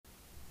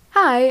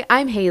Hi,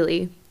 I'm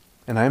Haley,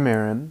 And I'm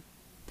Aaron.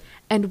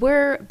 and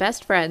we're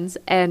best friends,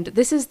 and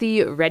this is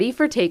the Ready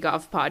for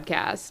Takeoff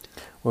podcast.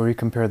 Where we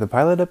compare the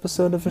pilot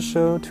episode of a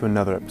show to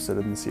another episode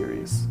in the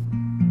series.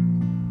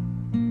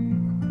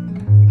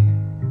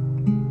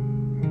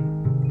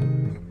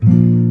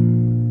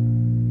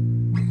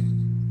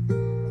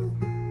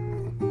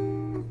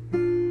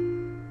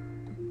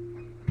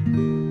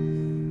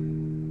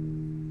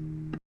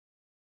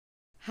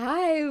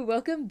 Hi,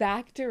 welcome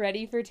back to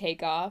Ready for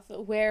Takeoff,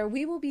 where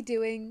we will be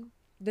doing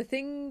the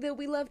thing that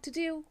we love to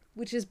do,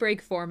 which is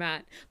break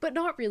format. But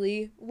not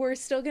really. We're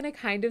still going to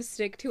kind of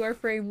stick to our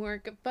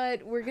framework,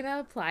 but we're going to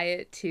apply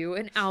it to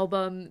an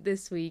album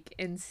this week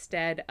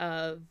instead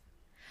of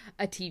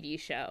a TV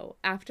show.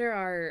 After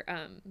our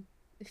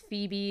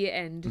Phoebe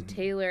and Mm-hmm.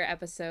 Taylor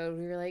episode,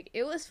 we were like,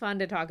 it was fun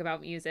to talk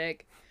about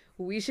music.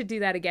 We should do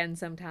that again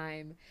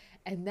sometime.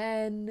 And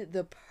then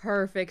the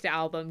perfect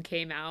album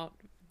came out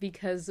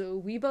because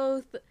we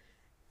both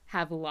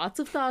have lots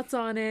of thoughts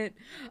on it.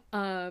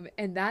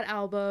 And that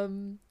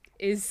album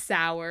is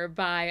Sour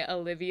by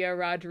Olivia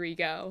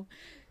Rodrigo.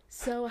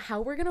 So,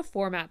 how we're going to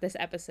format this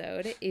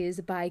episode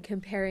is by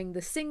comparing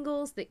the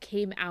singles that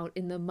came out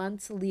in the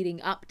months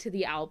leading up to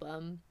the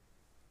album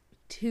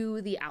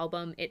to the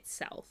album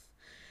itself.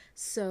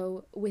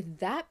 So, with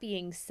that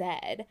being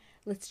said,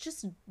 let's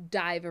just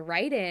dive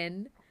right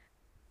in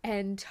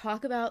and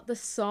talk about the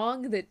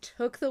song that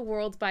took the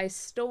world by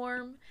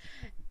storm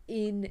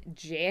in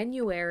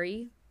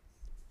January,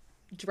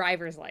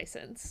 Driver's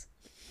License.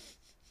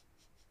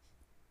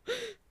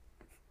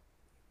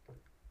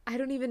 I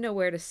don't even know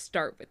where to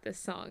start with this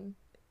song.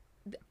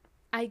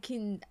 I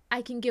can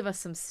give us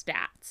some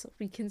stats.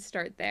 We can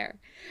start there.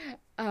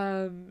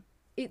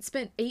 It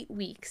spent 8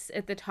 weeks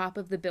at the top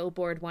of the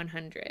Billboard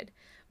 100,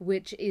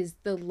 which is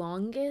the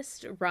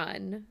longest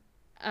run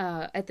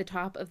at the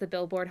top of the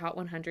Billboard Hot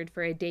 100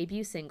 for a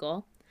debut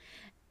single.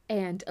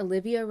 And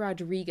Olivia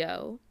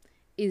Rodrigo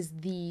is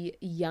the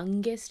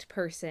youngest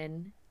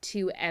person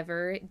to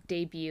ever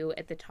debut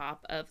at the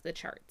top of the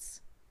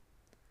charts.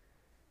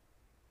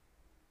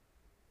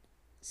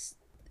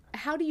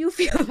 How do you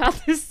feel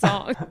about this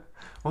song?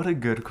 What a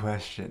good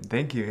question.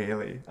 Thank you,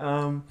 Haley.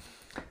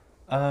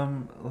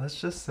 Let's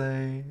just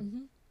say Mm-hmm.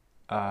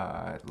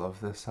 I love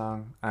this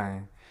song.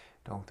 I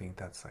don't think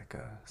that's like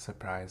a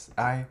surprise.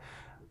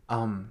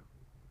 Um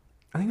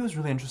I think it was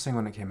really interesting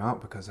when it came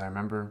out because I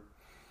remember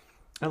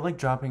it like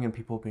dropping and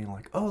people being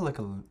like, "Oh, like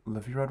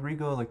Olivia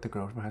Rodrigo, like the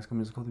girl from High School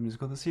Musical, the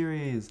musical, the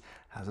series,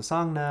 has a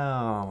song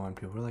now," and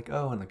people were like,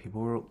 "Oh," and like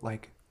people were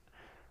like,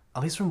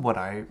 at least from what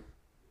I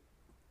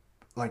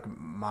like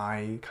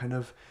my kind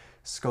of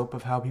scope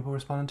of how people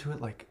responded to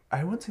it, like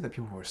I wouldn't say that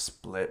people were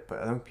split, but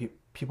I think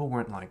people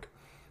weren't like,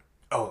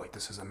 "Oh, like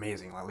this is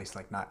amazing." At least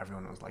like not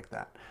everyone was like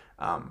that.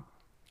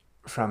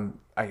 From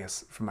I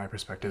guess from my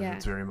perspective, Yeah.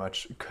 it's very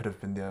much could have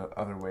been the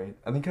other way.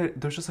 I think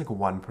there's just like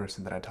one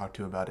person that I talked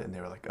to about it, and they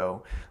were like,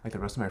 "Oh, like the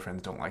rest of my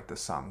friends don't like this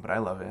song, but I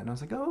love it," and I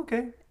was like, "Oh,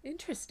 okay."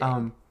 Interesting.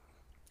 Um,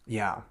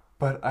 yeah,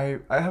 but I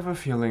have a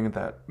feeling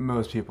that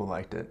most people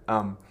liked it.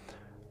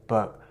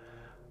 But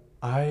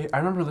I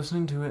remember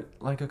listening to it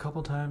like a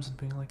couple times and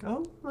being like,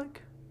 "Oh,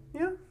 like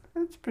yeah,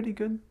 it's pretty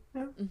good."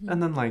 Yeah. Mm-hmm.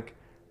 And then like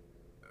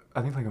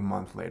I think like a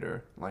month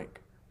later, like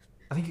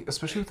I think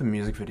especially with the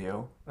music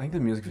video, I think the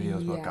music video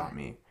is what Yeah. got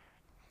me.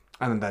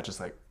 And then that just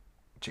like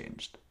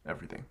changed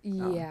everything.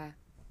 Yeah.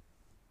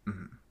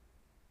 Mhm.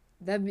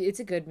 That it's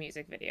a good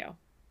music video.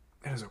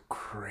 It is a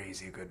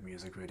crazy good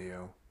music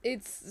video.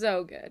 It's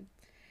so good.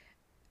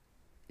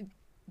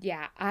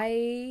 Yeah,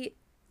 I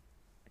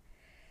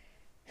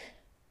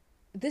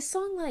this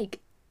song, like,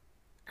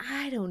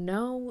 I don't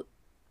know.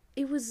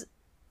 It was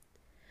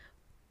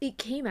it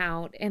came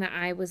out and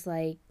I was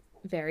like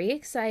very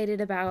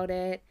excited about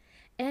it.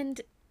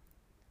 And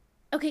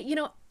okay,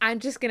 I'm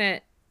just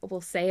gonna we'll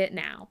say it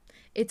now.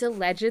 It's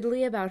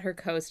allegedly about her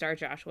co-star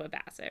Joshua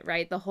Bassett,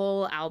 right? The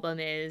whole album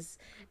is,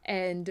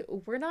 and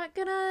we're not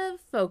gonna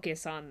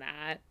focus on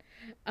that.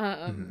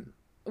 Um,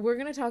 Hmm. we're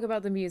gonna talk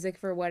about the music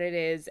for what it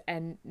is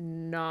and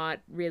not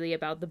really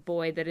about the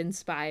boy that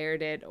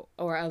inspired it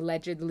or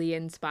allegedly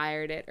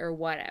inspired it or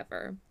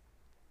whatever.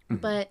 Hmm.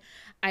 But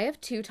I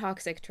have two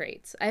toxic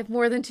traits. I have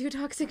more than two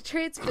toxic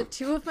traits, but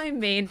two of my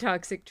main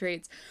toxic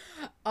traits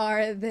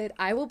are that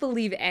I will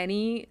believe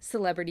any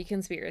celebrity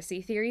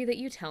conspiracy theory that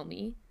you tell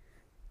me,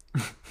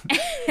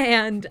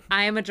 and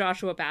I am a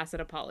Joshua Bassett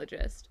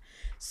apologist.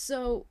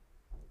 So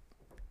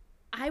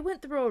I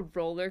went through a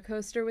roller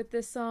coaster with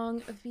this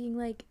song of being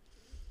like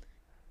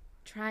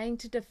trying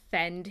to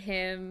defend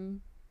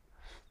him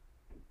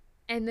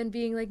and then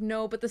being like,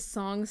 no, but the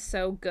song's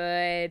so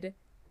good.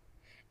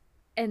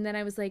 And then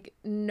I was like,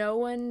 no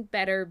one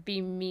better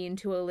be mean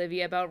to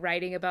Olivia about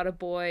writing about a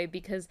boy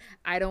because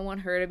I don't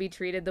want her to be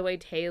treated the way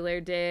Taylor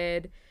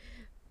did.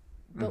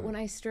 But Hmm. when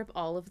I strip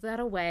all of that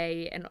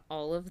away and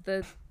all of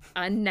the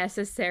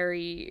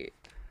unnecessary,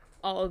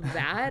 all of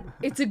that,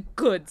 it's a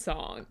good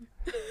song.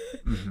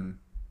 Hmm.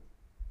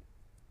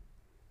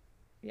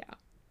 Yeah.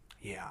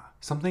 Yeah.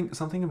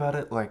 Something about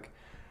it like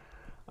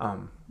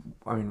Um,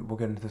 I mean, we'll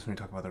get into this when we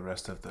talk about the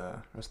rest of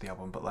the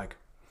album, but like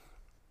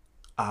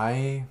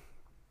I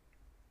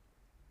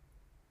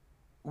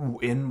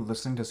in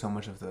listening to so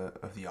much of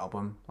the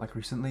album like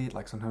recently,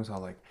 like sometimes I'll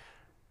like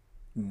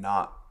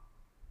not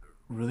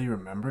really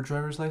remember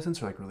driver's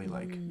license or like really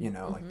like like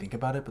Mm-hmm. think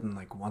about it, but then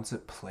like once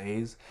it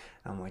plays,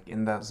 I'm like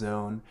in that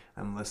zone,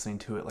 I'm listening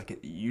to it, like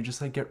you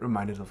just like get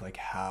reminded of like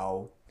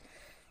how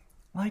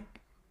like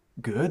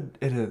good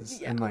it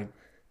is, Yeah. and like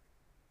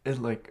it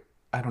like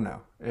I don't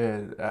know,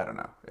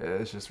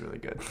 it's just really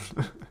good.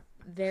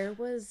 There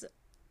was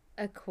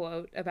a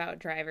quote about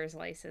driver's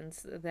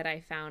license that I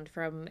found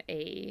from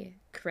a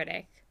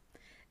critic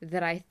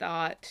that I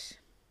thought,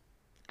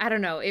 I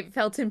don't know, it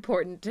felt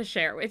important to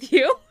share with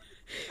you.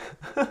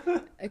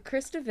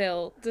 Chris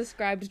DeVille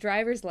described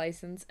driver's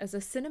license as a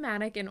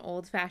cinematic and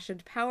old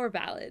fashioned power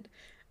ballad,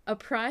 a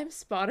prime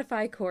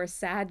Spotify core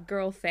sad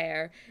girl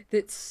fare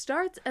that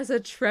starts as a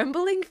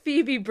trembling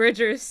Phoebe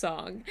Bridgers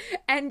song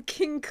and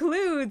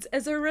concludes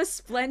as a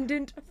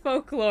resplendent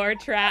folklore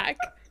track.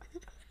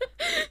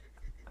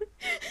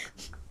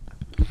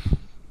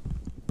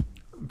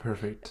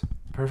 Perfect,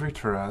 perfect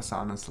for us,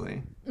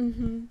 honestly.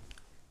 Mm-hmm.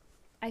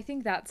 I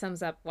think that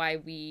sums up why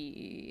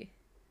we.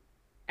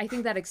 I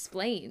think that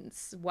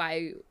explains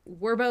why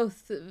we're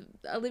both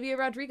Olivia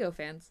Rodrigo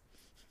fans.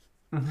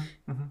 I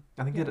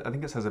think Yeah.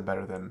 it says it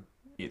better than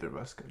either of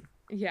us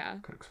Yeah.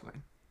 could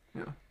explain.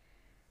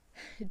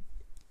 Yeah.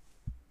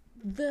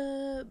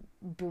 The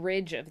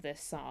bridge of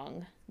this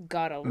song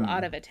got a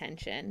lot Mm. of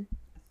attention,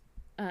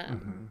 um,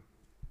 Mm-hmm.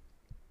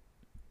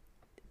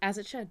 as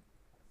it should.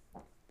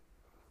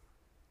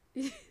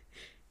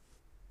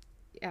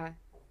 Yeah.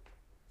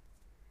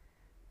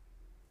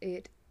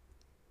 It.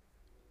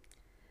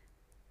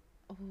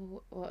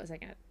 Oh, what was I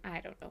gonna? I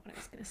don't know what I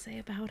was gonna say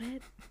about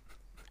it.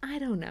 I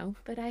don't know,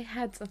 but I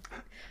had some.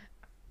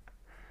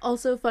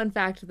 Also, fun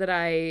fact that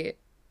I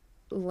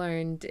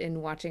learned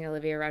in watching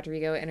Olivia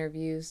Rodrigo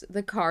interviews: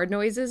 the car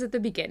noises at the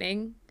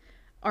beginning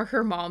are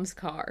her mom's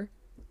car.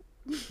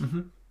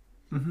 Mm-hmm.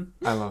 Mm-hmm.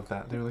 I love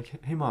that. They were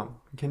like, "Hey, mom,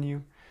 can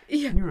you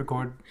Yeah. can you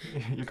record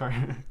your car?"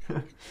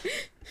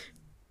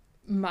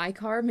 My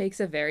car makes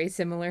a very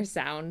similar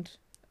sound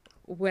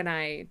when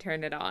I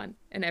turn it on,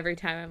 and every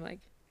time I'm like,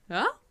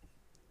 huh?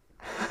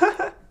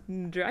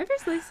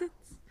 Driver's license.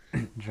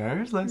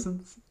 Driver's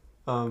license.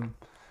 Um,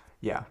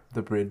 yeah,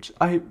 the bridge.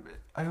 I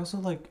also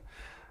like.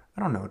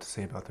 I don't know what to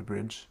say about the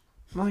bridge.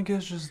 Like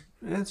it's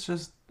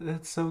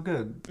so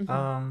good.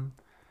 Mm-hmm.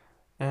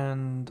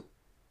 And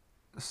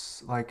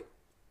like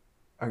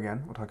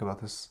again, we'll talk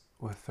about this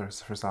with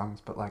thirst for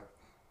songs, but like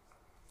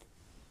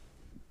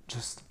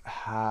just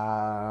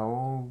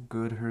how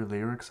good her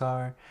lyrics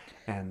are,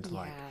 and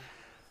like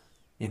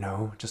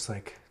Yeah. just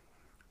like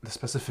the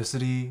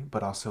specificity,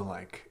 but also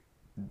like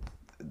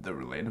the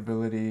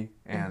relatability,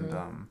 and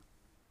Mm-hmm.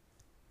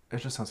 it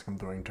just sounds like I'm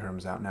throwing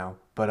terms out now,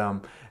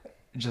 but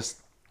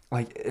just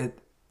like it,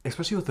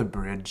 especially with the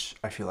bridge,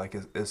 I feel like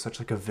is such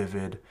like a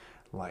vivid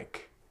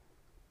like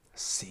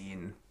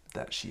scene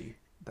that she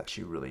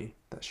really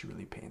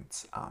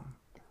paints.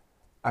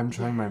 I'm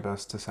trying my Yeah.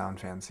 best to sound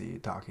fancy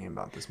talking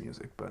about this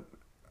music, but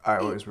I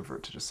It always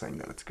revert to just saying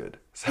that it's good.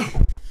 So,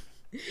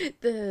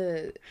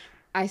 the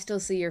I still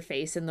see your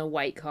face in the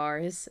white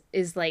cars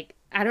is like,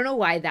 I don't know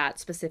why that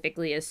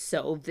specifically is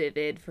so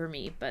vivid for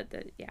me, but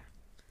yeah.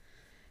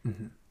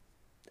 mm-hmm.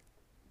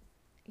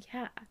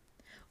 Yeah.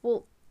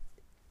 Well,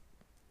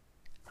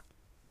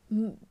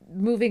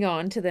 moving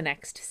on to the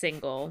next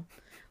single,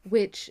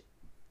 which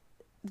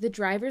the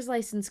driver's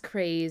license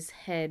craze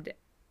had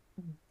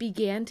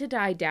began to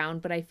die down,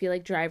 but I feel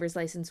like driver's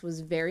license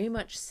was very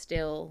much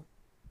still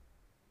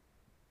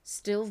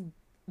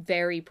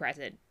very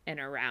present and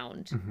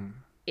around Mm-hmm.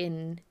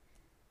 in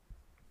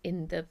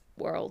in the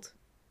world.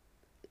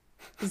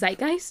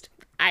 Zeitgeist?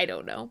 I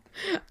don't know.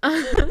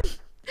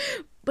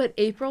 But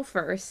April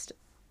 1st,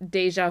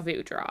 Deja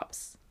Vu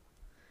drops.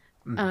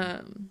 Mm-hmm.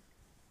 Um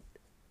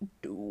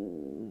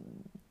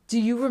do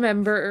you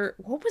remember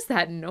what was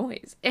that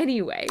noise?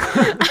 Anyway,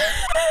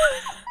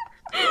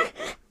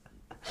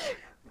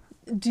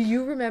 do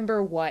you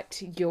remember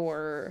what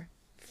your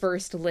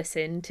first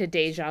listen to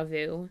Deja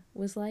Vu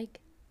was like?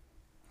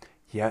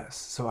 Yes,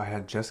 so I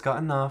had just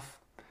gotten off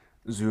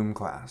Zoom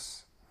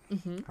class.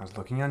 Mm-hmm. I was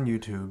looking on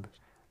YouTube,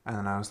 and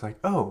then I was like,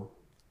 "Oh,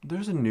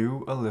 there's a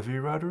new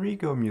Olivia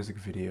Rodrigo music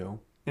video.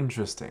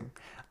 Interesting."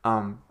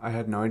 I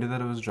had no idea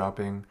that it was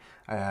dropping.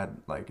 I had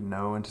like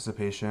no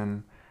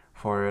anticipation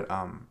for it.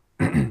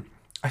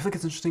 I feel like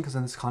it's interesting because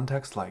in this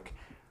context, like,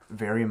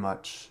 very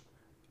much,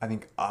 I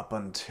think up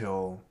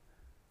until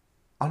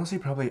honestly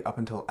probably up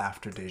until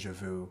after Deja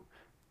Vu,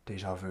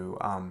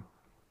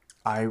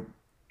 I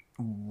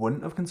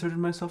wouldn't have considered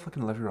myself like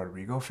an Olivia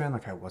Rodrigo fan.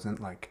 Like I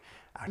wasn't like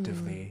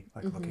actively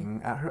like Mm-hmm.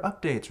 looking at her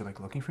updates or like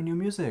looking for new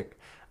music.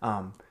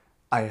 Um,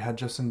 I had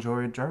just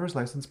enjoyed Driver's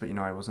License, but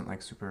I wasn't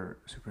like super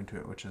super into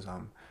it, which is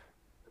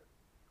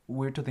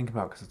weird to think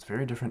about because it's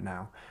very different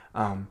now.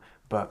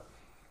 But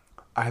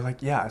I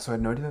like yeah, so I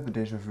had no idea that the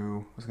Deja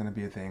Vu was gonna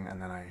be a thing,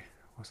 and then I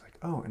was like,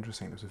 oh,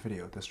 interesting. There's a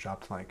video. This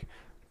dropped like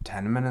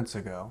 10 minutes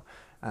ago,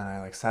 and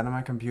I like sat on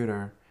my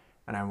computer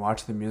and I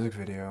watched the music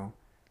video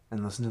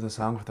and listened to the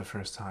song for the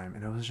first time,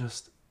 and it was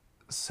just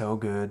so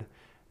good,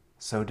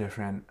 so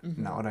different,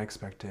 Mm-hmm. not what I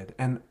expected.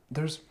 And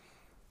there's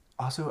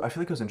also, I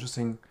feel like it was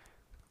interesting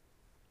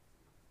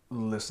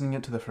listening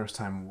it to the first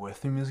time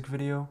with the music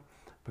video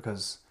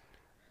because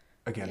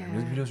again, her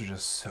music Yeah. videos are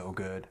just so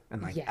good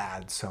and like Yeah.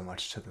 add so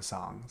much to the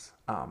songs.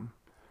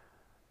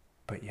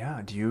 But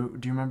yeah, do you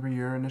remember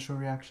your initial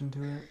reaction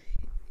to it?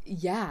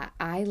 Yeah,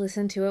 I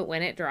listened to it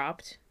when it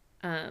dropped.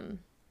 Um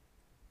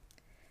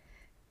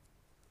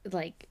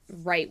like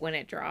right when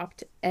it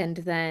dropped,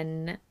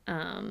 and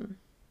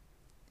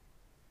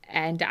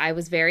I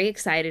was very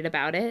excited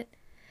about it.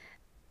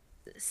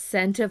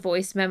 Sent a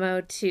voice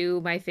memo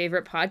to my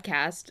favorite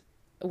podcast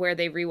where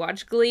they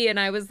rewatch Glee, and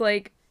I was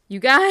like, "You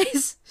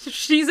guys,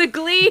 she's a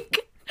Gleek."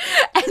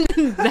 And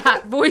then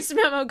that voice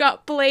memo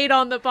got played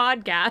on the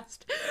podcast,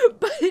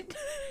 but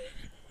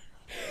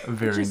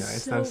which Very is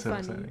nice. so That's so funny.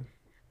 exciting.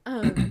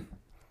 Um,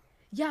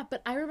 yeah,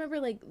 but I remember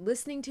like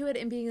listening to it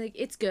and being like,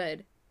 "It's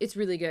good. It's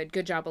really good.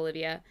 Good job,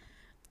 Olivia."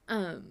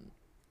 Um,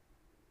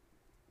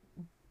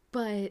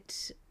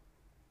 but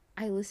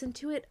I listened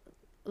to it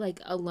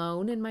like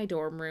alone in my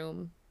dorm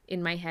room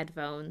in my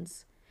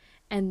headphones,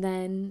 and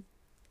then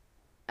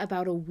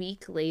about a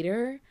week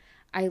later,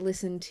 I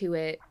listened to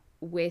it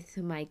with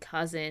my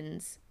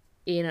cousins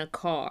in a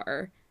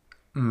car.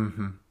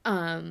 Mm-hmm.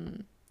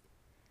 Um,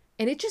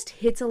 and it just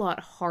hits a lot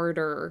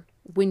harder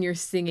when you're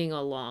singing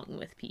along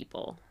with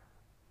people.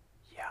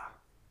 Yeah.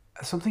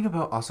 Something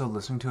about also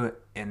listening to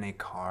it in a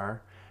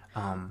car.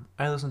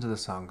 I listened to the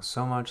song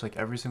so much, like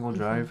every single Mm-hmm.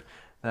 drive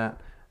that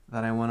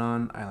that I went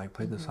on, I like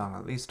played the Mm-hmm. song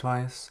at least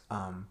twice.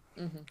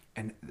 Mm-hmm.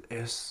 And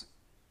it's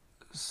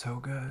so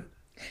good.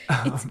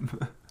 It's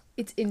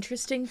it's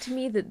interesting to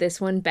me that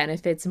this one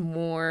benefits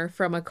more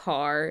from a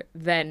car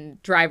than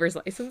driver's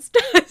license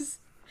does.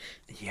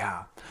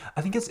 Yeah.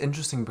 I think it's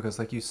interesting because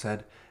like you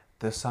said,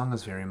 this song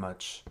is very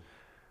much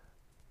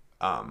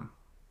um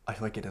I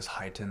feel like it is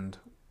heightened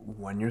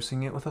when you're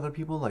singing it with other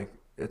people. Like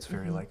it's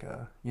very Mm-hmm. like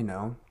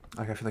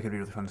like I feel like it'd be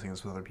really fun to sing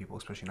this with other people,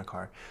 especially in a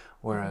car.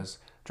 Mm-hmm. Whereas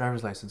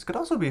driver's license could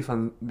also be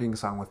fun being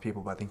sung with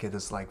people, but I think it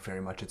is like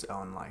very much its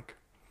own like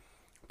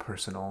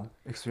personal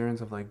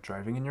experience of like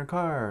driving in your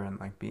car and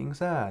like being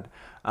sad.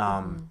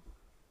 Um Mm-hmm.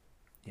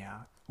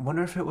 yeah.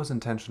 Wonder if it was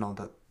intentional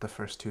that the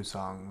first two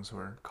songs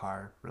were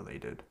car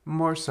related.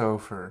 More so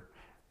for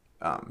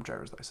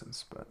driver's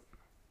license, but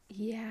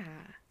Yeah.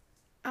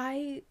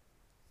 I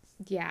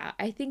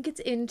I think it's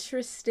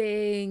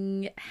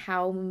interesting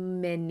how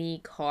many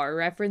car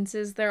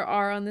references there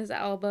are on this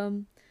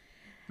album,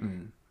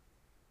 mm,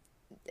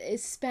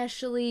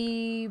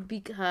 especially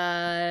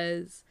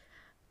because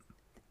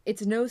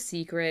it's no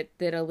secret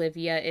that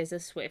Olivia is a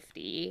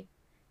Swiftie,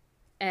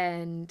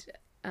 and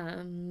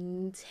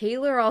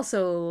Taylor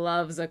also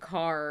loves a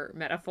car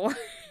metaphor.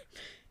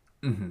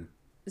 hmm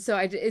So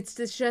it's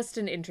just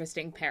an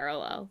interesting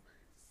parallel.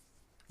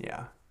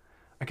 yeah.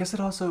 I guess it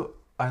also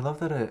I love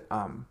that it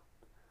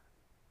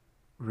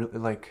really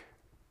like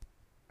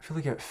I feel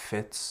like it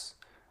fits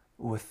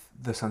with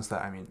the sense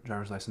that I mean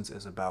driver's license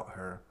is about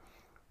her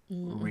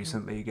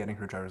Mm-hmm. recently getting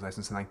her driver's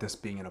license and like this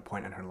being in a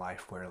point in her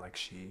life where like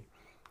she,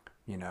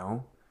 you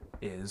know,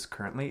 is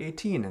currently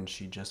 18 and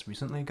she just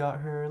recently got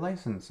her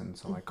license and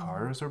so like Mm-hmm.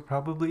 cars are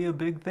probably a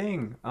big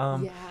thing.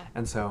 Yeah.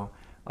 And so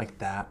like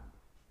that,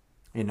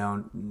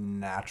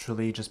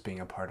 naturally just being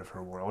a part of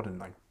her world and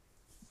like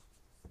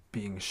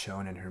being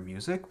shown in her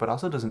music, but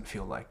also doesn't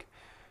feel like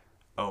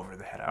over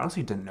the head. I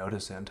honestly didn't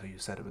notice it until you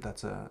said it, but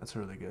that's a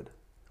really good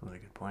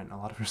point. A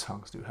lot of her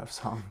songs do have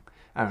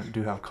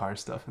do have car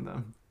stuff in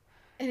them.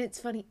 And it's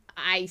funny,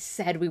 I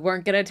said we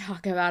weren't going to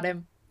talk about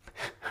him.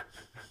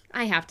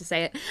 I have to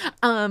say it.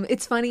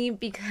 It's funny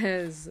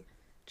because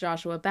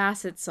Joshua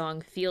Bassett's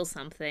song "Feel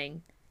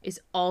Something" is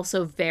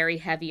also very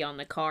heavy on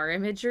the car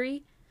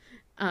imagery.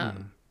 Um,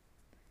 Mm,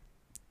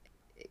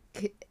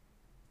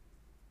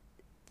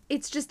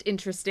 it's just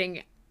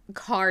interesting.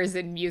 Cars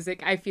and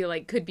music, I feel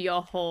like could be a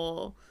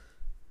whole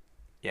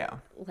yeah.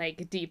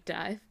 like deep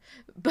dive,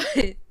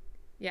 but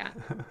yeah.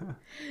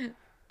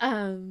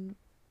 Um,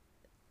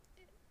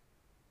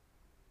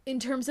 in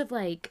terms of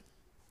like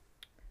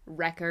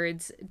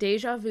records,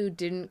 Deja Vu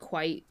didn't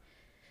quite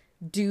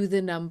do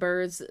the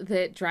numbers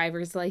that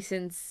Driver's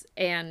License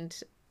and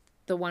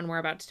the one we're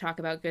about to talk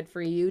about, Good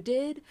For You,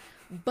 did.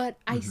 But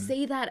I hmm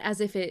say that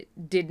as if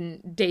it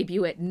didn't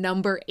debut at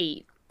number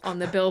 8 on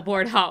the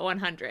Billboard Hot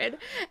 100.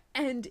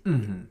 And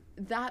hmm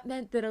that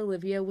meant that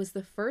Olivia was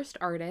the first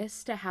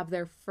artist to have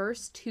their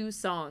first two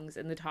songs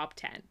in the top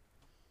 10,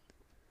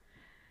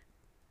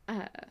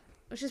 uh,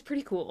 which is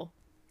pretty cool.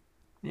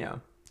 Yeah.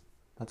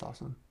 That's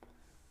awesome.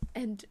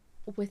 And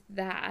with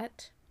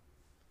that,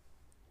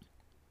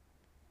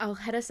 I'll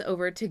head us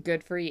over to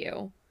Good For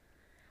You,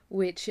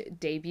 which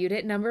debuted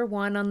at number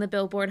 1 on the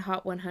Billboard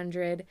Hot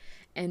 100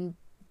 and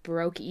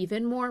broke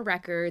even more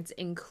records,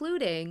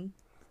 including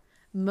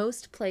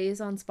most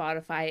plays on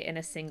Spotify in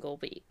a single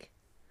week.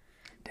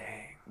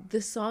 Dang.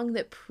 The song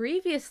that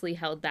previously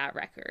held that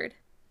record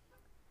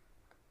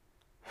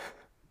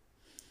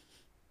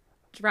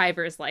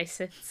Driver's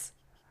License.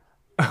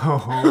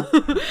 Oh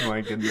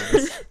my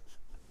goodness.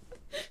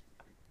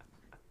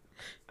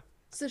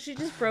 So she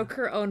just broke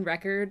her own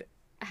record,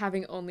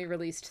 having only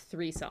released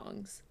 3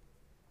 songs.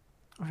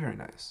 Very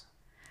nice.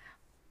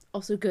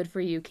 Also, Good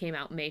For You came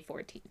out May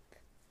 14th.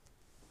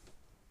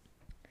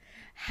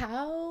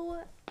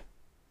 How.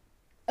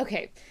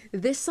 Okay,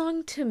 this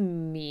song to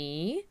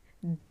me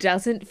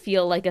doesn't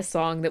feel like a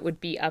song that would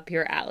be up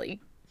your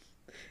alley.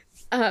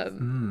 Um,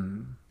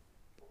 Mm,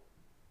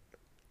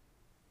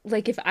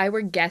 like if I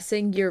were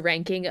guessing your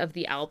ranking of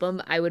the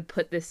album, I would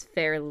put this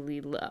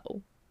fairly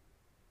low.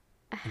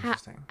 How,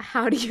 interesting.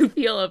 how do you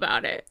feel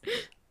about it?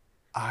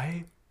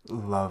 I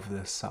love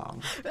this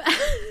song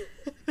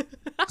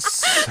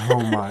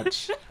so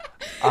much.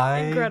 I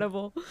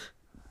Incredible.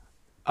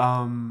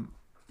 um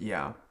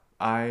yeah.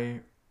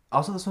 I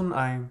also this one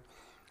I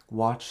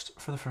watched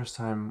for the first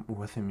time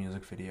with a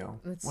music video,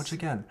 which It's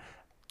again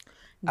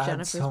adds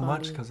Jennifer's so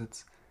much Body. because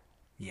it's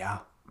yeah.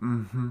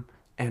 Mm-hmm.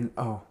 And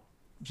oh,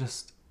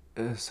 just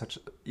such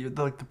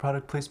like the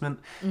product placement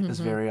is Mm-hmm.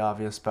 very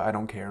obvious, but I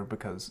don't care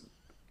because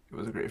it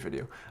was a great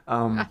video.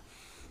 Ah,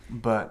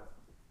 But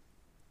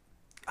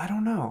I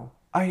don't know.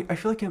 I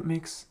feel like it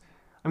makes.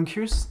 I'm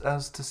curious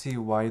as to see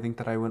why you think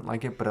that I wouldn't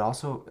like it, but it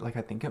also like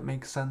I think it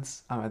makes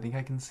sense. I think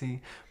I can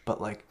see, but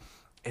like,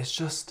 it's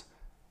just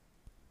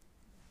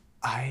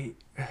I.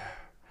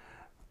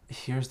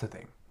 Here's the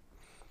thing.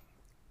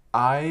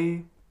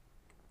 I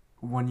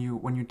when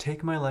you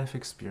take my life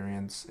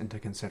experience into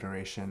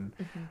consideration,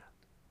 mhm.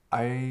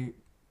 I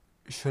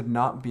should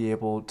not be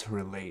able to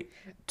relate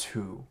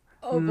to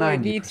Oh boy,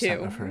 me 90%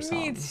 too. of her Me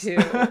songs. too.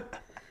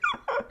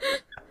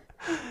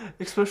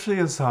 Especially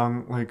a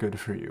song like Good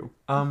For You.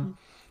 Mhm.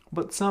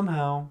 But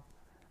somehow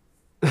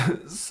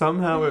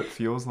it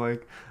feels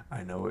like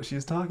I know what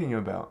she's talking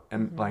about.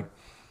 And Mhm. like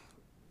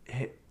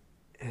it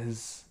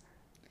is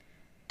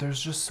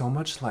there's just so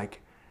much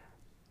like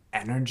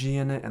energy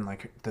in it and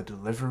like the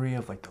delivery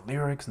of like the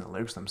lyrics and the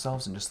lyrics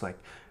themselves and just like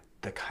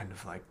the kind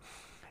of like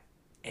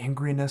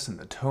angriness and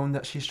the tone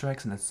that she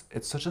strikes and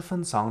it's such a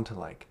fun song to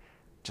like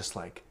just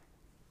like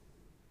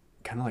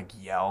kind of like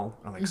yell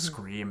or like Mhm.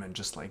 scream and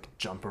just like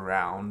jump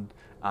around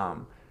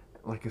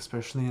like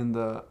especially in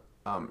the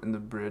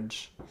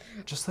bridge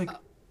just like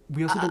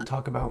we also Uh, didn't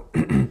talk about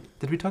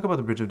did we talk about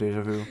the bridge of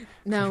deja vu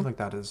because I feel no, like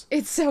that is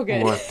it's so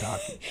good. worth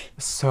talking.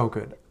 So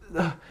good.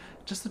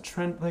 Just the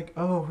trend like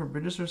oh her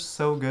bridges are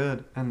so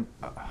good and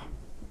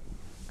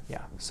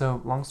yeah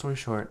so long story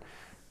short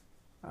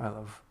I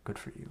love Good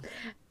For You.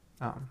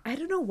 um I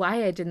don't know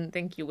why I didn't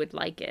think you would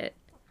like it.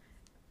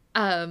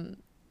 Um,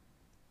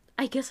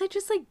 I guess I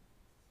just like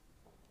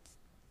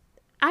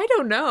I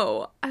don't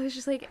know. I was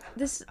just like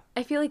this.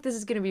 I feel like this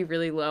is gonna be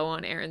really low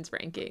on Aaron's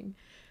ranking.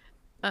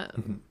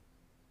 Um,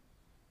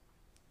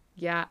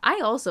 yeah, I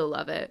also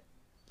love it,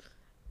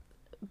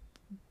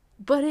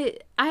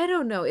 but I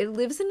don't know. It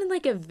lives in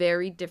like a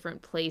very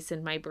different place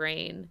in my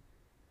brain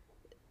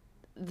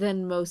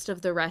than most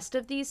of the rest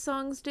of these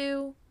songs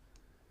do.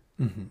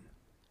 mhm.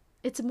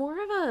 It's more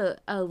of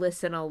a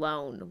listen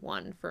alone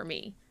one for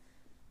me.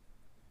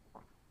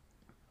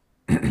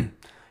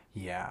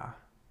 Yeah,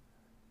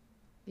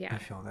 I Yeah.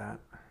 feel that.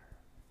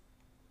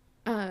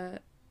 Uh,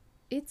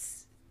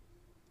 it's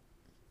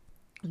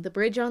the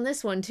bridge on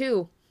this one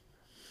too.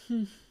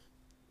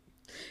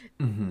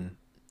 Hmm.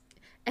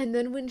 And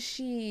then when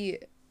she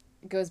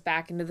goes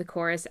back into the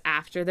chorus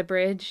after the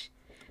bridge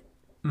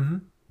Hmm.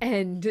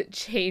 and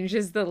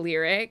changes the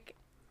lyric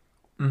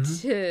Hmm.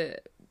 to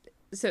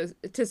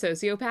to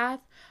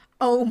sociopath.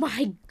 Oh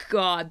my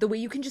god, the way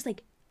you can just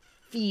like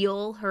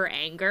feel her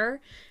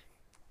anger.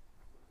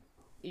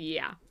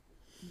 Yeah.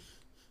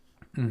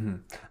 Hmm.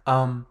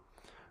 um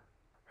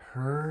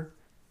her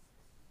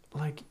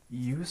like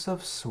use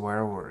of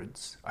swear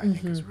words I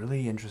think Mhm. is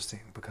really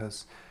interesting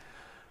because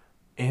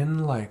in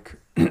like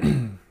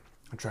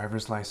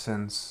driver's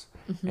license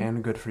Mhm.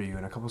 and Good For You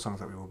and a couple songs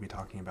that we will be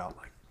talking about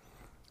like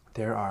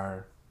there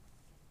are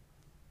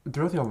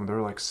throughout the album there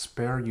are like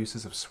spare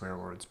uses of swear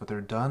words but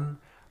they're done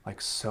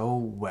like so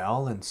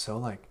well and so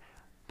like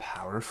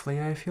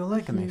powerfully I feel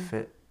like and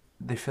Mhm.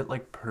 they fit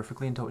like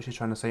perfectly into what she's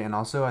trying to say and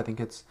also I think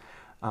it's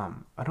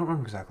I don't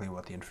remember exactly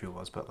what the interview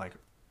was but like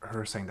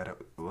her saying that it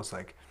was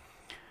like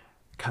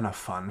kind of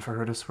fun for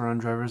her to swear on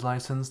driver's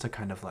license to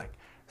kind of like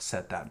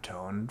set that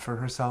tone for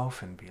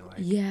herself and be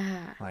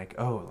Yeah. like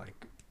oh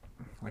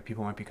like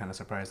people might be kind of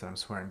surprised that I'm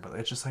swearing but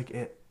it's just like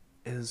it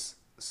is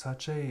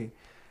such a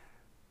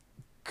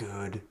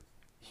good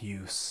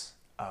use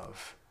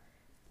of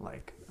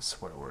like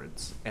swear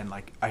words and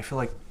like I feel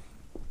like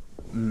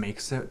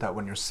makes it that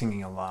when you're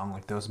singing along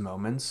like those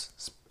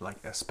moments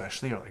like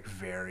especially are like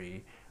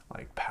very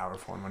like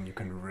powerful and when you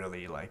can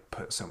really like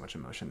put so much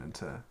emotion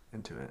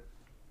into it.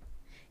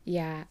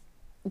 Yeah.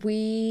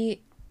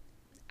 We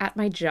at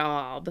my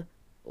job,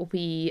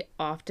 we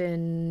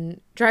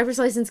often driver's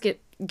license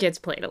gets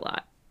played a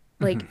lot.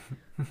 Like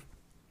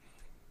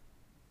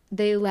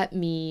they let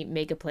me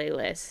make a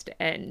playlist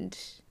and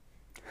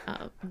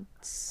Um,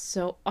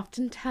 so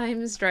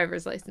oftentimes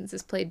Driver's License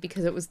is played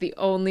because it was the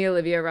only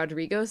Olivia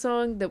Rodrigo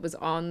song that was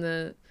on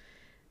the,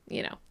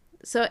 you know.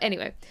 So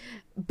anyway,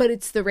 but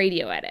it's the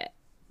radio edit.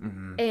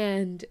 Hmm.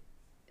 And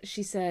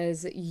she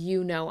says,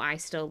 "You know I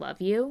still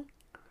love you,"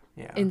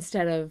 Yeah.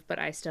 instead of "but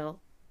I still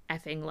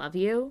effing love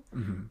you."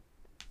 Hmm.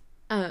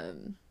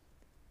 Um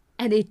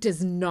and it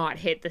does not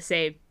hit the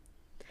same.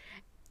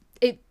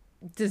 It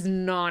does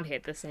not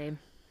hit the same.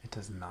 It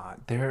does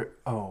not. There.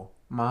 Oh,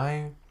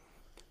 my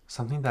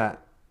something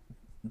that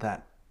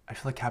I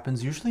feel like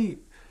happens usually,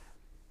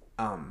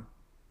 um,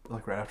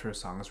 like right after a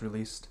song is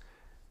released,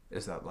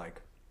 is that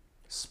like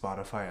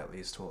Spotify at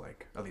least will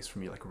like at least for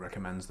me like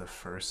recommends the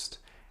first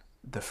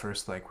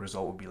like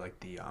result will be like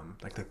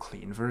the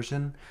clean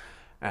version,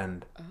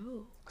 and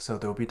Oh. so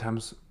there will be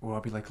times where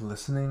I'll be like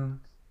listening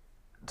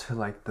to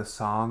like the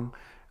song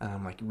and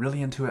I'm like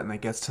really into it and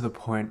it gets to the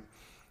point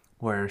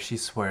where she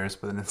swears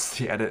but then it's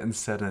the edit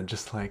instead and it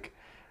just like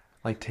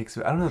takes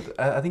it. I don't know.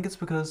 I think it's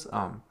because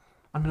I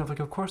mean like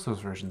of course those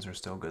versions are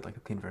still good. Like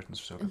the clean versions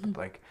are still good, Mm-hmm. but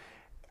like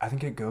I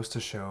think it goes to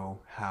show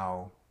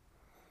how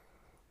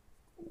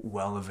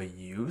well of a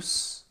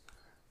use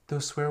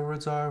those swear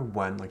words are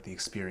when like the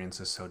experience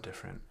is so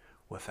different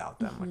without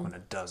them. Like Mm-hmm. when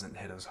it doesn't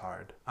hit as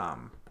hard.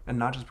 And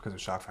not just because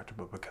of shock factor,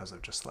 but because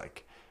of just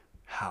like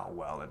how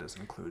well it is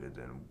included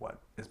in what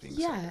is being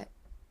said. Yeah,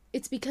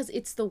 it's because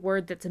it's the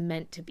word that's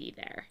meant to be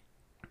there.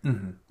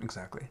 Mm-hmm.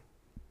 Exactly.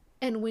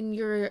 And when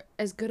you're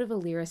as good of a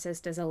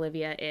lyricist as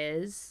Olivia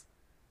is,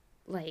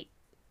 like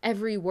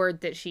every word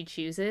that she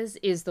chooses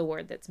is the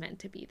word that's meant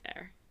to be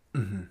there.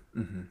 Mm-hmm.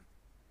 Mm-hmm.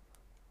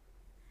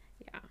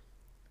 Yeah.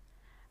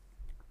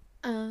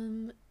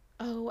 Um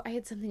oh, I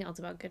had something else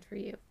about Good For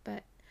You,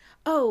 but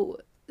oh,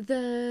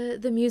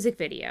 the music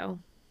video.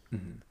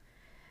 Mm-hmm.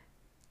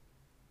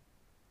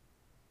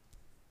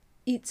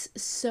 It's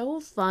so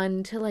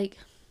fun to like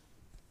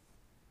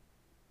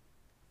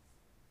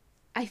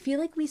I feel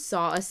like we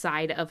saw a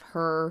side of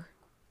her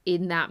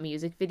in that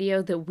music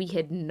video that we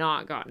had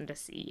not gotten to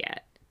see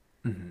yet.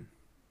 Mm-hmm.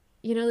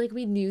 You know, like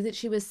we knew that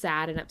she was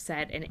sad and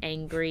upset and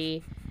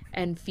angry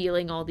and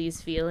feeling all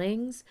these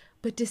feelings,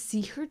 but to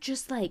see her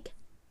just like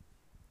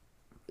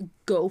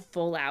go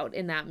full out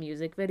in that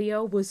music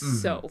video was Mm-hmm.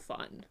 so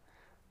fun.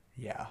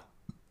 Yeah.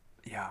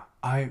 Yeah.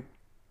 I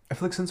feel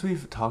like since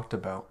we've talked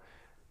about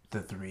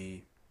the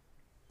three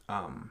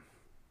um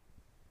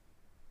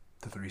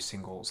the three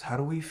singles, how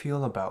do we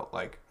feel about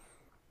like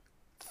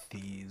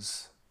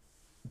these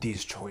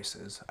these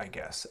choices, I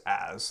guess,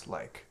 as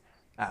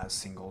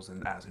singles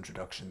and as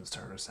introductions to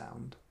her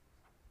sound?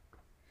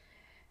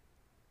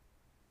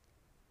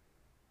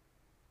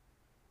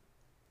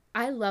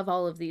 I love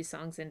all of these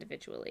songs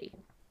individually.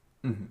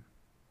 Mm-hmm.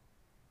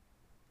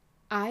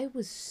 I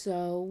was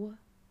so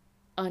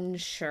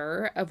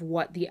unsure of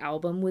what the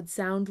album would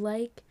sound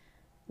like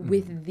Mm-hmm.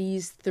 with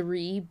these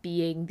three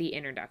being the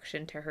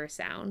introduction to her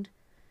sound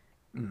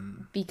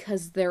Mm-hmm.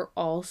 because they're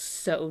all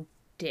so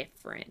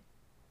different.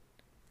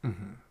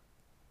 Mm-hmm.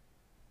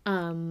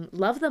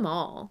 Love them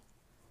all,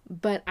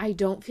 but I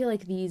don't feel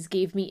like these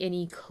gave me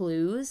any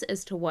clues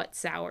as to what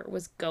Sour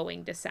was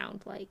going to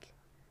sound like.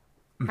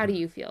 How do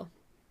Mm-hmm. you feel?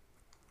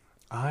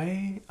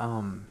 I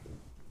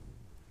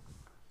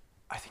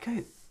I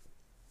think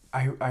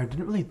I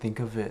didn't really think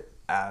of it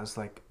as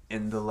like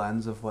in the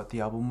lens of what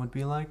the album would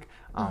be like.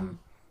 Mm-hmm.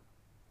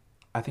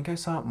 I think I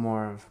saw it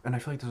more of, and I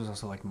feel like this was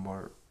also like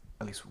more,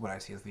 at least what I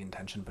see as the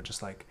intention, but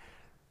just like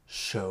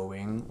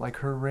showing like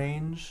her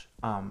range.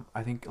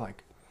 I think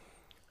like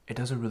it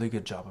does a really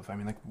good job of. I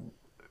mean, like,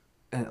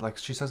 and like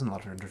she says in a lot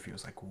of her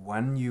interviews, like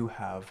when you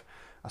have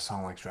a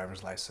song like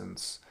 "Driver's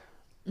License"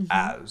 Mm-hmm.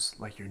 as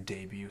like your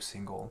debut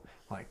single,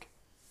 like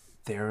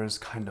there is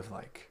kind of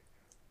like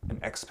an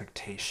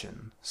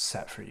expectation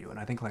set for you, and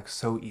I think like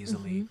so Mm-hmm.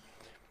 easily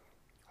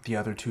the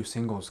other two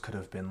singles could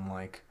have been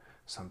like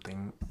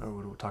something, or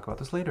we'll talk about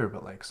this later,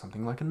 but like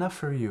something like Enough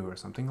for You or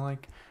something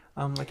like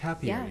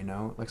Happier,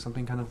 Yeah. like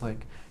something kind of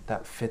like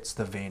that fits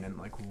the vein and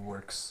like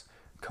works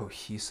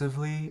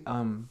cohesively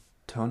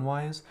tone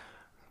wise,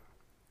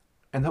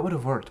 and that would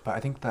have worked. But I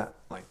think that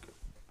like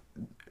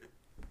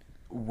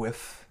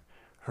with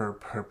her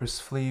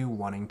purposefully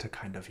wanting to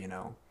kind of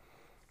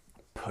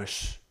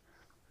push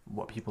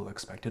what people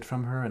expected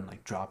from her and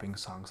like dropping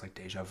songs like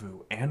Deja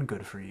Vu and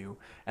Good For You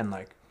and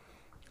like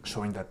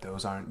showing that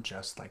those aren't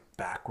just like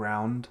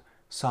background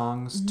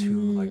songs to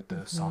like the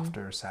Mm-hmm.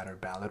 softer, sadder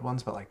ballad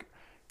ones, but like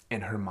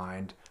in her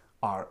mind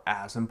are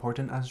as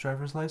important as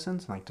Driver's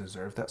License and like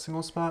deserve that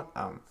single spot.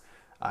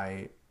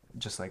 I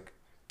just like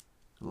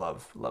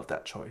love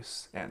that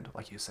choice and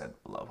like you said,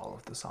 love all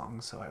of the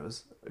songs. So I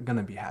was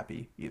gonna be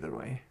happy either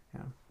way.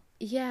 Yeah.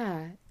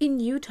 Yeah. In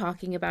you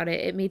talking about it,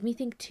 it made me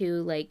think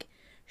too, like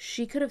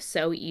she could have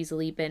so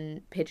easily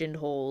been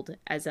pigeonholed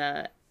as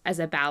a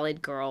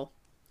ballad girl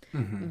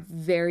Mm-hmm.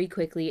 very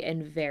quickly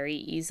and very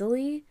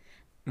easily.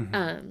 Mm-hmm.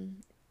 Um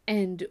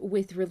and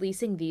with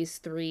releasing these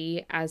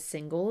three as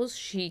singles,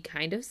 she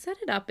kind of set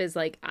it up as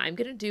like I'm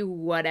going to do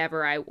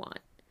whatever I want.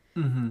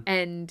 Mm-hmm.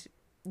 And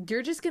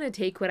you're just going to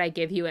take what I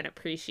give you and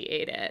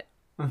appreciate it.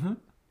 Mm-hmm.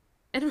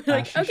 And we're As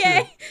like, she should.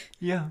 okay.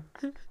 Yeah.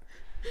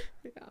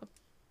 Yeah.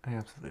 I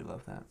absolutely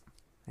love that.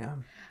 Yeah.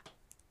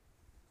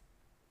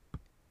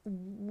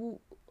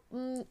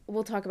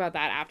 We'll talk about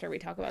that after we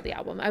talk about the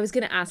album. I was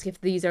going to ask if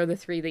these are the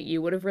three that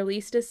you would have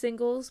released as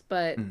singles,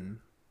 but Mm.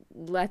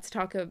 let's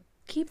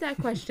keep that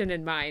question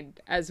in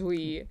mind as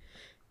we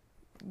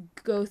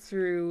go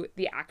through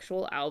the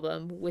actual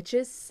album, which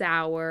is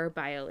Sour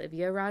by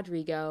Olivia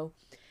Rodrigo.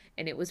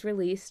 And it was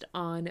released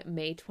on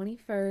May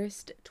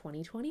 21st,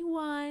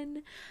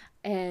 2021.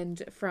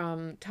 And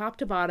from top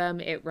to bottom,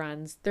 it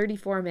runs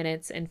 34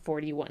 minutes and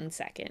 41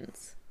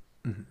 seconds.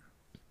 Mm-hmm.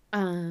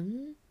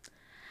 Um,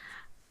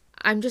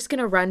 I'm just going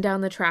to run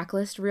down the track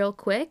list real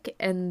quick,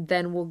 and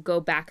then we'll go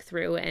back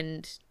through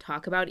and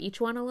talk about each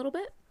one a little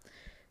bit.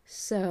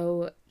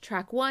 So,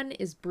 track 1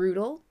 is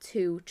Brutal,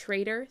 2,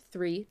 Traitor,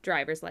 3,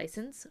 Driver's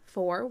License,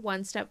 4,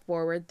 One Step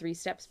Forward, 3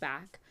 Steps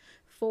Back,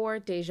 4,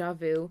 Deja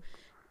Vu,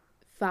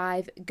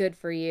 5, Good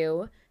For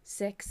You,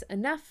 6,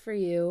 Enough For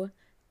You,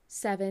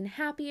 7,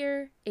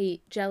 Happier,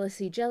 8,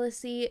 Jealousy,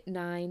 Jealousy,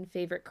 9,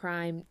 Favorite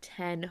Crime,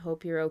 10,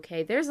 Hope You're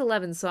Okay. There's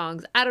 11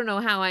 songs. I don't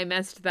know how I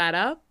messed that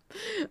up.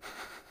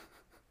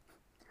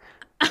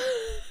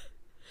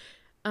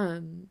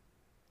 um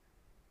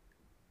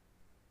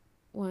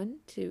 1,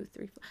 2,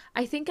 3, 4.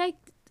 I think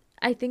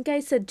I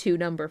said 2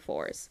 number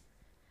 4s.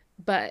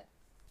 But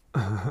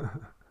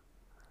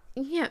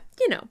yeah,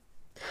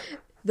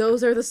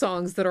 those are the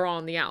songs that are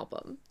on the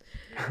album.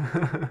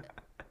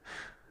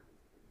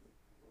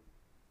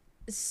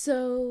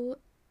 So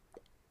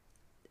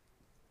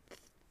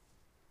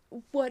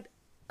what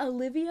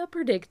Olivia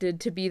predicted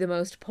to be the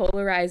most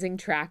polarizing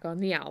track on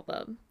the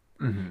album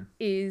Mm-hmm.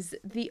 is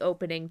the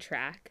opening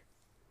track,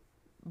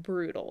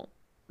 Brutal.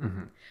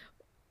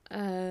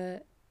 Mm-hmm.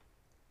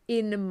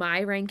 In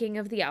my ranking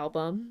of the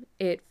album,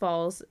 it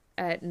falls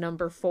at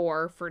number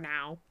 4 for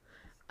now.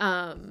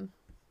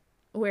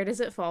 Where does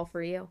it fall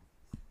for you?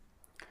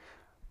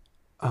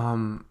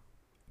 Um,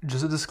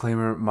 just a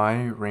disclaimer,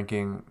 my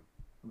ranking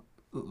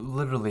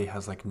literally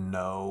has like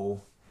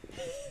no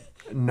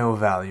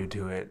value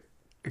to it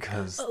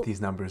because Oh,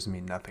 these numbers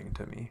mean nothing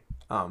to me.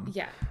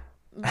 yeah.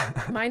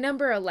 My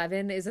number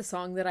 11 is a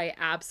song that I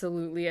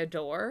absolutely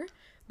adore,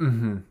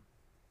 Mm-hmm.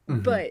 Mm-hmm.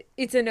 but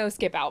it's a no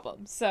skip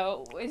album.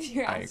 So when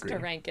you're I asked to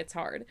agree. rank, it's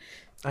hard.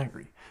 I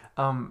agree.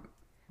 Um,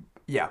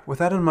 yeah, with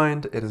that in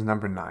mind, it is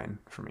number 9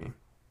 for me.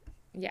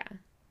 Yeah.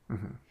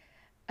 Mm-hmm.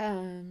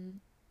 Um,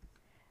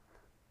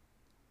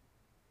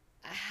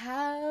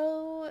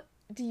 how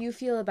do you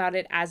feel about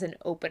it as an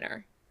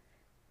opener?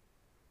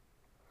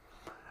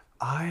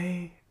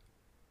 I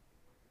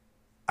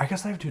I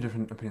guess I have two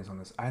different opinions on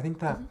this. I think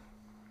that Mm-hmm.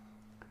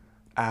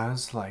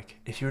 as like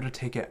if you were to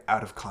take it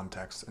out of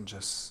context and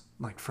just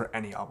like for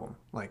any album,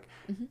 like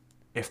Mm-hmm.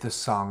 if this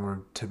song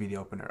were to be the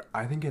opener,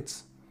 I think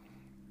it's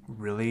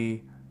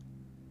really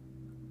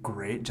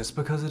great just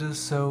because it is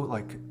so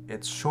like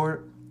it's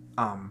short,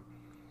 um,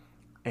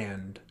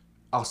 and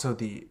also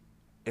the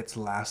its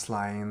last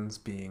lines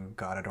being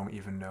God, I don't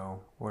even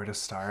know where to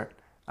start.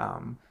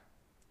 Um,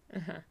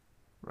 Uh-huh.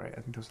 right,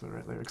 I think those are the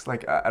right lyrics.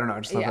 Like I don't know, I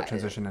just love that Yeah.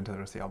 transition into the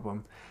rest of the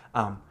album.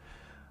 Um,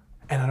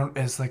 and I don't.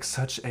 It's like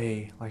such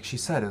a like she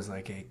said is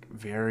like a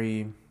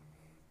very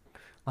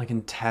like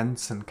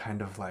intense and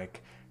kind of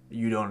like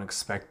you don't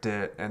expect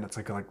it, and it's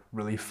like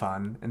really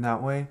fun in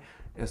that way.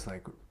 It's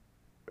like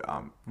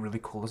really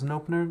cool as an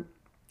opener.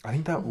 I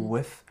think that Mm-hmm.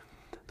 with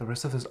the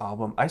rest of this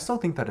album, I still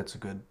think that it's a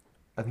good.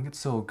 I think it's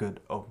still a good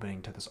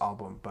opening to this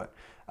album, but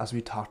as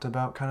we talked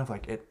about, kind of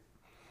like it.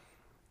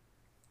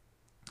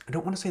 I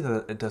don't want to say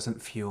that it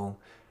doesn't feel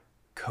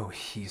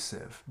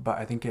cohesive, but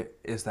I think it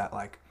is that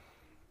like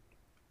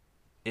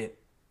it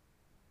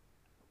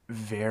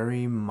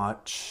very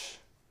much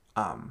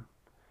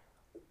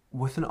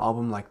with an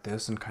album like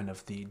this and kind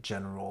of the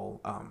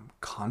general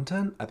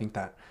content, I think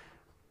that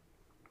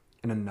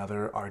in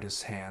another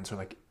artist's hands or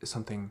like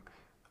something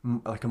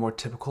like a more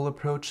typical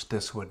approach,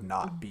 this would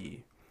not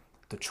be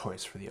the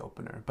choice for the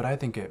opener. But I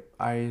think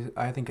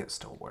I think it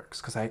still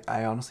works because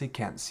I honestly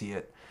can't see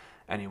it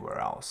anywhere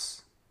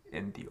else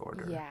in the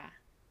order. Yeah.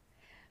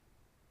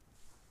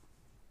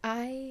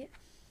 I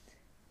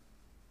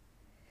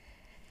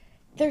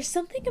There's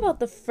something about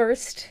the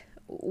first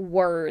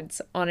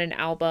words on an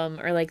album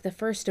or like the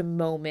first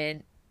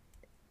moment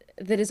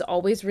that is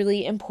always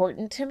really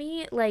important to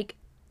me. Like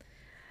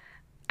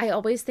I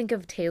always think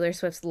of Taylor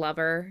Swift's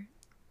Lover,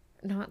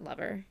 not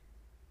Lover.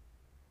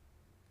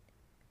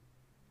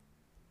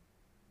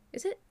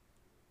 Is it?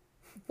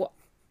 What?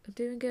 I'm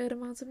doing good.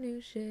 I'm on some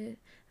new shit.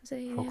 I'm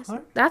saying yes.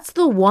 Folklore? That's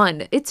the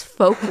one. It's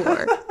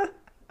Folklore.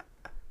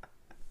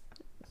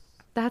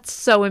 That's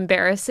so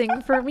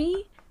embarrassing for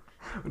me.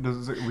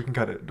 We can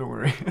cut it. Don't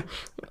worry.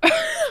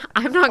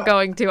 I'm not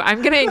going to.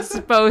 I'm going to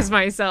expose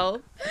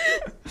myself.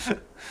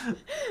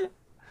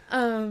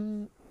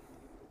 Um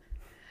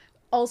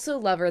Also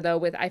Lover though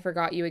with I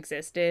Forgot You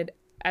Existed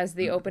as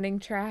the opening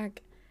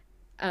track.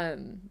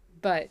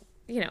 But,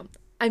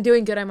 I'm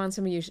doing good. I'm on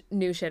some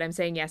new shit. I'm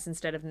saying yes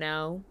instead of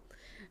no.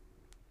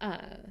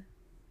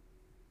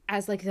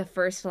 as like the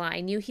first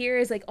line you hear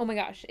is like, oh my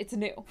gosh, it's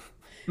new.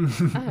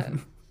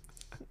 Um,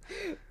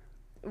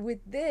 with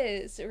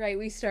this, right,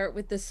 we start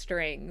with the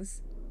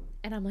strings,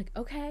 and I'm like,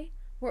 okay,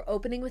 we're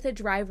opening with a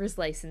driver's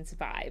license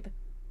vibe.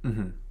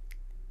 Hmm.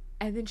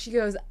 And then she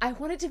goes, I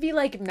want it to be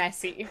like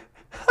messy.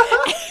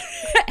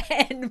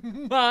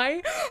 And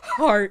my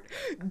heart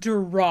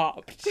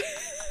dropped.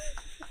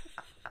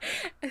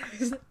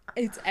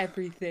 It's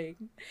everything.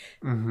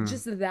 Hmm.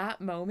 Just that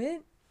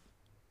moment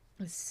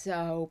was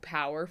so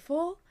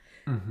powerful.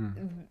 Hmm.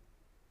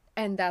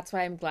 And that's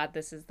why I'm glad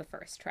this is the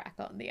first track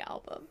on the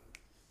album.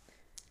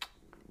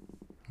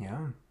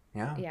 Yeah.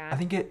 Yeah. I Yeah.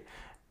 think it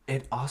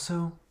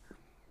also,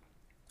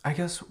 I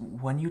guess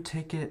when you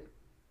take it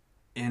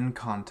in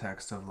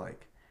context of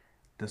like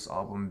this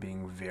album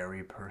being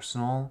very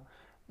personal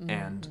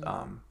and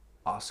Mm-hmm.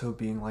 also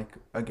being like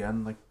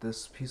again like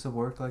this piece of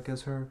work like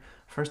is her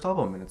first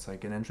album, and it's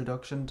like an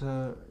introduction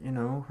to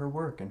her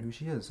work and who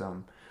she is,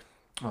 or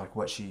like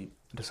what she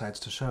decides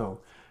to show,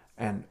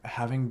 and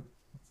having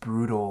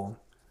Brutal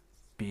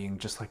being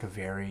just like a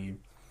very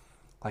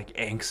like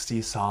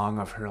angsty song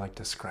of her like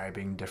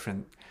describing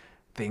different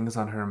things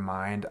on her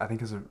mind, I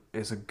think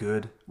is a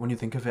good, when you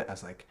think of it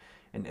as like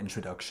an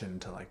introduction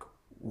to like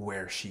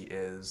where she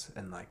is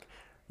and like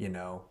you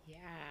know Yeah.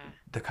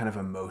 the kind of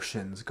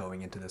emotions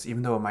going into this,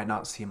 even though it might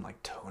not seem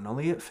like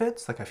tonally it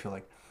fits, like I feel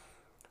like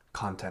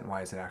content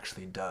wise it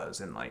actually does,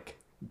 and like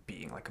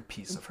being like a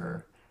piece of Mm-hmm.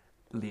 her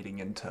leading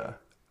into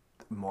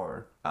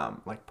more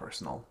like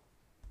personal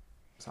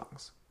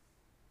songs.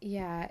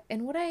 Yeah.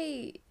 And what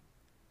I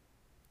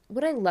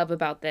love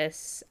about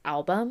this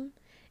album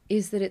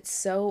is that it's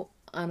so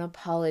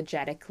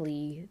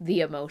unapologetically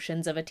the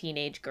emotions of a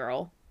teenage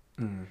girl.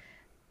 Mm.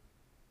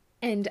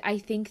 And I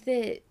think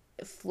that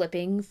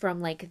flipping from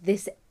like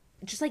this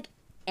just like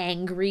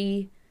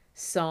angry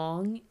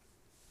song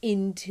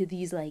into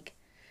these like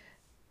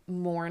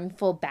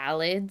mournful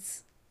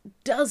ballads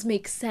does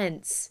make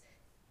sense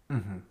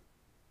Hmm.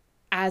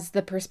 as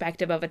the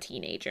perspective of a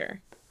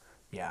teenager.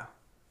 Yeah.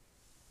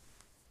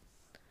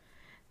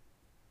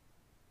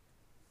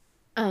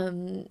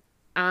 Um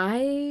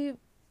I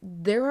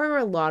there are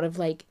a lot of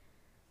like,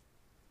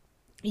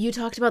 you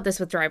talked about this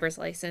with driver's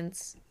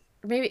license.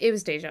 Or maybe it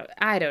was Deja.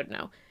 I don't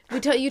know.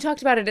 You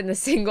talked about it in the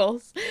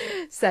singles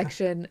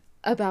section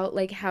about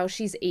like how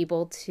she's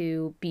able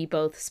to be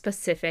both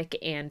specific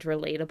and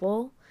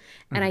relatable.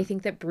 And I Hmm.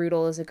 think that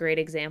Brutal is a great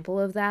example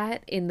of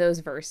that in those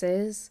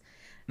verses.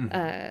 Hmm.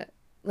 uh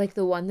like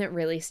the one that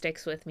really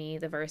sticks with me,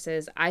 the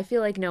verses, I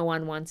feel like no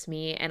one wants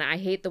me and I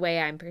hate the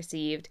way I'm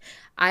perceived.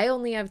 I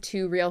only have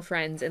two real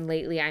friends and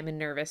lately I'm a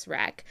nervous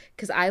wreck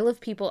because I love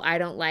people I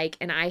don't like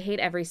and I hate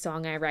every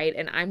song I write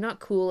and I'm not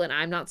cool and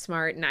I'm not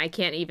smart and I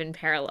can't even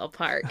parallel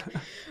park.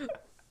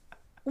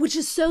 Which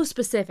is so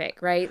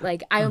specific, right?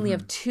 Like I only Hmm.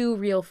 have two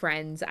real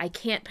friends, I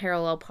can't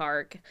parallel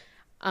park,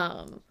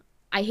 um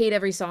I hate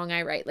every song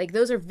I write. Like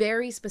those are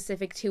very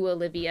specific to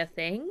Olivia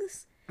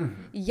things,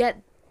 Hmm.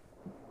 yet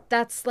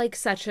that's like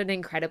such an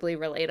incredibly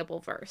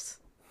relatable verse.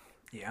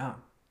 Yeah.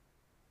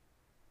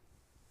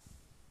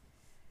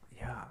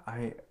 Yeah.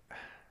 I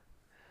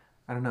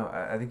don't know.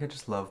 I think I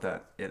just love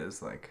that it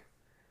is like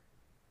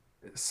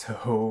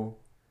so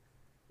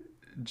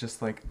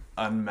just like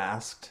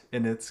unmasked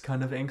in its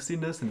kind of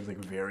angstiness and is like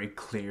very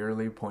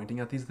clearly pointing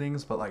at these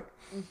things, but like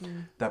Mm-hmm.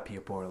 that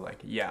people are like,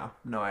 yeah,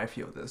 no, I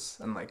feel this,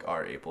 and like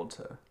are able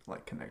to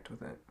like connect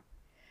with it.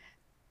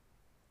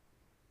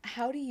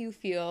 How do you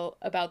feel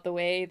about the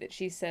way that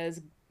she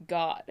says,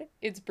 God,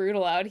 it's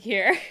brutal out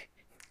here?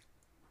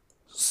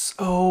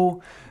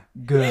 So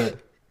good.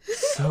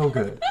 So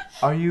good.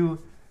 Are you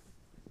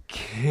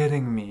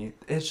kidding me?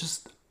 It's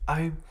just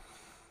I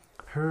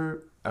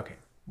her okay,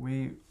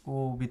 we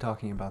will be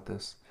talking about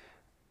this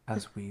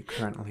as we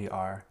currently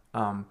are.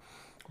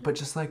 But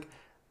just like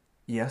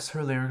yes,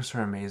 her lyrics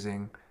are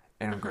amazing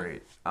and Uh-huh.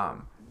 great.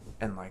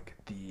 And like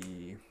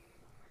the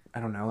I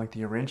don't know, like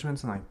the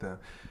arrangements and like the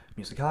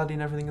musicality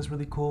and everything is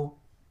really cool.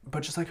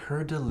 But just like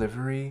her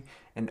delivery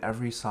in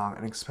every song,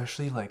 and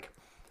especially like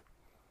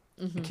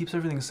it Mm-hmm. keeps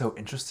everything so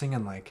interesting,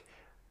 and like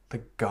the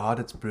God,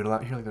 it's brutal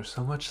out here. Like there's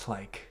so much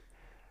like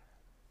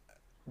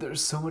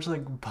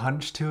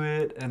punch to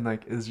it, and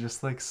like is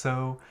just like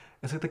so.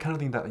 It's like the kind of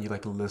thing that you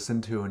like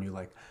listen to and you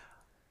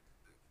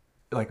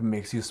like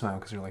makes you smile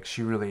because you're like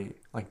she really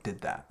like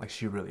did that. Like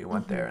she really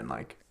went Mm-hmm. there, and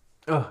like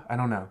oh I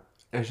don't know.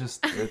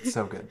 It's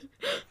so good.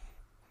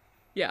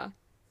 Yeah.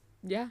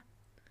 Yeah.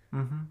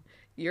 Mhm.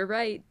 You're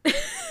right.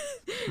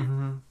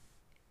 Mhm.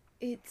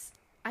 It's,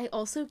 I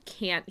also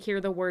can't hear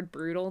the word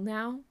brutal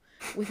now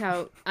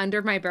without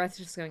under my breath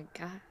just going,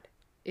 God,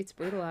 it's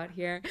brutal out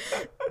here.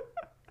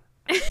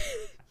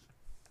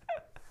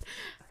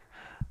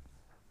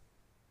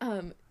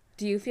 um,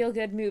 do you feel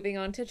good moving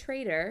on to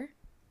Trader?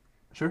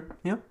 Sure.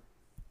 Yeah.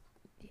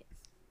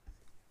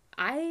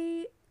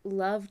 I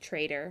love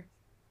Trader.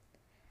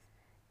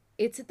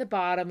 It's at the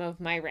bottom of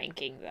my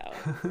ranking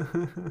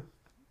though.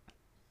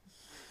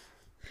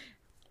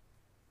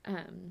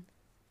 Um,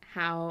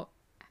 how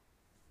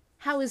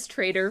how is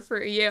Trader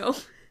for you?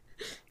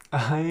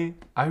 I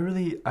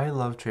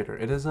love Trader.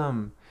 It is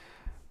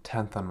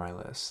 10th on my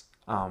list.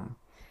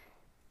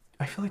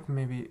 I feel like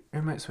maybe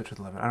it might switch with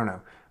 11. I don't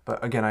know.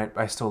 But again,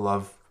 I still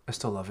love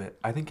it.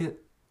 I think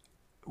it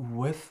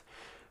with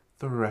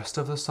the rest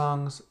of the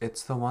songs,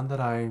 it's the one that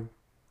I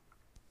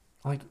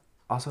like.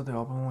 Also, the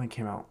album only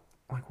came out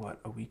like what,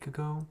 a week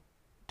ago,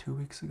 2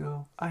 weeks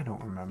ago. I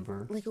don't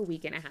remember. Like a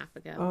week and a half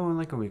ago. Oh,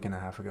 like a week and a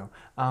half ago.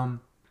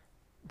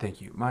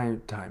 Thank you. My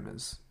time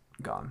is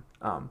gone.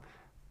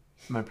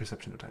 My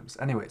perception of times.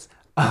 Anyways,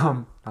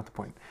 not the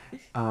point.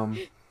 Um,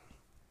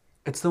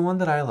 it's the one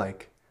that I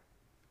like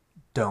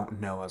don't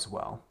know as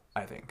well.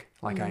 I think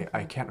like I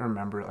Mm-hmm. can't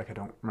remember, like I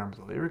don't remember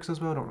the lyrics as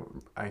well.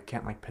 I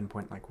can't like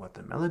pinpoint like what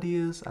the melody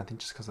is. I think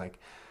just because like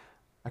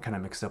I kind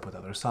of mixed up with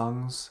other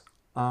songs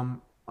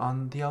on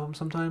the album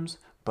sometimes.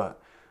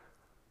 But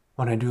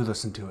when I do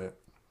listen to it,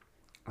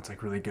 it's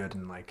like really good,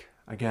 and like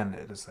again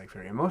it is like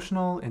very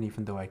emotional, and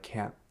even though I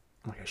can't,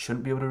 like I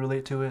shouldn't be able to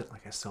relate to it,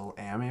 like I still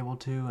am able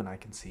to, and I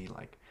can see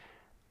like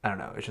I don't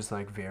know, it's just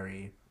like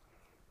very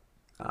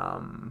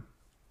um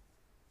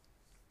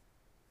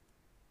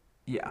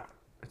yeah.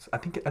 It's I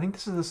think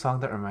this is the song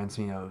that reminds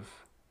me of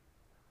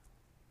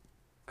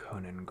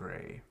Conan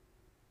Gray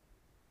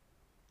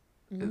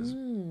is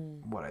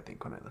Mm. what I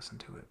think when I listen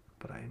to it,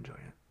 but I enjoy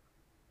it.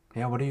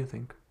 Yeah, what do you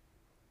think?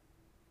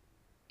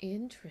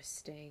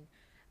 Interesting.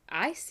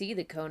 I see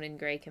the Conan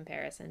Gray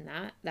comparison.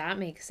 That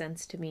makes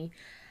sense to me.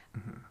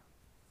 Hmm.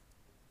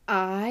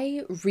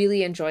 I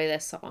really enjoy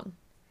this song.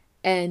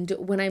 And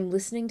when I'm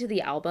listening to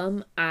the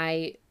album,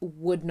 I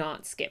would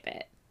not skip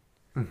it.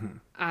 Hmm.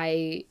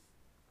 I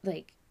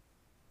like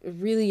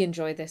really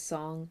enjoy this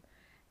song.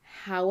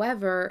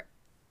 However,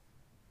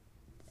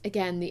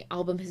 again, the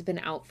album has been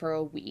out for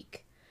a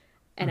week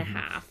and a Hmm.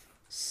 half.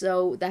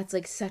 So that's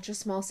like such a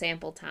small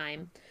sample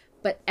time.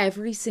 But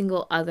every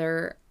single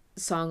other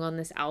song on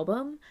this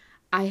album,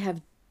 I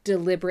have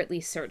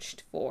deliberately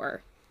searched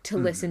for to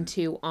listen Hmm.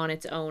 to on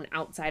its own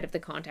outside of the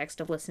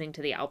context of listening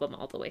to the album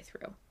all the way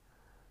through.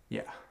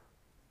 Yeah.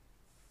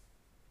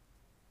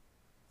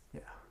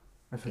 Yeah.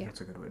 I think Yeah.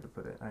 that's a good way to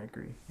put it. I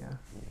agree. Yeah.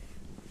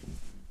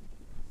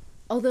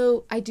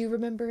 Although I do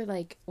remember,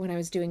 like, when I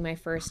was doing my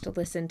first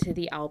listen to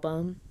the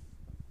album,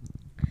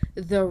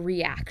 the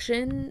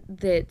reaction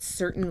that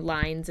certain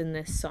lines in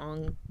this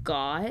song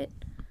got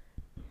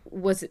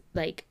was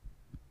like,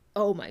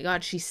 oh my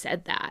God, she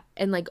said that.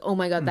 And like, oh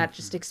my God, that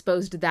just Hmm.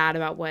 exposed that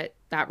about what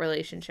that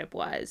relationship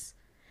was.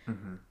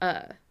 Hmm.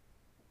 Uh,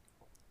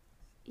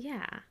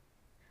 yeah.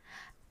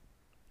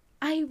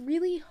 I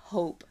really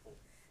hope,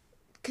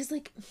 because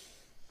like,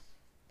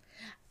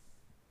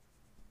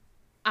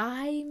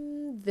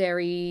 I'm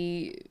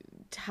very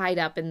tied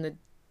up in the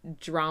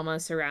drama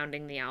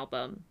surrounding the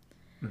album.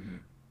 Hmm.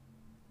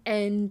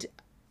 And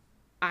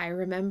I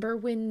remember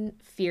when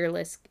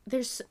Fearless,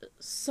 there's,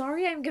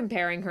 sorry I'm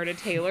comparing her to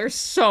Taylor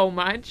so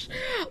much.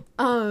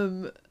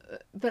 Um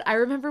but I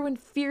remember when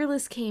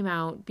Fearless came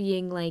out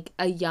being like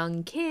a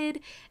young kid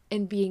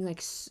and being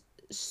like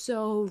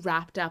so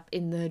wrapped up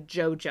in the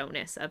Joe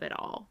Jonas of it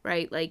all,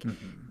 right? Like Hmm.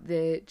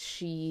 that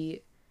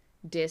she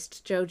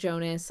dissed Joe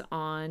Jonas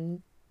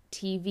on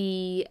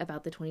TV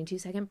about the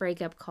 22-second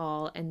breakup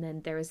call, and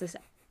then there was this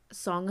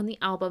song on the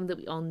album that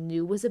we all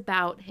knew was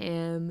about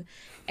him,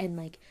 and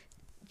like,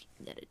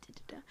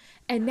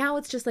 and now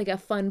it's just like a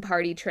fun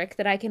party trick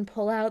that I can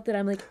pull out that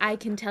I'm like, I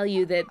can tell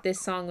you that this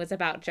song was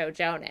about Joe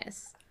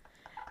Jonas.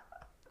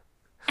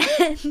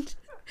 And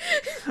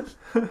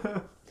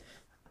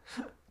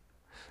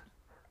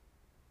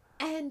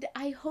and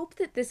I hope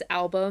that this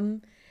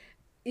album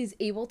is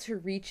able to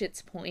reach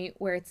its point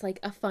where it's like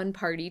a fun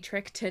party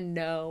trick to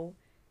know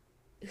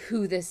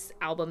who this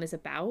album is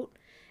about,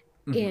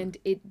 Hmm. and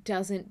it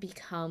doesn't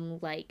become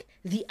like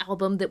the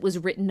album that was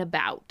written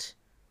about.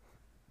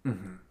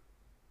 Hmm.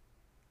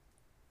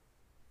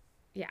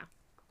 Yeah.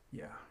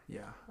 Yeah.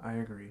 Yeah. I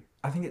agree.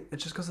 I think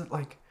it's just because it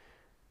like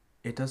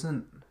it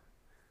doesn't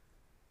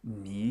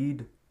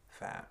need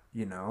that,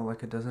 you know?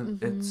 Like it doesn't.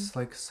 Mm-hmm. It's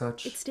like It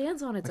such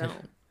stands on its like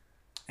own.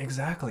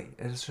 exactly.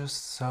 It's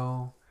just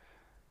so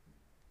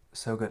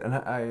good, and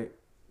I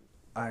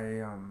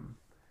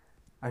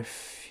I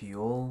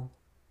feel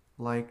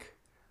like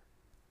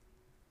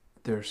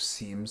there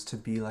seems to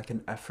be like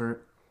an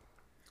effort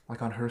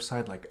like on her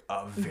side like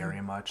of Mm-hmm.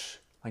 very much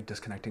like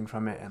disconnecting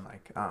from it, and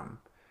like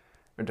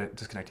or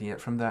disconnecting it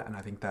from that, and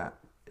I think that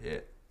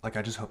it like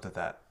I just hope that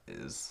that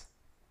is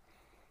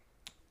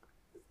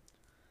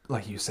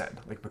like you said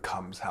like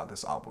becomes how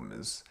this album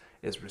is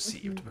Mm-hmm.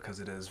 received, because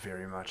it is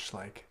very much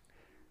like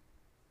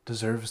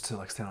deserves to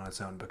like stand on its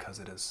own because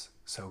it is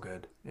so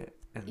good.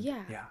 And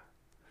Yeah. yeah.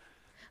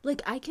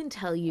 Like, I can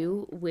tell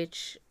you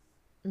which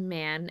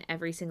man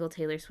every single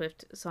Taylor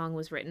Swift song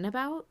was written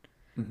about,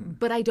 Hmm.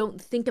 but I don't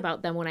think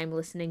about them when I'm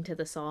listening to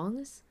the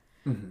songs.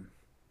 Hmm.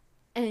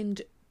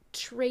 And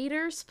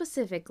Trader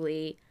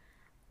specifically,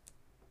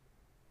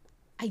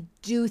 I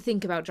do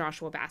think about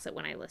Joshua Bassett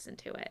when I listen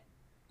to it.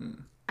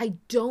 Mm. I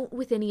don't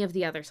with any of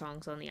the other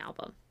songs on the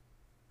album.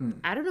 Mm.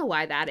 I don't know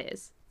why that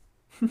is.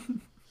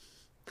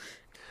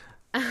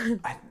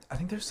 I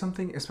think there's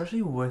something,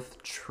 especially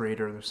with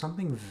Trader, there's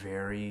something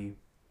very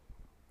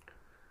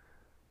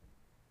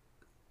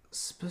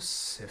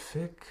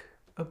specific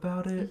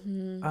about it.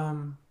 Mm-hmm.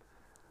 Um,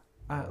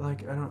 I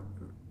don't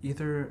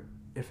either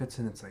if it's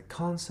in its like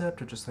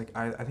concept or just like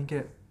I think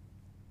it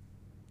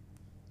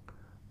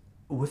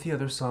with the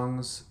other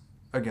songs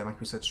again like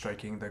we said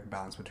striking the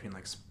balance between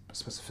like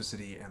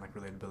specificity and like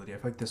relatability. I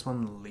feel like this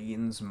one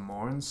leans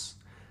more in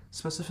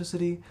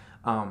specificity,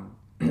 um,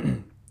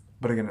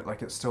 but again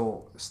like it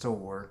still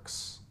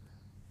works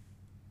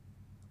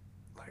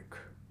like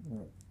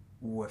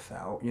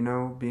without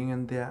being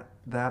in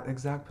that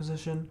exact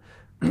position.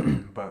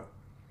 But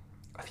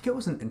I think it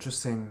was an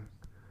interesting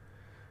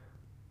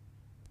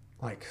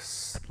like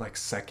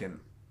second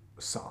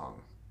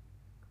song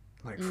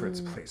like for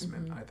its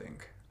placement. Mm-hmm. I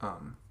think,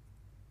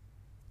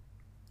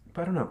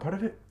 but I don't know. Part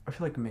of it I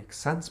feel like makes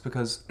sense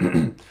because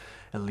it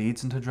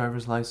leads into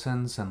driver's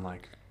license and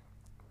like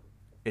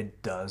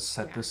it does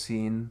set Yeah. the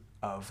scene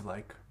of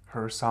like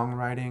her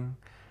songwriting.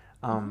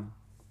 Mm-hmm. Um,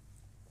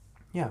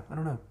 yeah, I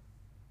don't know.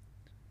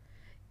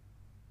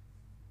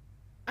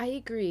 I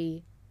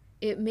agree.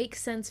 It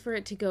makes sense for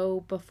it to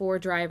go before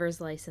driver's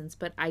license,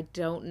 but I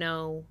don't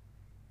know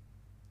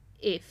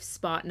if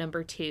spot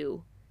number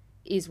two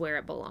is where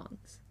it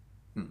belongs.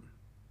 Hmm.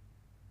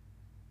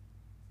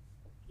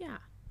 Yeah.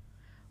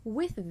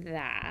 With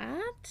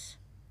that,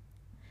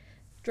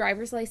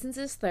 driver's license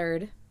is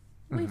third.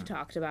 We've Mm-hmm.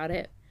 talked about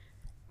it.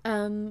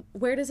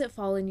 Where does it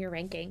fall in your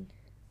ranking?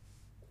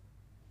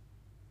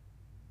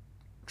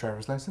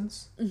 Driver's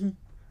license. Mm-hmm.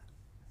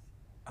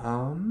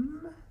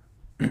 Um,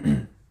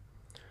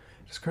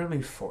 it's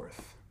currently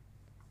fourth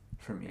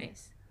for me,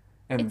 Nice.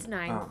 It's and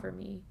ninth for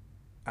me.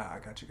 I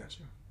got you.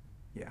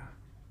 Yeah,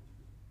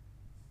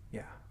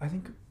 yeah. I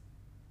think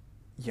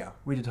yeah,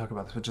 we did talk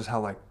about this, but just how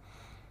like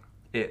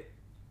it.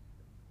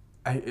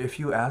 If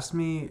you asked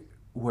me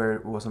where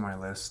it was on my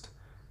list,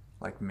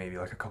 like maybe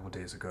like a couple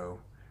days ago,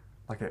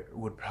 like it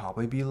would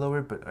probably be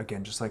lower. But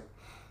again, just like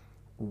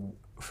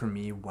for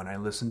me, when I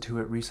listened to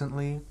it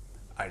recently,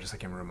 I just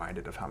like am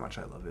reminded of how much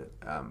I love it.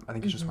 I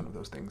think it's just Mm-hmm. one of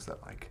those things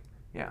that like,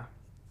 yeah,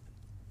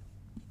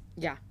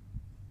 Yeah,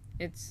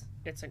 it's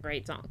a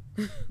great song.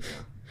 yeah.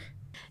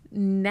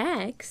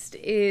 Next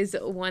is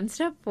one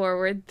step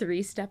forward,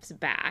 three steps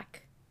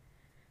back,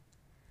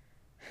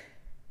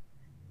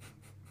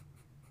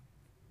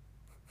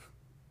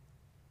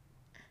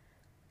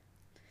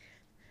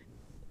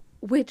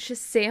 which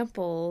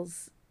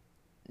samples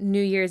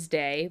New Year's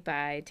Day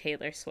by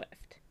Taylor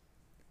Swift.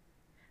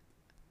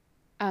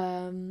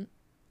 Um,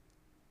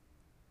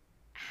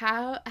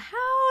 how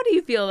do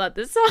you feel about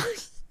this song?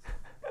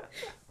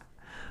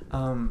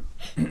 Um,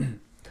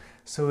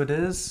 so it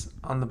is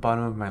on the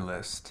bottom of my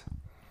list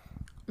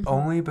Mm-hmm.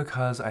 only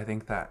because I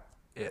think that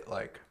it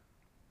like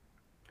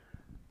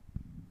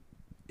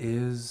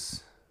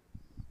is.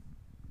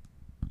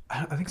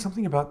 I think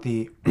something about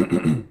the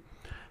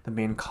the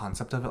main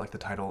concept of it, like the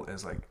title,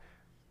 is like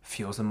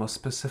feels the most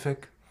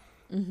specific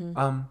Mm-hmm.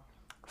 um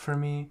for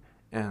me,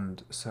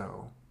 and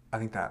so I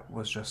think that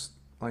was just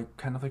like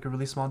kind of like a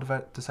really small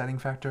deciding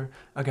factor.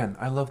 Again,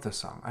 I love this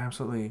song. I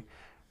absolutely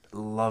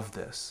love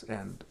this,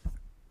 and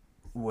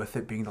with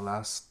it being the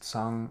last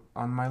song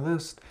on my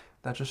list,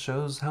 that just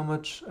shows how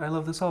much I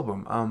love this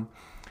album.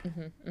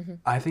 Mm-hmm. Mm-hmm.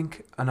 I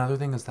think another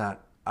thing is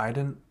that I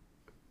didn't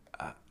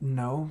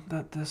know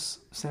that this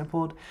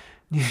sampled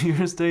New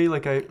Year's Day.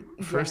 Like I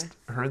Yeah. first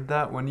heard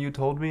that when you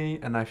told me,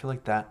 and I feel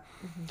like that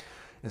Mm-hmm.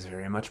 is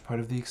very much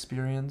part of the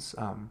experience.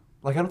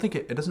 Like I don't think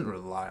it doesn't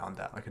rely on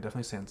that. Like it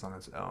definitely stands on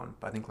its own.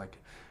 But I think like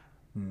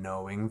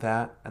knowing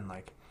that and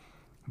like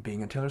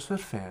being a Taylor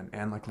Swift fan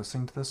and like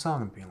listening to the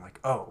song and being like,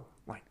 oh,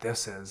 like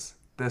this is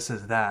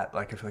that.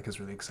 Like I feel like is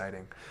really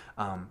exciting.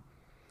 Um,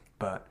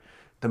 but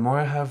the more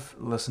I have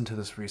listened to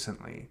this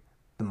recently,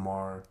 the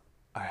more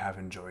I have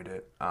enjoyed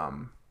it.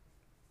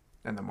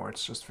 And the more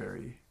it's just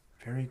very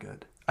very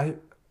good. I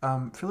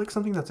feel like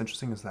something that's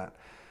interesting is that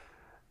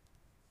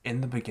in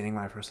the beginning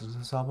when I first listened to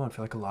this album, I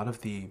feel like a lot of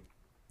the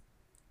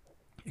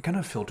it kind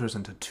of filters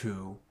into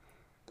two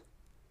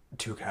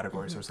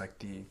categories. Mm-hmm. There's like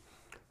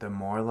the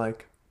more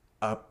like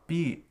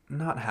upbeat,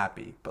 not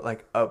happy, but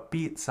like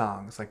upbeat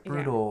songs like Yeah.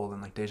 Brutal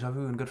and like Deja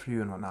Vu and Good For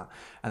You and whatnot.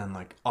 And then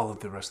like all of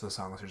the rest of the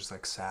songs are just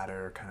like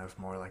sadder, kind of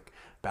more like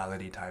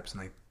ballady types.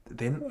 And they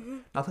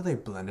didn't, not that they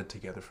blended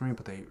together for me,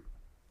 but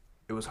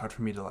it was hard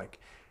for me to like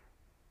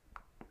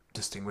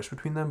distinguish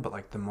between them. But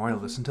like the more I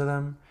Mm-hmm. listen to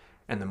them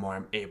and the more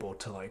I'm able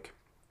to like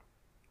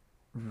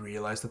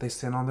realize that they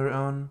stand on their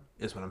own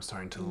is when I'm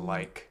starting to Mm.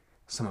 like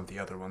some of the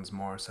other ones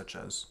more, such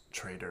as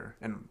Trader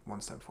and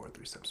One Step Forward,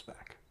 Three Steps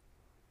Back.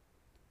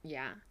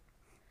 Yeah.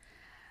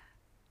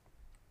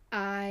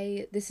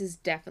 I this is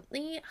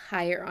definitely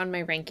higher on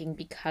my ranking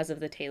because of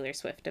the Taylor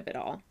Swift of it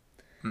all.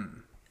 Hmm.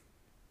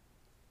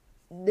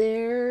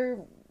 There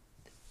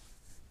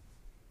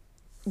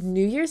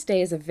New Year's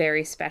Day is a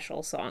very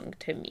special song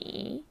to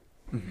me.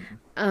 Mm-hmm.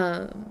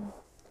 Um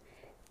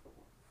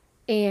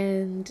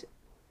and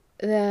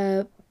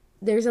the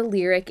there's a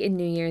lyric in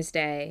New Year's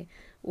Day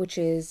which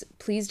is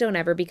 "Please don't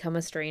ever become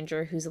a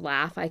stranger whose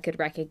laugh I could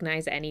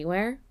recognize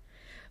anywhere."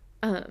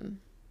 Um,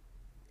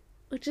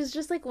 which is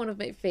just like one of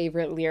my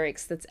favorite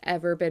lyrics that's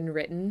ever been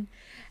written.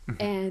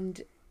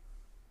 And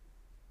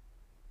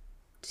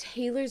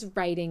Taylor's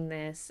writing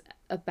this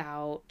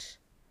about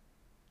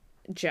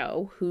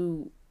Joe,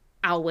 who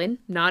Alwyn,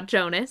 not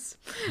Jonas,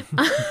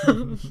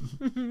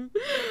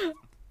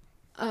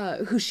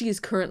 who she is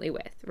currently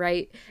with,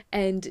 right?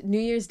 And New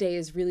Year's Day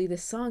is really the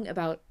song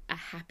about a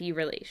happy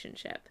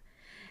relationship.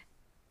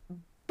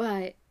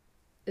 But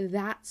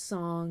that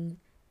song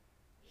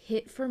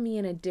hit for me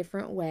in a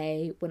different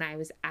way when I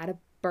was at a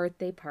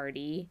birthday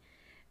party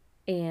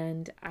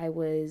and I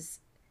was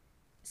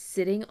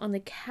sitting on the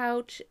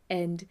couch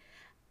and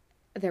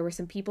there were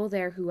some people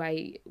there who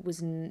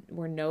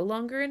were no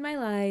longer in my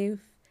life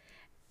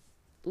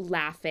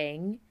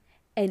laughing,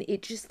 and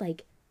it just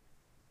like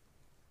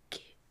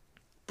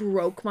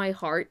broke my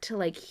heart to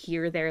like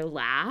hear their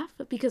laugh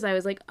because I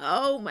was like,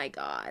 "Oh my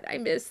god, I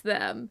miss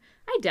them."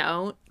 I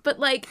don't, but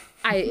like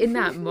I in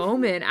that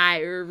moment I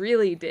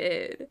really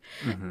did.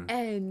 Mm-hmm.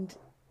 And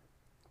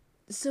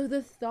so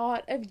the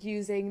thought of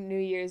using New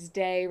Year's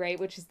Day, right,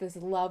 which is this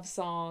love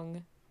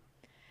song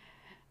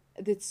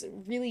that's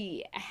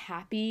really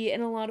happy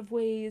in a lot of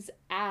ways,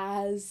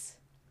 as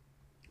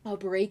a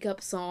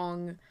breakup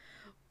song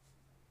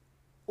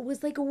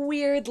was like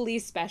weirdly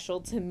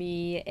special to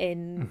me.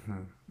 And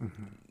Mm-hmm.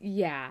 Mm-hmm.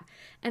 yeah,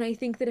 and I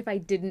think that if I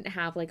didn't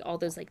have like all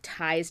those like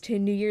ties to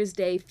New Year's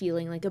Day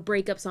feeling like a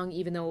breakup song,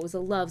 even though it was a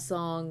love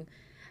song,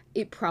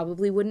 it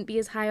probably wouldn't be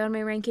as high on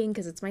my ranking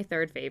because it's my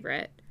third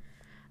favorite.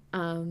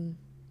 um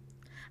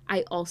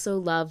I also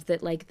love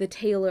that like the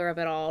Taylor of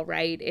it all,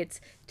 right?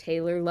 It's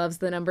Taylor loves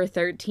the number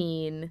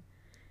 13,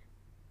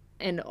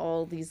 and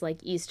all these like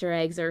Easter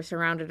eggs are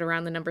surrounded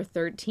around the number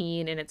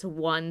 13, and it's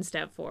one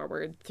step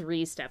forward,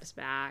 three steps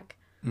back.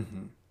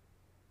 Mm-hmm.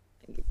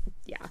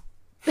 Yeah.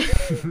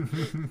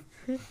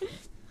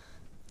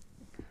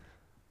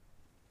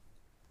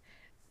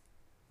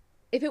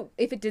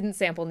 If it didn't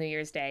sample New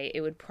Year's Day,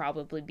 it would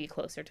probably be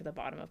closer to the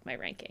bottom of my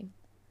ranking.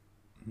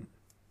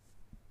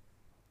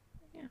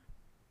 Yeah.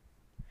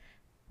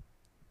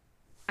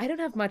 I don't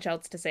have much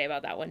else to say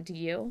about that one. Do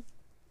you?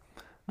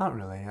 Not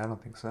really. I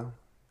don't think so.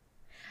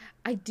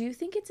 I do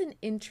think it's an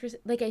interest,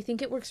 like I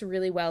think it works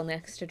really well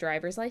next to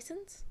driver's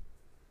license.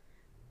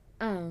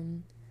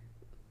 Um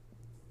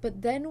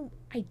but then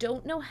I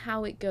don't know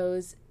how it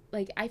goes.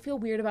 Like I feel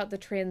weird about the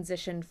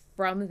transition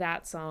from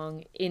that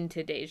song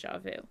into Deja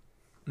Vu.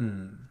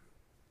 Mm.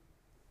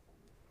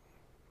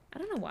 I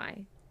don't know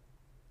why.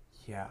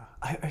 Yeah.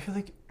 I feel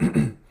like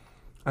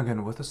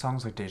again with the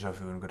songs like Deja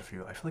Vu and Good For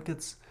You, I feel like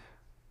it's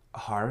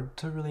hard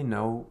to really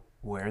know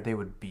where they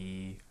would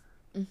be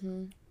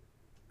Mm-hmm.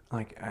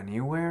 like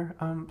anywhere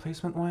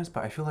placement wise,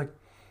 but I feel like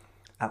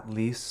at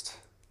least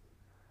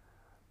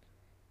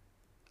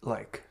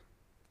like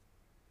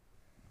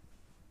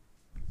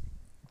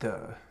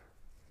the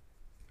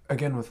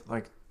again with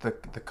like the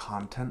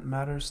content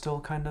matter still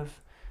kind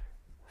of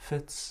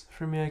fits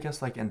for me, I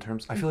guess, like in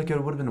terms I feel like Mm-hmm.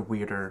 it would have been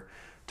weirder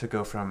to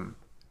go from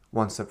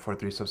one step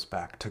forward, three steps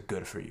back to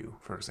Good For You,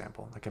 for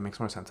example. Like it makes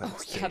more sense that Oh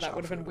it's yeah, that Deja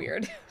would have been Vu.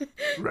 weird.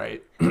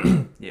 Right.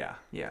 Yeah,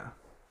 yeah.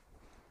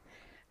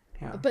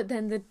 Yeah. But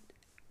then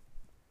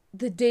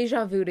the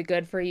Deja Vu to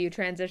Good For You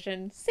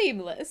transition,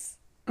 seamless.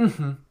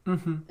 Mm-hmm.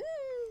 Mm-hmm.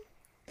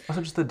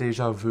 Also just the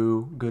Deja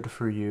Vu, Good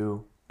For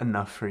You,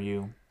 Enough For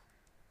You.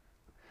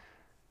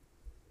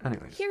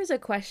 Anyways. Here's a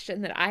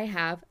question that I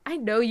have. I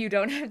know you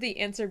don't have the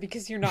answer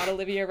because you're not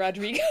Olivia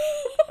Rodrigo.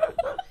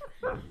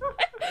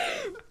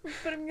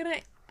 But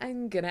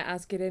I'm gonna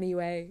ask it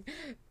anyway.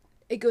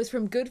 It goes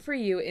from Good For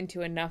You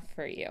into Enough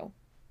For You,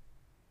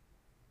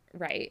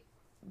 right?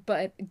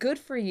 But Good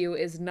For You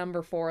is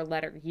number 4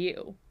 letter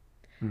U.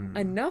 Mm.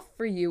 Enough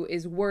For You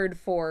is word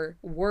for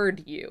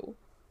word U.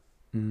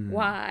 Mm.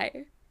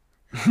 Why?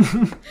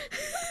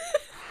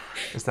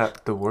 Is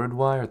that the word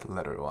Y or the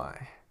letter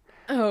Y?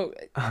 Oh,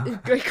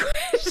 great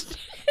question.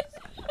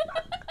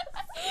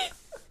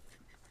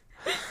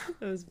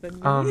 That was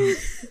funny. Um,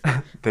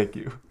 thank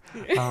you.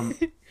 Um,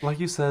 like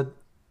you said,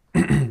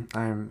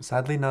 I'm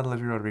sadly not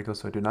Olivia Rodrigo,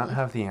 so I do not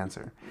have the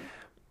answer. Mm-hmm.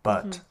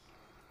 But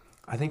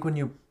I think when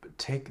you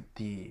take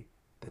the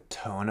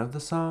tone of the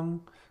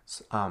song,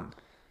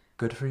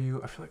 "Good For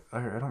You," I feel like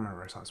I don't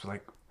remember our songs, but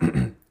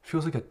like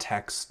feels like a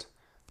text,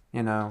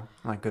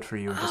 like "Good For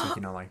You," and just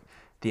like like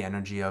the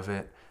energy of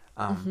it.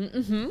 Um, Mm-hmm,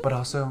 mm-hmm. but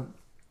also,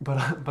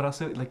 but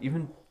also like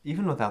even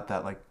without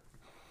that, like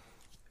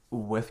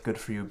with "Good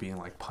For You" being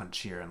like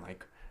punchier and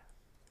like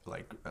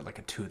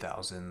a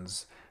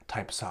 2000s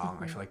type song,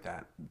 I Mm-hmm. feel like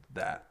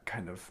that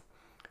kind of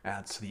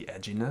adds to the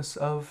edginess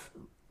of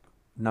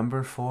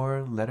number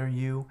 4 letter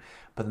U,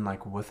 but then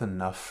like with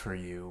Enough For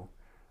You,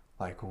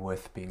 like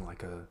with being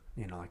like a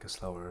like a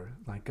slower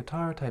like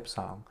guitar type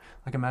song,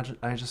 like imagine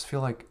I just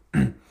feel like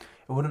it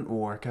wouldn't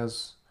work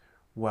as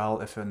well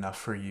if Enough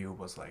For You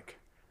was like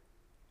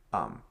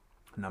um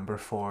number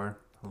 4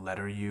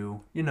 letter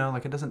U,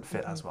 like it doesn't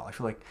fit Mm-hmm. as well. I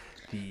feel like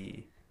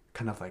the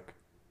kind of like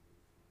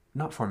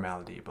not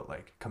formality, but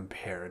like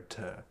compared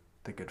to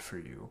the good for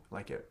you,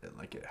 like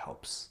it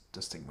helps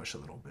distinguish a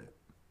little bit.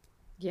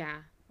 Yeah,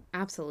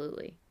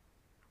 absolutely.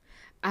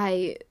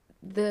 I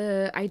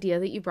the idea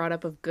that you brought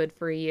up of good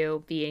for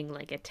you being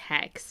like a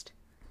text,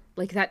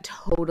 like that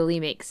totally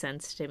makes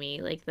sense to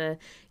me. Like the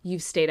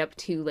you've stayed up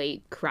too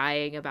late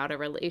crying about a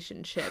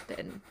relationship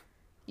and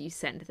you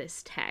send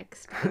this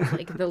text with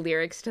like the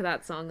lyrics to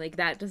that song, like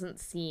that doesn't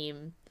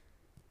seem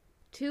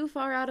too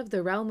far out of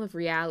the realm of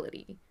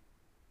reality.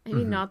 I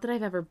mean, Hmm. not that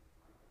I've ever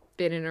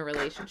been in a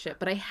relationship,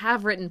 but I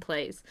have written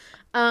plays.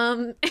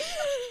 Um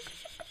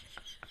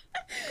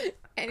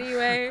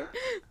anyway,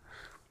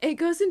 it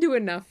goes into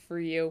enough for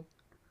you.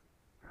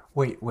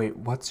 Wait,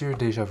 what's your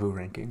deja vu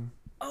ranking?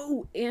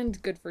 Oh,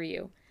 and good for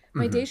you.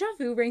 My Hmm. deja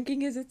vu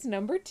ranking is it's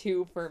number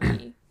 2 for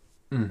me.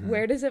 Hmm.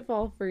 Where does it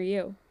fall for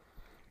you?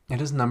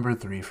 It is number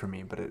three for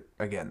me, but it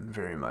again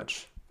very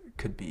much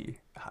could be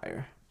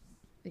higher.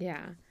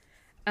 Yeah.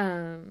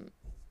 Um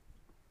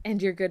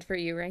and your good for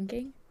you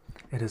ranking?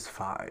 It is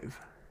five.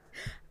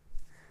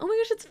 Oh my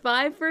gosh, it's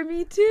 5 for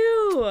me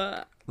too.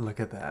 Look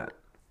at that.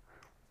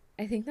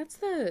 I think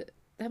that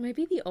might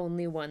be the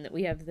only one that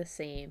we have the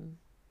same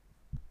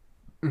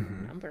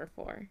Hmm. number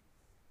for.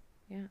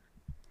 Yeah.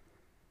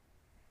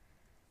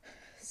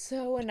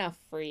 So enough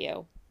for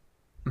you.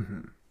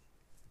 Hmm.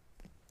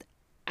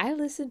 I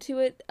listen to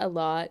it a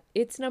lot.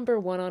 It's number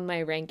 1 on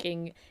my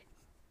ranking.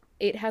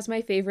 It has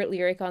my favorite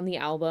lyric on the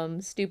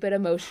album, Stupid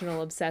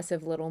Emotional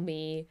Obsessive Little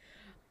Me.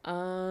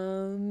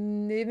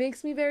 It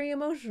makes me very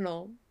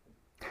emotional.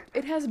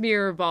 It has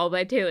Mirror Ball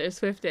by Taylor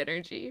Swift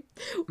energy.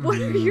 What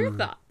are your Mm.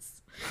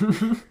 thoughts?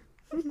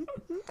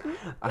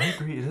 I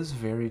agree. It is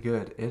very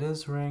good. It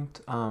is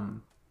ranked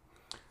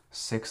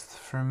sixth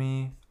for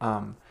me.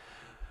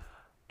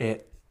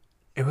 It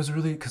it was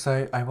really because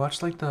I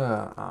watched like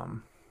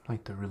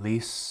the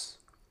release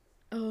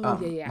Oh,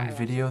 yeah, yeah, like I watched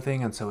video that too.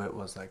 thing, and so it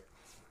was like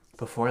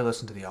before I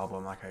listened to the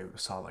album, like I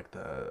saw like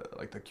the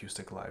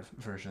acoustic live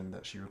version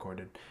that she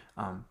recorded,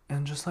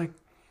 and just like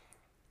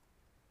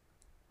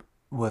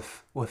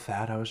with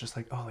that, I was just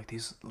like, oh, like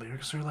these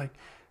lyrics are like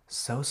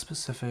so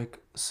specific,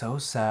 so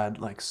sad,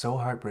 like so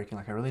heartbreaking.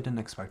 Like I really didn't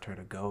expect her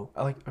to go.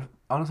 Like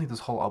honestly, this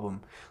whole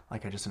album,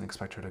 like I just didn't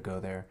expect her to go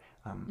there.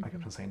 I kept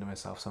Hmm. on saying to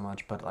myself so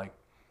much, but like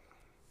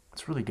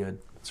it's really good.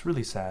 It's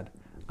really sad.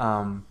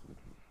 Um,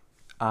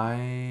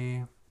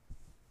 I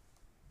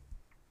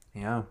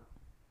yeah,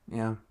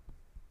 yeah.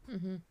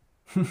 Hmm.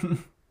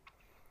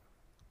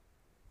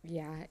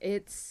 Yeah,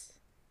 it's.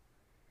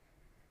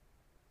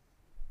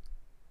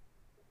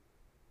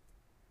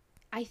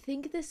 I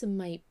think this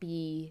might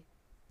be.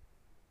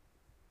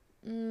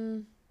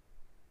 Mm,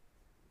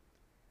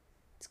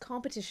 it's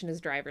competition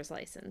as driver's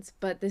license,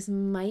 but this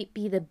might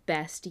be the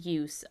best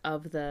use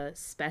of the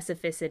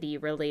specificity,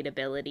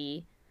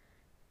 relatability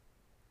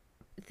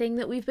thing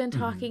that we've been Hmm.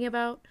 talking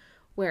about,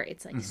 where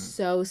it's like Hmm.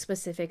 so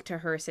specific to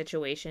her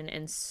situation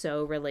and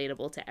so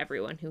relatable to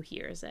everyone who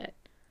hears it.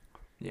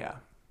 Yeah.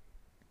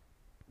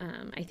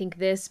 I think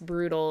this,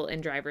 Brutal,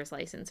 and Driver's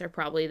License are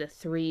probably the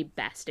 3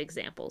 best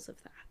examples of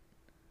that.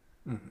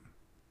 Hmm.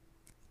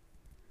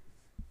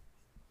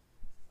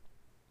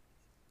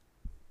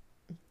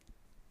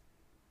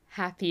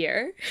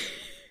 Happier.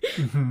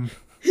 Hmm.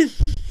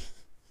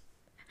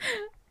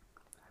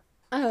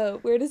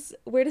 Where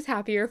does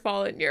Happier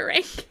fall in your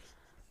rank?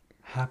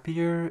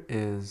 Happier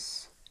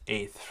is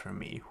eighth for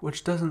me,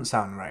 which doesn't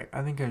sound right.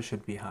 I think I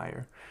should be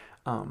higher.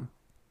 Um,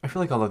 I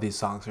feel like all of these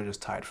songs are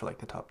just tied for like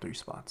the top three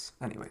spots.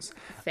 Anyways,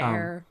 um,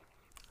 Fair.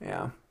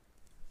 yeah.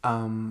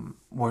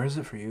 Where is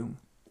it for you?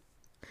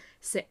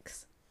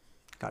 6.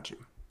 Got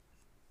you.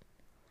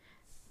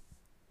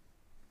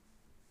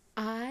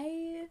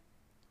 I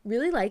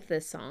really like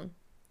this song.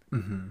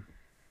 Mm-hmm.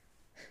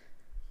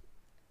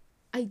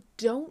 I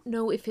don't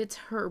know if it's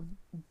her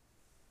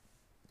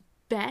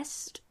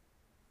best.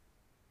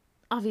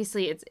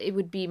 Obviously, it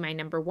would be my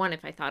number 1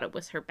 if I thought it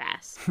was her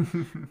best.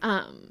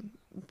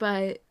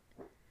 But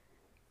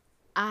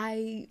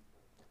I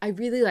I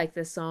really like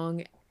this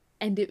song,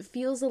 and it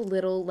feels a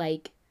little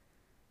like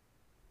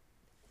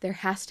there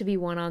has to be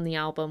one on the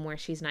album where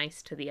she's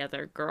nice to the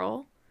other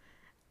girl.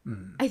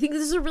 Mm. I think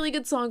this is a really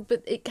good song,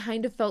 but it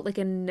kind of felt like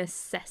a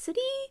necessity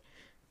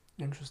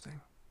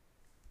Interesting.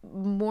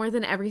 more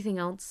than everything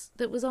else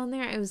that was on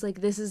there. I was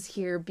like, this is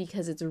here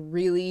because it's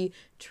really,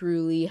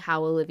 truly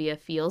how Olivia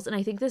feels. And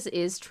I think this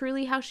is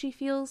truly how she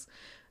feels,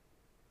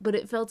 but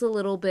it felt a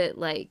little bit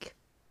like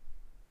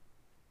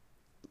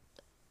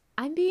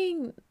I'm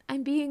being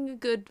a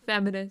good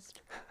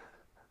feminist,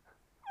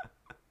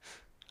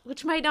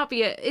 which might not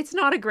be it's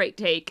not a great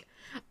take.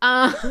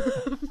 Um,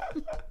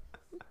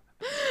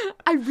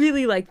 I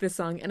really like this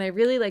song, and I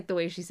really like the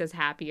way she says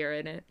happier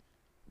in it.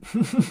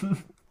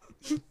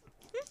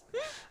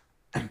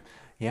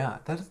 Yeah,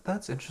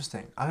 that's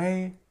interesting.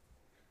 I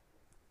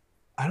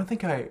don't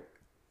think I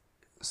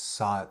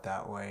saw it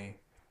that way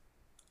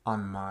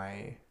on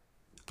my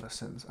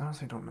listens. I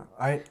honestly don't know.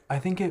 I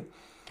think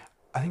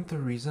the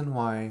reason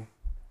why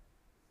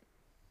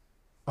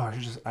oh I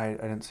should just I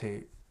didn't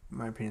say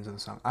my opinions of the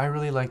song. I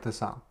really like the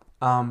song.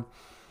 Um,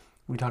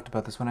 we talked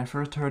about this when I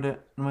first heard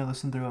it, and when I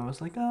listened through, I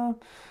was like, oh,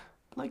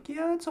 like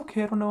yeah, it's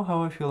okay. I don't know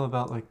how I feel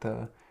about like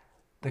the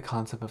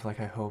concept of like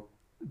I hope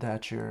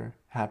that you're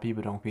happy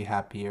but don't be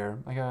happier.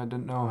 Like I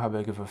didn't know how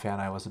big of a fan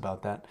I was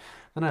about that.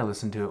 Then I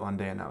listened to it one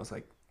day and I was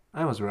like,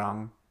 I was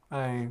wrong.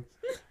 I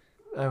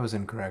was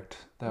incorrect.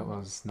 That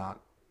was not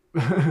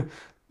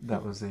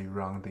that was a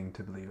wrong thing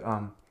to believe.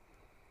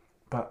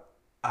 But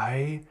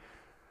I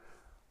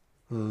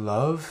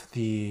love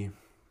the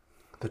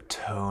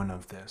tone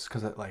of this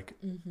because it like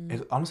Mm-hmm.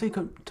 it honestly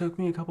took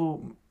me a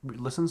couple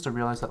listens to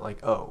realize that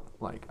like oh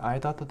like I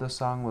thought that this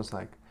song was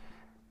like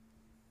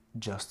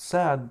just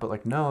sad, but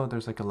like no,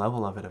 there's like a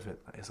level of it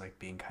is like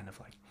being kind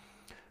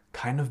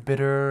of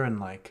bitter and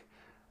like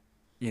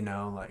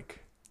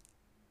like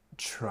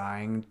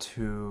trying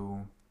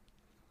to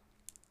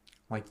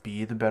like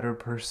be the better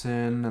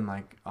person and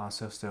like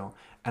also still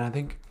and I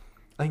think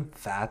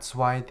that's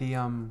why the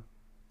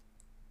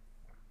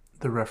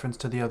reference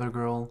to the other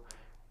girl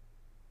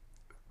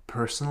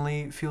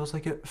personally feels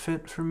like it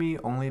fit for me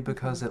only Mm-hmm.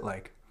 because it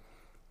like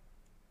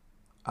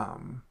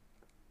um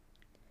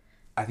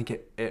I think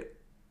it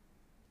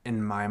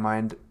in my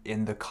mind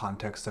in the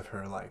context of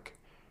her like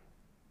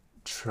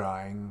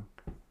trying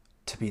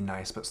to be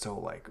nice but still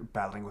like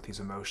battling with these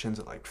emotions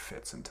it like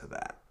fits into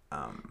that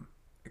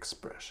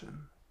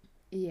expression.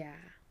 Yeah.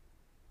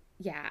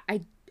 Yeah,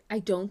 I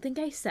don't think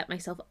I set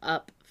myself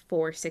up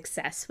for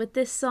success with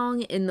this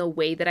song in the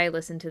way that I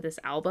listened to this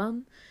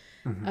album.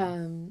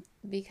 Mm-hmm.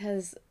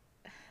 Because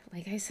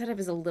like I said,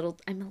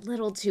 I'm a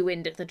little too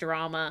into the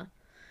drama.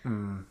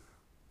 Mm.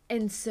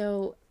 And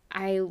so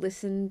I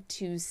listened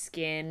to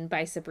Skin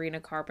by Sabrina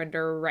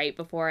Carpenter right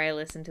before I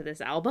listened to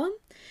this album.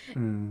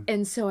 Mm.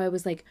 And so I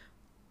was like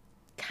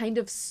kind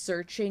of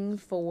searching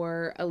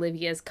for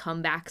Olivia's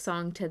comeback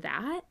song to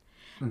that.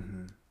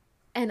 Mm-hmm.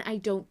 And I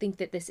don't think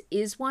that this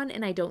is one,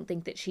 and I don't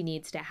think that she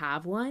needs to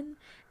have one,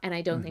 and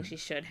I don't think Mm-hmm. she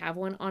should have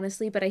one,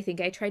 honestly. But I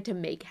think I tried to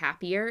make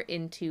Happier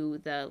into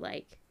the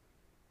like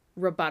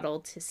rebuttal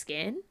to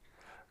Skin.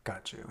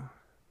 Got you.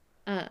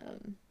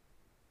 Um,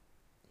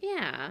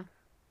 yeah.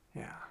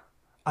 Yeah.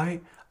 I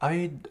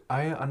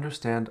I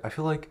understand. I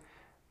feel like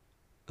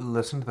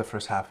listening to the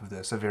first half of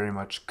this, it very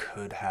much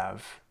could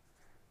have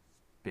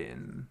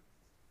been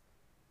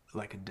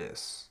like a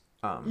diss.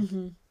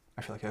 Mm-hmm.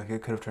 I feel like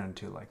it could have turned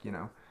into like.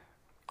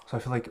 So I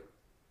feel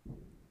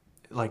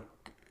like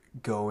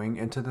going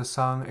into this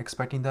song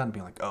expecting that and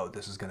being like, oh,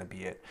 this is gonna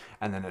be it,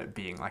 and then it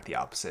being like the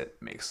opposite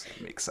makes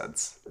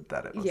sense.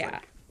 That it was Yeah.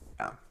 like,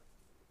 yeah.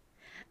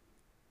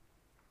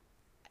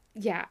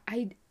 Yeah.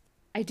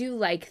 I do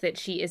like that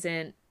she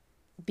isn't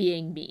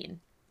being mean.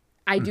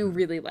 I do Mm-hmm.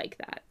 really like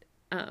that.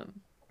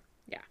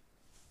 Yeah.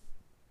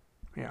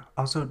 Yeah.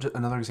 Also,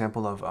 another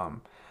example of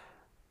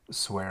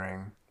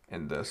swearing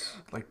in this,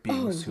 like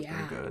being Oh super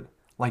yeah. good,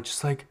 like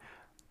just like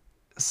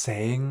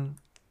saying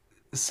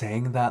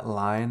saying that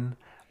line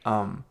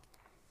um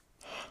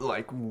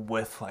like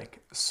with like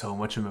so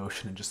much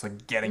emotion and just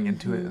like getting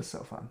into it Mm-hmm. is so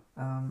fun.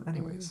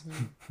 Anyways.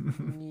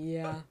 Mm-hmm.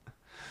 Yeah.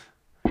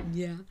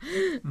 Yeah.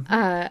 Mm-hmm.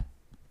 Uh,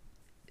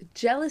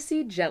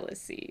 jealousy,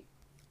 jealousy.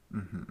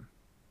 Mm-hmm.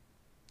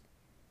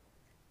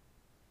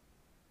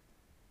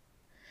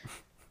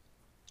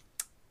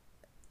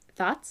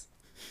 Thoughts?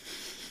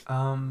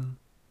 um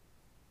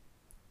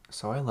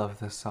so I love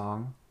this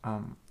song.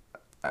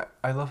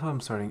 I love how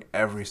I'm starting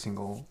every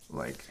single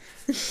like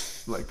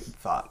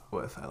thought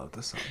with I love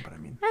this song, but I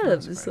mean I not a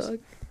love this surprise.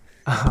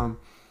 song. um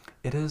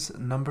it is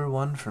number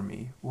one for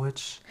me,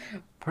 which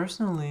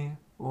personally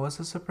was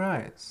a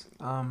surprise.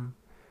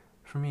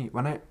 For me,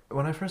 when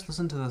I first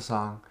listened to the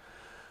song,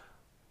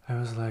 I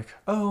was like,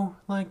 oh,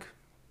 like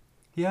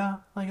yeah,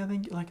 like I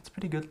think like it's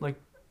pretty good. Like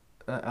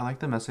I like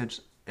the message.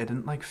 It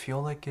didn't like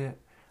feel like it.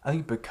 I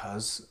think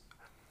because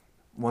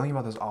one thing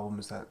about this album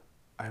is that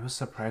I was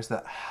surprised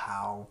at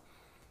how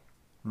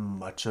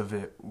much of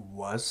it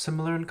was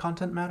similar in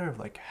content matter of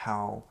like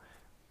how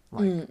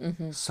like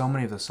Mm-hmm. so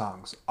many of the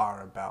songs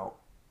are about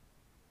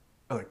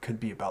or like could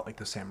be about like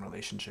the same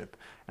relationship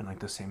and like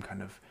the same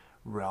kind of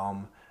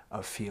realm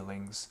of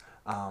feelings.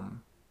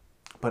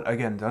 But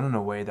again, done in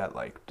a way that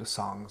like the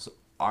songs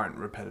aren't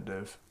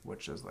repetitive,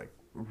 which is like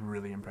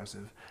really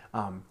impressive.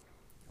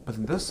 But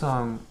in this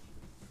song,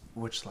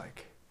 which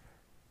like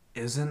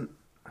isn't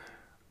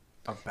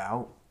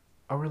about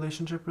a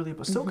relationship really,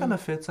 but still Mm-hmm. kind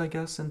of fits, I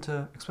guess,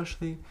 into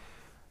especially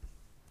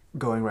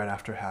going right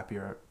after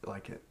happier,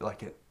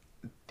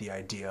 the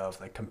idea of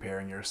like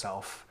comparing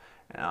yourself,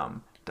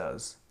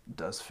 does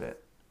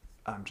fit.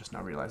 I'm just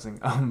not realizing.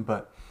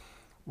 But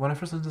when I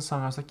first listened to the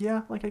song, I was like,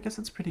 yeah, like I guess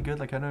it's pretty good.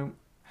 Like I don't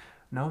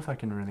know if I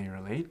can really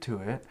relate to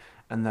it.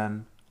 And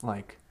then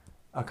like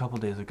a couple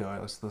days ago, I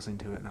was listening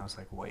to it and I was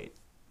like, wait,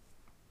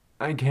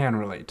 I can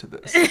relate to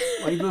this.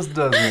 Like this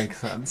does make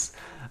sense.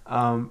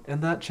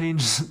 And that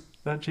changed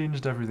that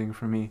changed everything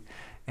for me,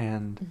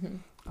 and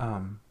Mm-hmm.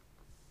 um,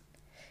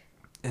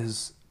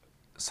 is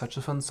such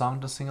a fun song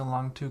to sing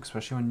along to,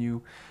 especially when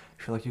you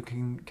feel like you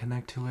can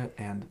connect to it.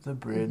 And the Mm-hmm.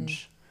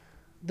 bridge,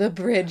 The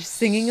bridge,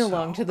 singing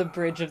along so to the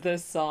bridge of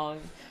this song.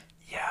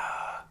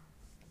 yeah,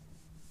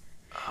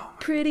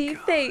 Pretty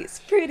face,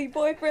 pretty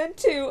boyfriend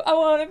too. I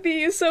want to be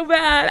you so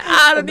bad.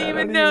 I don't And I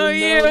even don't know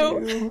even know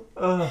you.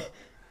 you.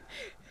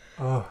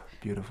 Oh,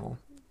 beautiful.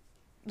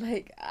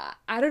 Like,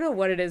 I don't know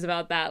what it is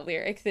about that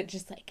lyric that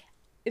just like,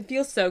 it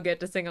feels so good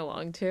to sing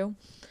along to.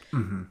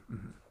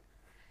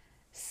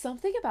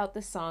 Something about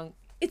this song,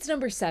 it's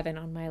number 7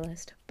 on my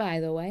list, by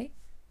the way.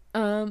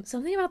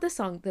 Something about this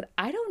song that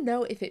I don't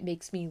know if it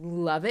makes me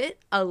love it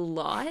a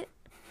lot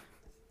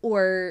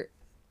or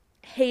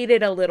hate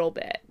it a little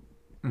bit.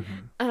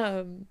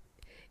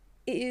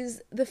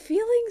 Is the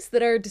feelings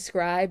that are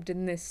described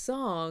in this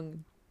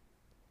song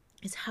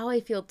is how I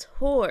feel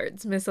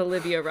towards Miss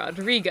Olivia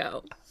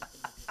Rodrigo.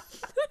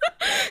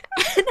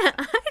 And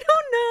I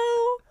don't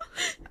know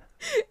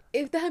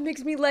if that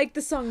makes me like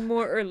the song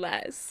more or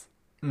less,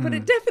 but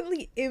it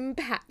definitely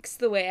impacts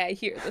the way I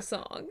hear the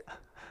song.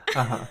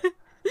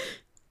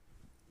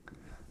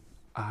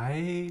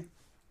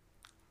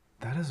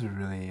 That is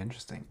really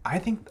interesting. I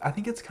think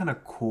it's kind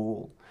of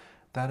cool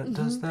that it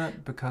does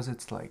that because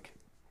it's like,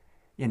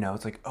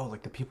 it's like, oh,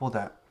 like the people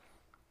that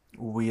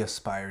we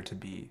aspire to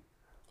be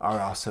are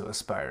also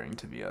aspiring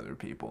to be other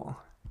people.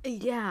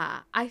 Yeah,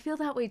 I feel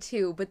that way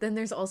too, but then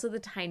there's also the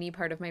tiny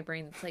part of my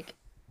brain that's like,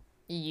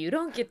 you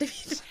don't get to be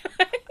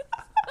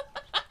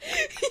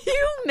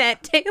You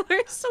met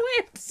Taylor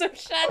Swift, so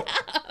shut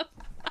up.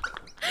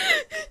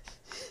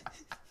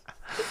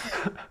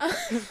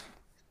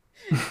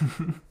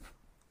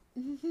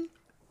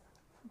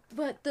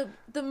 But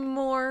the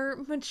more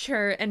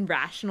mature and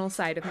rational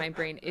side of my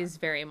brain is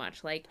very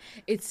much like,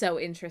 it's so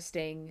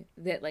interesting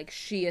that like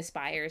she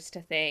aspires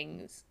to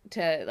things,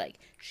 to like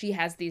she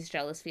has these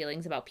jealous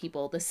feelings about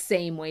people the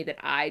same way that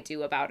I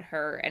do about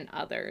her and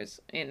others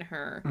in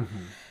her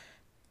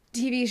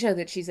TV show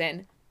that she's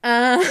in.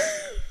 I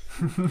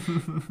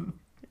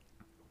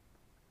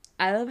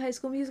love High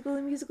School Musical,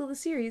 the musical, the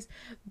series,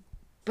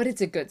 but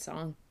it's a good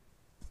song.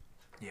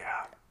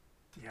 Yeah.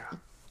 Yeah.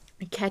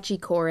 A catchy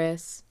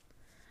chorus.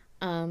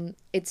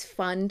 It's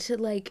fun to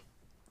like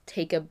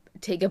take a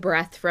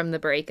breath from the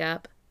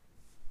breakup.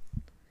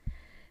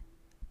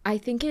 I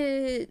think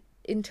it,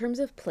 in terms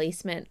of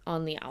placement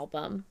on the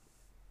album,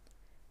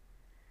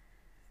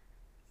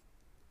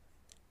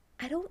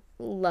 I don't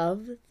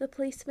love the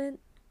placement.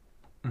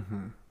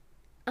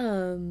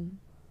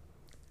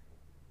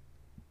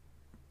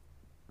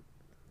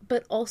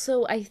 But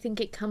also I think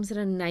it comes at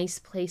a nice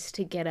place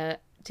to get a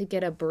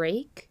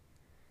break.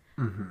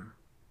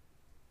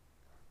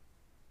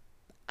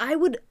 I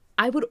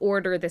would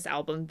order this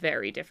album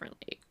very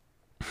differently.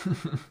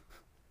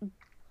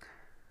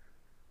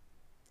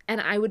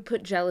 And I would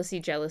put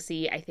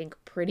Jealousy, I think,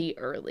 pretty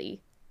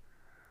early.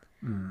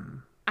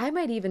 I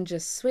might even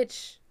just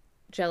switch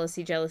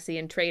Jealousy,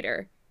 and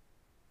Traitor.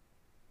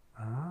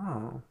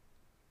 Oh.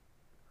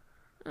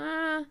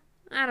 I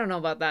don't know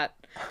about that.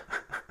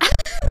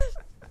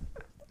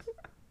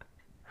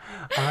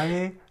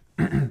 I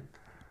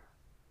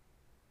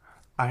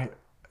I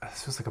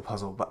This feels like a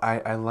puzzle, but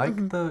I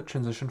like the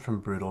transition from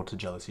Brutal to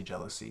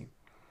Jealousy.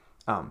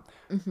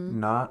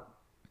 Not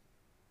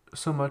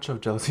so much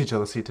of Jealousy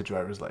to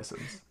Driver's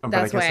License. But I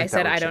That's guess why I like that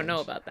said would I don't know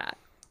change. about that.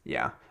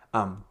 Yeah.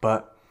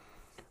 But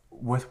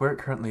with where it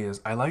currently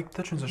is, I like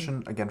the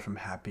transition again from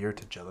Happier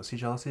to Jealousy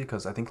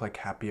because I think like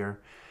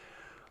Happier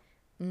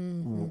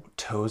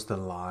toes the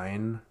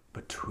line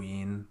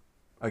between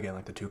again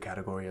like the two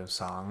category of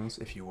songs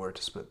if you were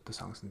to split the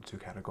songs into two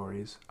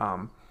categories.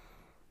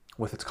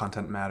 With its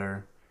content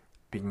matter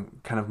being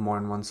kind of more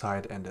on one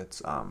side and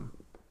its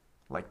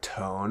like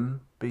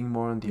tone being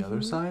more on the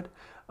other side.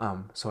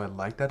 So I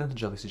like that into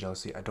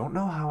Jealousy. I don't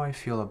know how I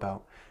feel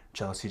about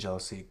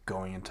Jealousy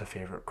going into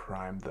Favorite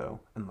Crime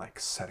though and like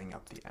setting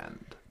up the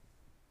end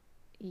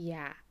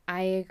Yeah,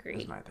 I is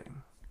agree. my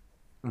thing.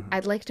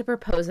 I'd like to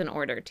propose an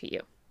order to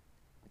you.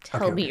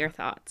 Tell Okay, me okay. your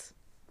thoughts.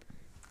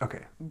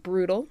 Okay.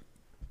 Brutal,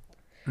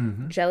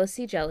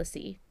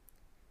 Jealousy,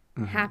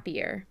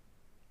 Happier,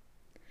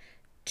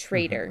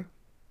 Traitor,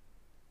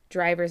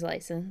 Driver's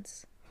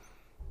License,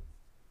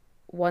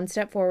 One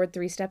Step Forward,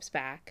 Three Steps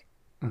Back,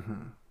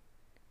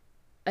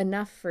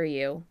 Enough for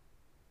You,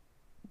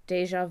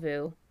 Deja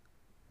Vu,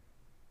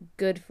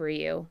 Good for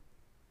You,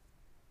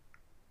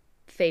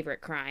 Favorite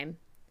Crime,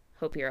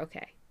 Hope You're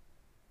Okay.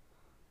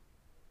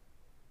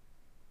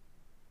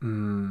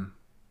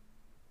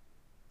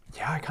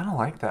 Yeah, I kind of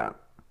like that.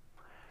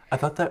 I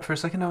thought that for a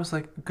second I was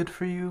like Good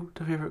for You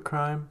to Favorite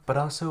Crime, but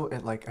also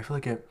it like I feel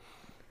like it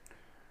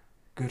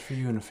Good for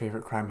You and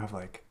Favorite Crime have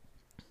like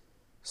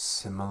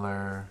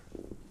similar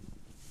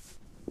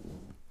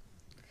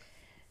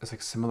it's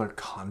like similar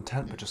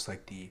content, but just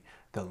like the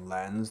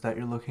lens that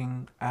you're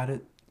looking at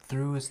it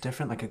through is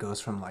different. Like it goes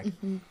from like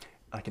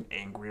an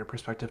angrier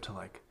perspective to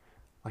like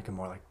a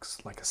more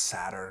like a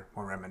sadder,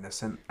 more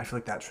reminiscent. I feel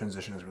like that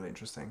transition is really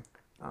interesting.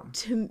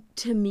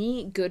 To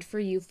me, Good for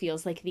You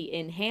feels like the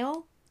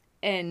inhale,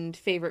 and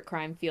Favorite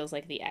Crime feels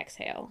like the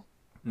exhale.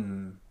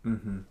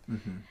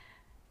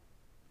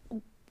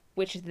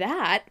 Which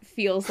that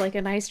feels like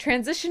a nice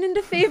transition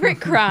into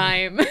Favorite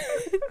Crime.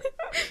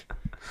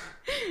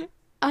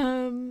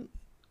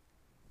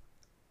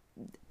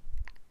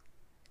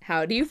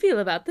 How do you feel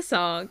about the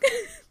song?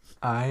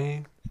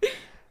 I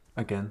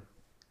again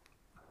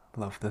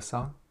love this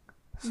song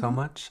so Mhm.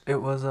 much.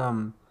 It was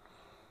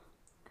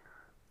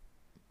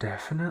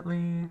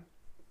definitely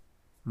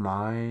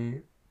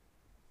my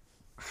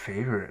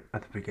favorite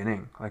at the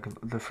beginning. Like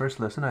the first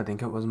listen, I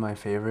think it was my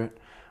favorite.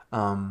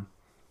 Um,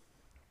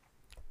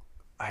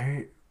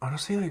 I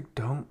honestly like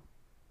don't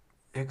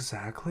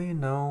exactly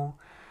know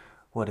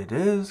what it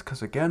is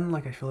because again,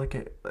 like I feel like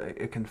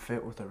it can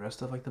fit with the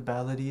rest of like the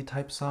ballady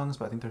type songs,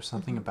 but I think there's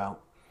something Mhm.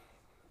 about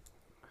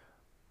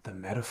the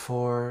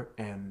metaphor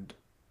and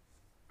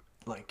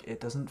like it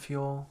doesn't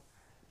feel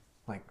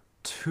like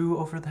too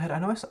over the head. I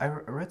know I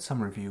read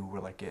some review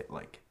where like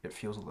it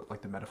feels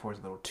like the metaphor is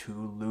a little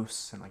too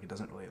loose and like it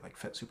doesn't really like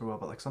fit super well,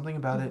 but like something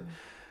about it, Mhm.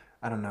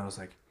 I don't know, is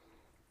like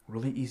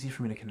really easy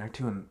for me to connect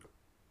to and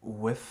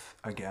with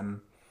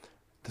again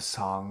the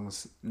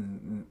songs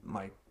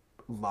like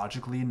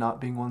logically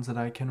not being ones that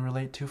I can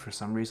relate to for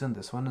some reason.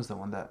 This one is the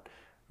one that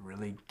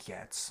really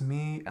gets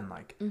me and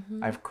like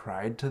Mhm. I've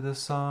cried to this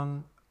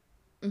song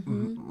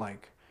Mhm.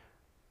 like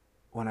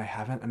when I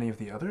haven't any of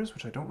the others,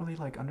 which I don't really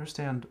like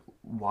understand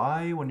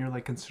why when you're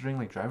like considering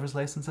like driver's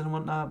license and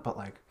whatnot, but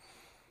like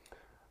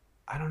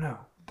I don't know.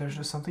 There's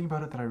just something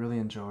about it that I really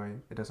enjoy.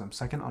 It is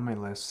second on my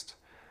list.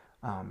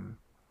 Um,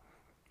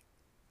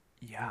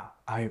 yeah,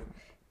 I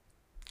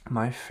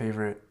my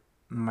favorite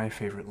my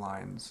favorite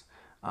lines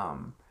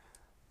um,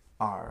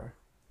 are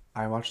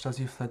I watched as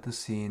you fled the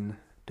scene,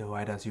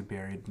 doe-eyed as you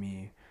buried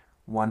me,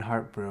 one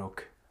heart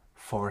broke,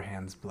 four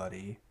hands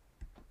bloody.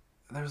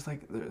 There's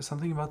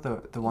something about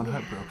the one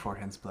heart broke, Yeah. four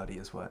hands bloody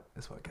is what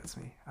gets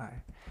me. I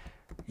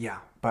yeah,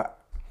 but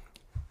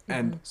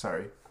and Mhm.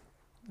 sorry,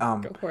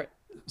 um, Go for it.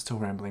 still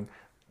rambling.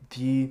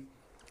 The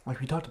like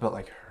we talked about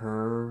like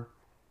her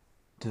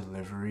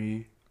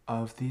delivery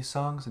of these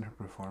songs and her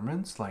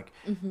performance. Like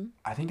Mhm.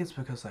 I think it's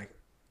because like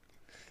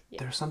Yeah.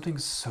 there's something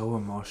so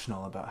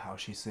emotional about how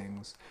she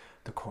sings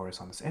the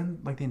chorus on this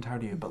and like the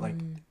entirety of it, but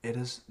like Mhm. it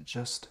is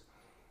just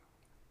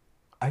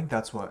I think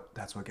that's what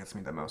gets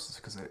me the most is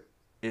because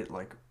it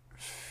like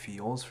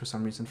feels for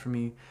some reason for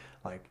me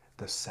like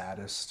the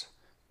saddest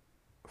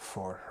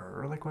for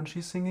her like when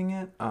she's singing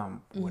it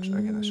which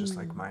again is just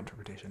like Mm. my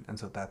interpretation and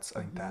so that's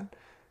I think Mhm. that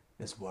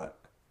is what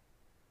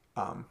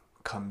um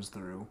comes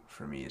through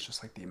for me. It's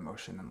just like the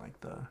emotion and like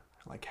the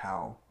like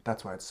how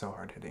that's why it's so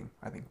hard hitting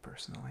I think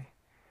personally.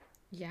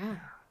 Yeah.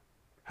 Yeah,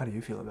 how do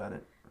you feel about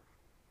it?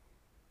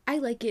 I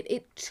like it.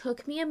 It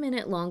took me a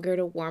minute longer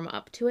to warm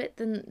up to it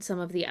than some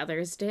of the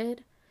others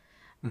did.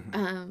 Mm-hmm.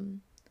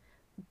 Um,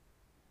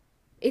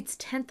 it's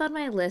 10th on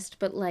my list,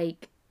 but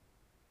like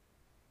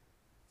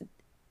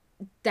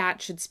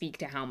that should speak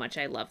to how much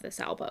I love this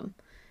album.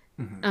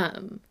 Mm-hmm.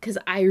 Because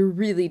I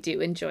really do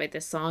enjoy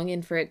this song,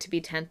 and for it to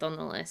be 10th on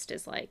the list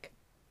is like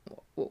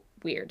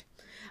weird.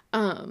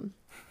 Um,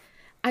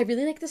 I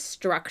really like the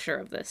structure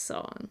of this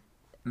song.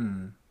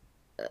 Mm.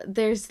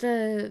 There's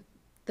the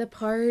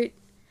part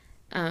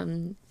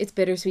it's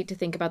bittersweet to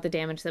think about the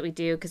damage that we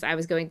do because I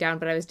was going down,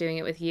 but I was doing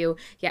it with you.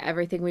 Yeah,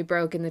 everything we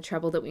broke and the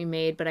trouble that we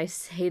made, but I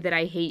say that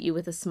I hate you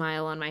with a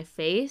smile on my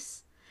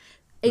face.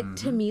 It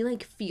to Mm-hmm. me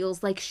like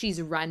feels like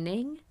she's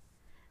running,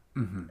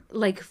 Mm-hmm.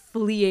 like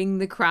fleeing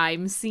the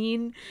crime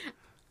scene.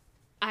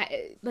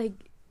 I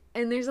like,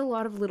 and there's a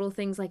lot of little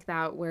things like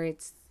that where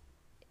it's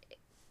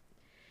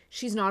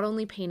she's not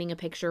only painting a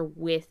picture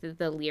with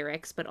the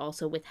lyrics, but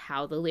also with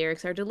how the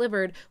lyrics are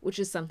delivered, which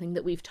is something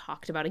that we've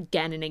talked about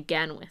again and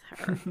again with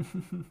her.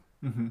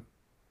 Mm-hmm.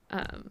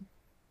 Um,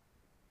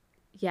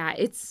 yeah,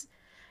 it's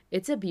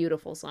a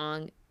beautiful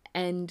song,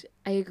 and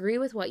I agree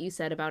with what you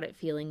said about it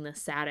feeling the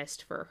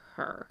saddest for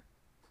her.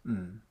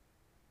 Mm.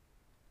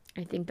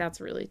 I think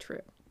that's really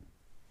true.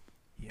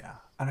 Yeah,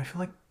 and I feel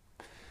like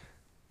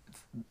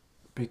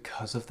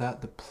because of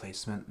that, the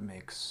placement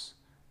makes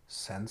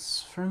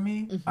sense for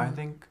me. I Mm-hmm.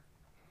 think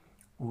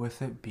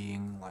with it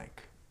being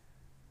like,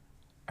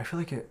 I feel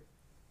like it.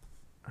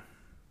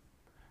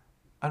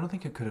 I don't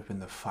think it could have been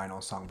the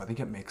final song, but I think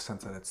it makes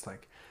sense that it's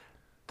like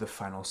the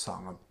final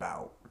song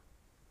about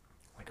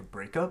like a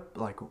breakup,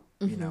 like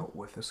you Mm-hmm. know,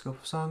 with the scope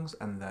of songs,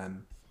 and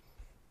then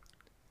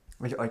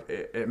like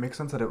it makes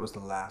sense that it was the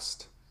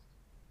last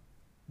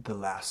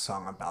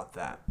song about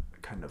that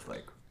kind of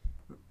like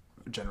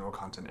general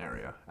content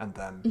area, and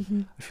then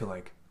Mm-hmm. I feel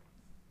like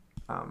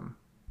um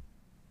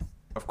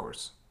of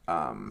course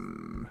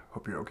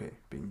hope you're okay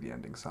being the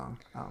ending song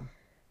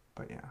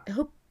but yeah. I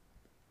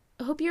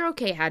hope you're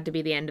okay had to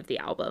be the end of the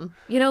album.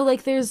 You know,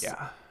 like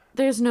Yeah.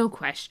 there's no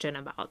question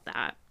about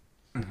that.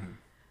 Mm-hmm.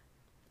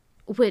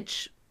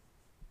 Which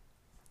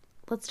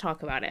let's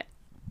talk about it.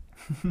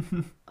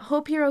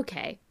 Hope you're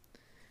okay.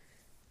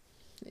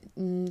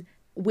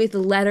 With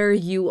letter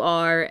you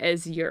are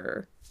as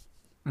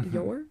Mm-hmm.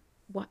 your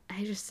what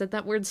I just said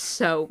that word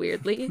so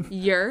weirdly.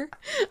 Your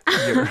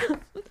You're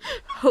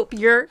hope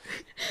you're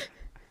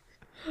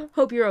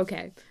hope you're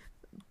okay.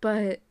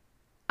 But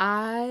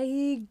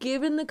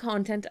given the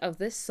content of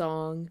this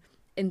song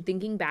and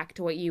thinking back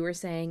to what you were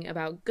saying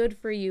about good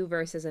for you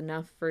versus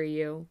enough for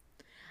you,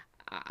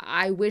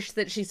 I wish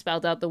that she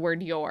spelled out the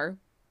word your.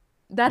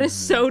 That is Mhm.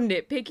 so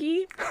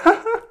nitpicky.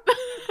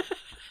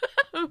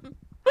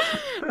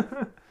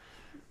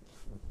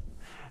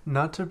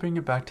 Not to bring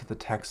it back to the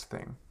text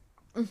thing,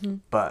 Hmm.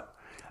 but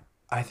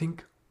I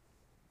think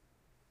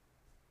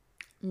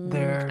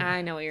there.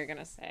 I know what you're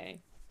gonna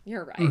say.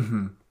 You're right.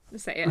 Hmm.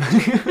 Say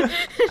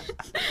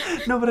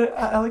it. No, but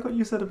I like what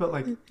you said about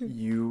like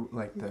you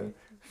like the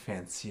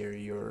fancier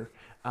you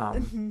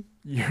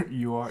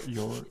are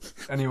your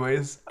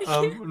anyways.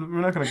 We're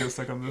not gonna get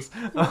stuck on this.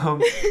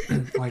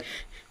 Like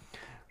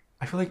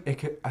I feel like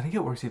I think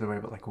it works either way,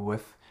 but like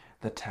with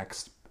the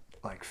text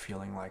like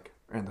feeling like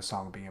and the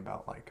song being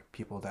about like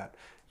people that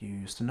you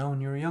used to know when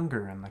you were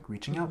younger and like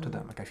reaching out to Hmm.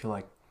 them. Like I feel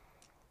like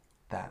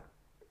that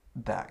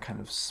that kind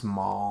of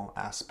small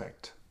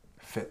aspect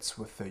fits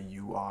with the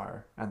you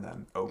are and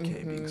then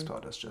okay being Hmm.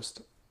 spelled as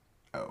just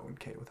O and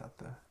K without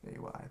the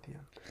AY at the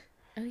end.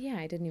 Oh yeah,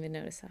 I didn't even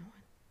notice that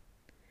one.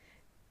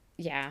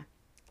 Yeah,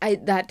 I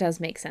that does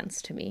make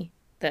sense to me.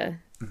 The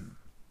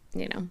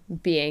Mm.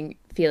 being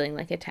feeling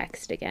like a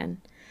text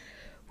again.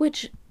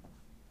 Which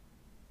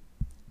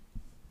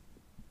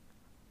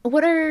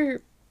what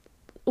are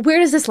where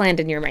does this land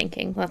in your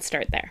ranking? Let's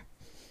start there.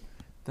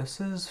 This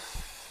is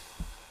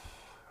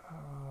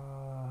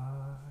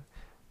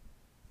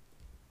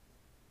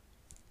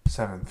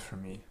seventh for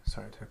me.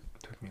 Sorry, it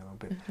took me a little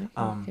bit. You're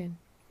Um, good.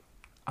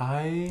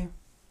 I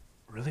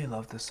really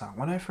love this song.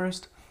 When I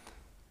first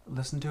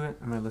listened to it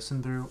and I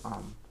listened through,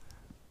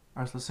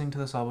 I was listening to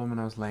this album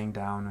and I was laying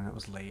down and it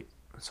was late,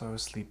 so I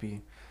was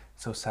sleepy.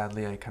 So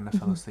sadly, I kind of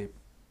fell Hmm. asleep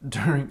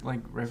during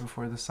like right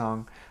before the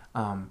song,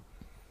 um,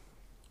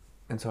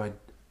 and so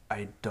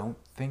I don't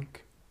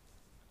think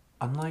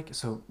unlike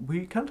so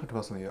we kind of talked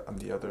about something on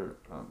the other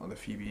on the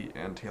Phoebe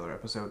and Taylor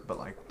episode, but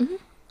like Hmm.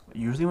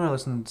 usually when I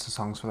listen to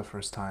songs for the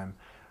first time,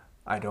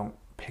 I don't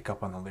pick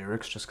up on the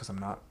lyrics just because I'm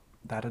not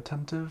that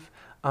attentive,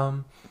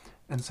 um,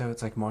 and so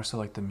it's like more so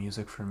like the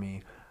music for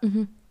me,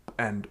 Hmm.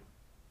 and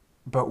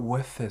but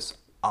with this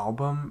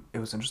album, it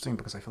was interesting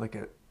because I feel like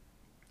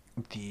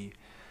the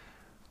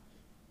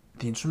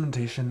the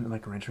instrumentation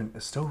like arrangement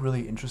is still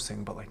really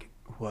interesting, but like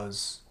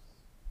was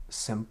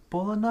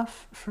simple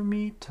enough for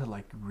me to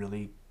like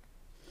really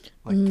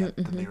like get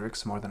the Hmm.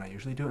 lyrics more than I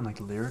usually do, and like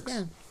the lyrics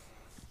Yeah.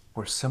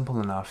 were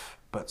simple enough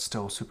but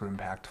still super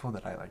impactful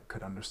that I like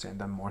could understand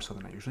them more so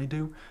than I usually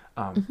do.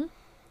 Um, Hmm.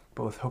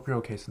 but with Hope You're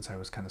Okay, since I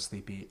was kind of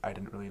sleepy, I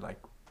didn't really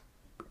like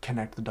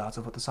connect the dots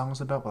of what the song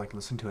was about. But like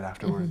listening to it Hmm.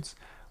 afterwards,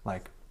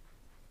 like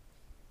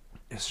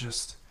it's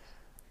just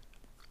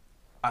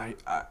I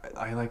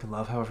like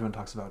love how everyone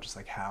talks about just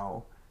like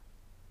how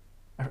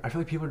I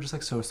feel like people are just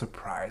like so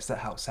surprised at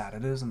how sad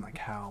it is and like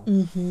how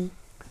Hmm.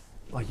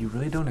 like you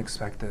really don't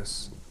expect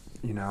this,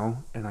 you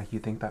know, and like you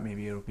think that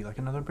maybe it'll be like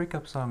another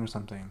breakup song or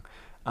something,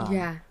 um,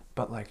 Yeah.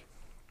 but like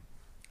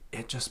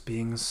it just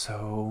being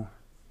so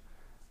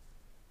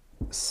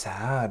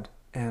sad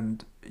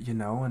and you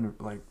know and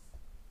like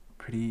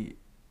pretty.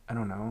 I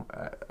don't know.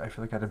 I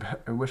feel like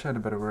I wish I had a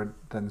better word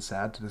than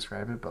sad to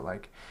describe it, but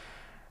like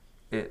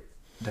it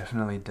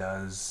definitely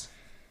does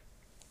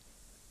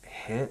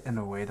hit in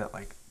a way that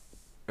like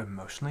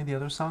emotionally the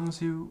other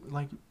songs you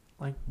like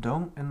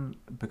don't, and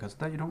because of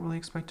that you don't really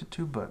expect it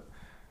to. But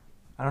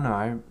I don't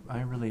know.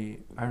 I really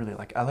I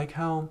like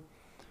how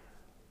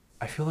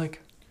I feel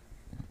like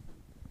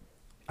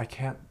I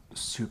can't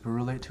super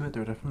relate to it.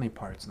 There are definitely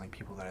parts and like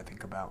people that I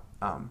think about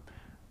Hmm.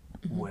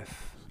 with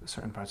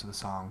certain parts of the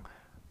song,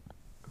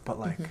 but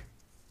Hmm. like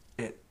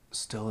it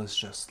still is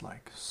just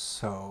like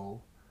so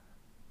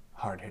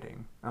hard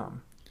hitting.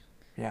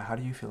 Yeah, how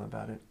do you feel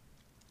about it?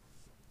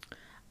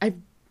 I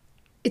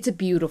it's a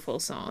beautiful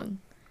song.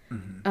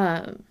 Mm-hmm.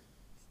 Um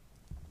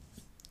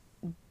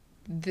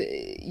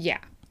yeah,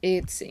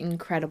 it's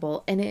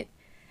incredible and it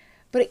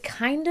but it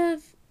kind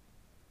of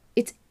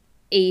it's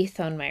eighth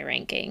on my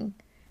ranking.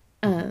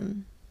 Mm-hmm.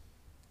 Um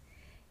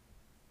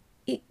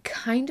it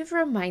kind of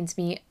reminds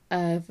me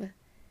of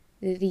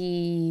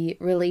the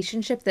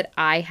relationship that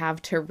I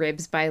have to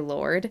Ribs by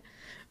Lord,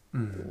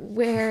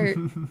 where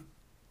Mm-hmm.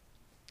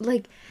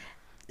 like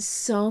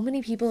so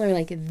many people are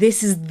like,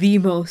 this is the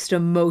most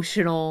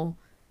emotional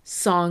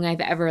song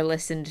I've ever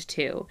listened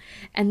to.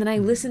 And then I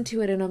listen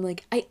to it and I'm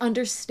like, I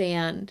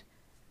understand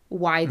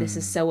why this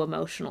is Mm-hmm. so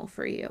emotional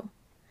for you.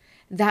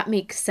 That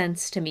makes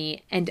sense to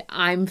me. And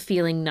I'm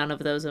feeling none of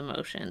those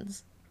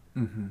emotions.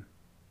 Mm-hmm.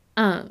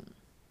 Um,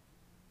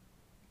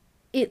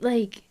 it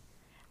like,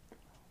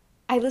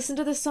 I listen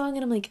to this song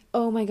and I'm like,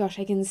 oh my gosh,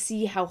 I can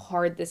see how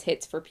hard this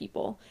hits for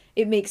people.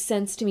 It makes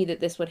sense to me that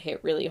this would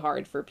hit really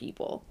hard for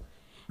people.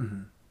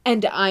 Mm-hmm.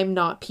 And I'm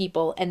not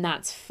people, and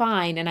that's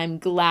fine. And I'm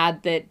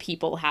glad that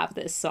people have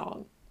this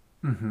song.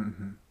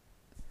 Mm-hmm.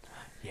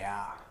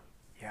 Yeah,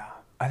 yeah.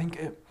 I think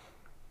it.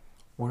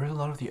 Whereas a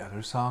lot of the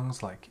other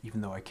songs, like even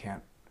though I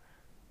can't,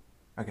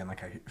 again,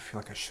 like I feel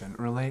like I shouldn't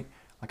relate,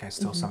 like I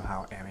still Hmm.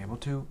 somehow am able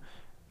to.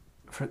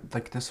 For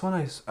like this one,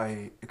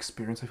 I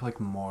experience I feel like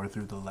more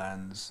through the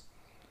lens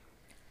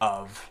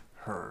of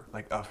her,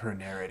 like of her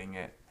narrating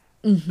it,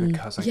 Hmm.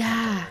 because I can't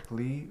Yeah.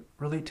 directly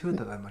relate to it.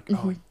 That I'm like, oh,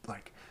 Hmm.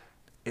 like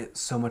it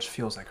so much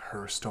feels like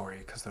her story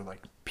because they're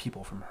like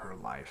people from her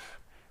life.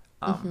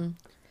 Um, Mm-hmm.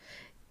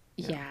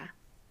 yeah. Yeah.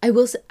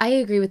 I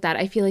agree with that.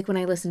 I feel like when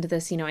I listen to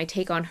this, I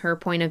take on her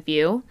point of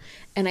view,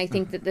 and I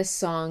think that Mm-hmm. this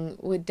song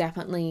would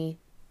definitely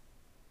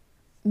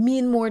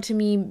mean more to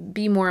me,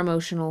 be more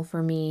emotional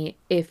for me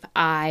if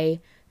I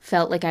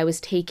felt like I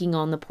was taking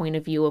on the point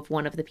of view of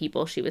one of the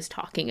people she was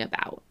talking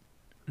about.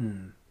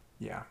 Mm.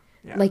 Yeah.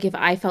 Yeah. Like if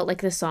I felt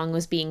like the song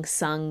was being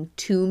sung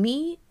to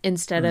me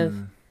instead of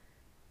Mm.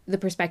 the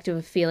perspective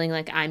of feeling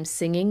like I'm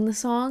singing the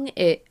song,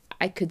 it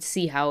I could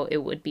see how it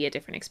would be a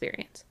different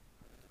experience.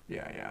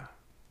 Yeah. Yeah.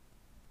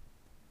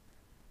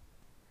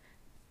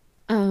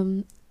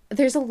 Um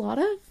there's a lot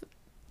of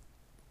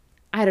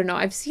I don't know,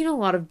 I've seen a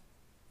lot of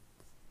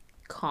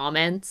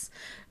comments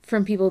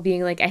from people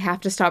being like I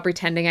have to stop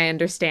pretending I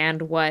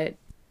understand what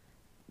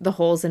the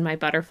holes in my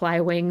butterfly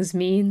wings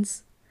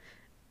means.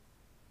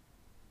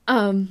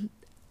 Um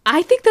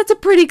I think that's a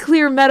pretty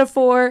clear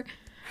metaphor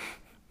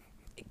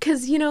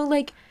cuz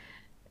like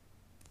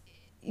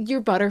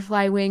your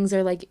butterfly wings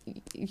are like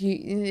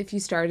if you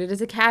started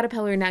as a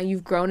caterpillar, now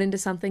you've grown into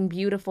something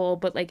beautiful,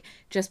 but like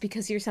just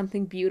because you're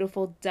something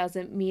beautiful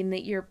doesn't mean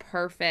that you're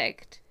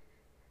perfect.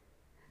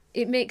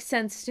 It makes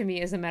sense to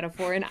me as a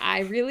metaphor, and I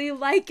really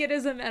like it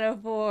as a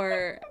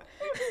metaphor.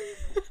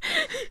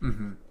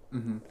 Mm-hmm.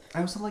 Mm-hmm.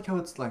 I also like how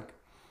it's like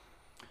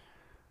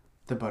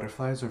the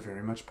butterflies are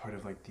very much part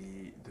of like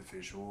the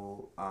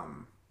visuals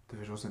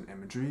and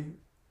imagery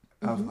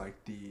of Mm-hmm.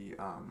 like the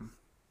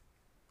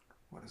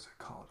what is it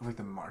called, like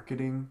the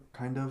marketing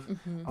kind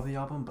Mm-hmm. of the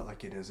album, but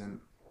like it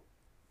isn't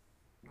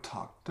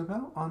talked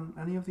about on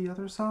any of the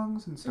other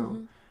songs. And so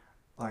Mm-hmm.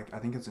 like I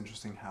think it's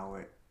interesting how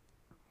it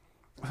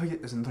I think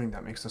it is something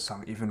that makes the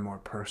song even more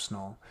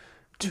personal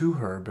to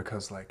Mm-hmm. her,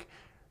 because like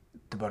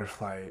the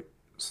butterfly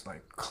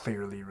like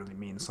clearly really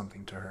means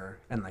something to her,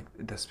 and like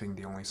this being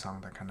the only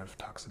song that kind of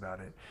talks about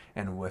it,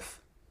 and with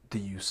the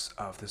use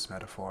of this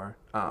metaphor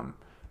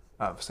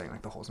of saying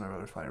like the holes in my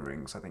butterfly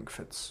rings, I think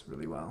fits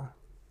really well.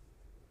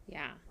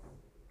 Yeah.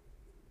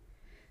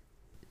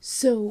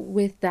 So,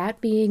 with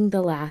that being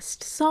the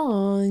last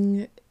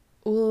song,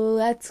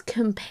 let's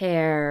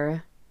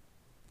compare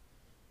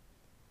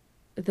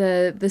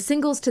the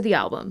singles to the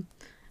album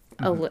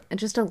Mm-hmm.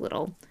 just a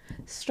little.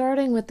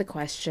 Starting with the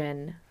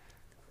question,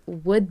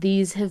 would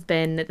these have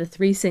been the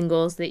three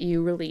singles that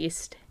you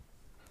released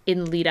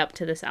in lead up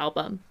to this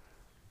album?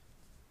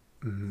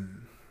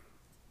 Mm-hmm.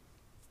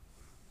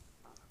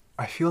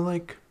 I feel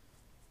like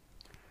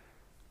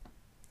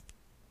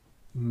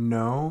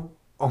no,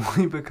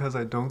 only because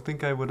I don't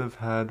think I would have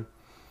had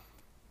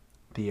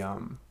the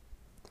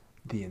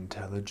the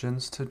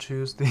intelligence to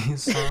choose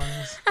these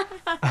songs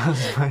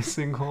as my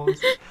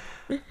singles.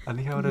 I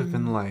think I would have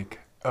been Mm-hmm. like,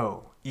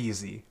 oh,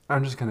 easy.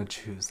 I'm just gonna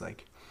choose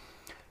like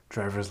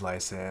driver's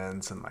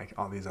license and like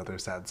all these other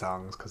sad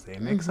songs because they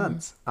make Mm-hmm.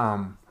 sense.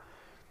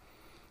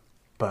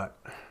 But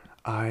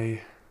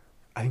I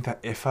I think that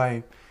if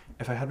I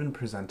had been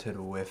presented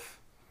with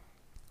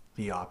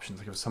the options,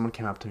 like if someone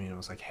came up to me and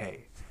was like,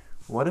 hey,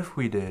 what if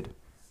we did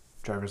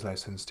driver's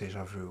license,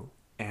 deja vu,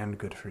 and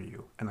good for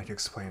you, and like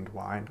explained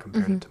why and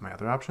compared Mm-hmm. it to my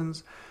other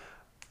options,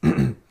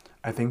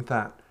 I think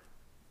that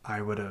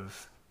I would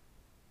have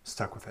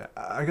stuck with it.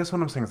 I guess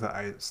what I'm saying is that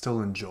I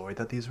still enjoyed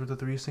that these were the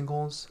three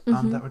singles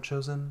Mm-hmm. that were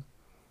chosen.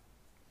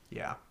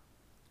 Yeah,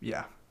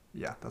 yeah,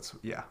 yeah. That's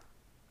yeah.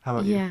 How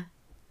about you? Yeah.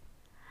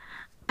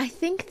 I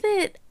think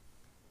that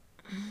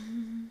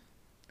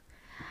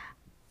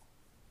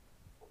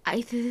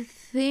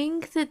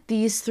think that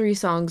these three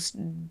songs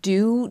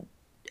do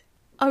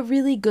a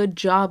really good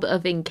job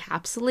of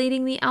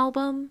encapsulating the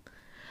album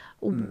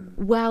Mm.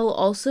 while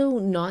also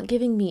not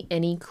giving me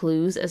any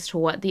clues as to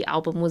what the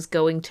album was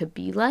going to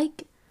be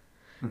like.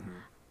 Mm-hmm.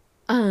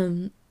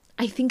 Um,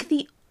 I think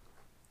the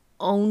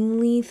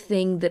only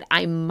thing that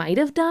I might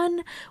have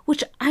done,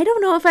 which I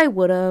don't know if I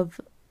would have,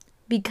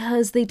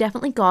 because they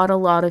definitely got a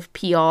lot of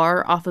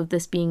PR off of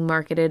this being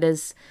marketed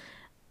as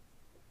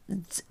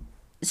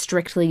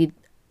strictly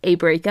a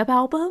breakup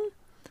album.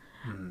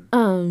 Mm-hmm.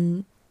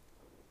 Um,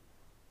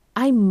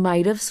 I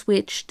might have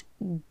switched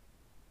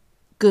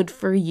Good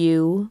for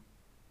You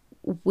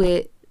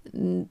with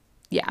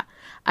yeah,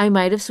 I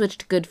might have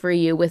switched Good for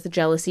You with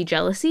Jealousy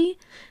Jealousy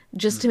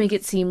just to make Mm-hmm.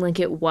 it seem like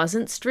it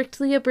wasn't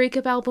strictly a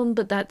breakup album,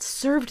 but that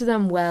served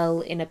them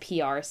well in a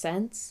PR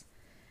sense.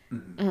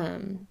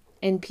 Mm-hmm.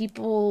 And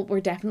people were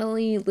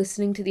definitely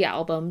listening to the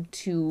album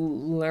to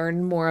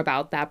learn more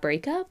about that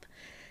breakup.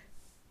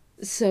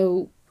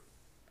 So,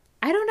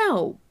 I don't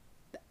know.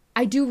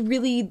 I do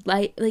really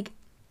like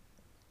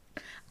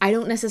I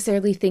don't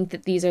necessarily think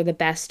that these are the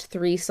best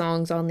three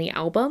songs on the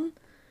album,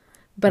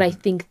 but I Mm-hmm.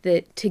 think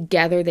that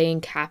together they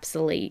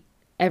encapsulate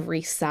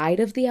every side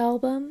of the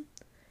album.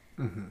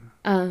 Mm-hmm.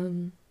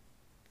 Um,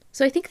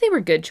 so I think they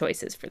were good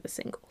choices for the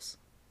singles.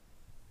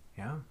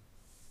 Yeah.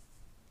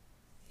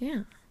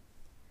 Yeah.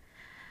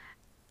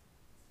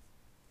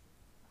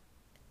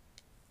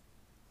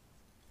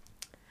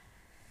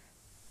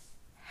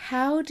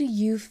 How do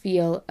you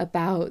feel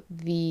about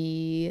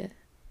the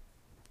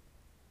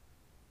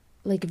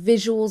like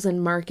visuals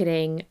and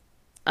marketing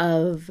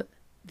of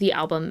the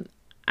album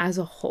as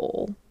a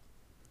whole.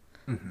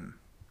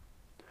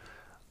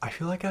 I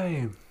feel like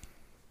I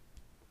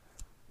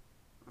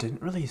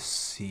didn't really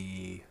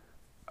see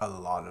a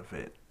lot of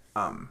it.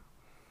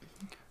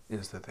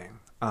 Is the thing.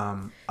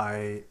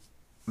 I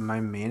my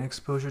main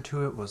exposure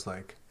to it was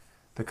like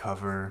the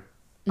cover,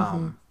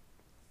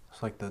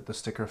 it's like the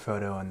sticker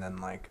photo, and then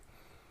like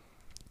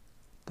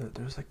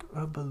there's like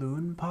a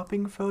balloon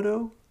popping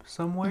photo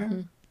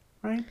somewhere,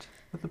 right,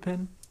 with the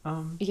pin.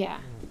 Yeah.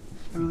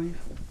 I believe,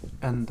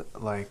 and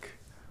like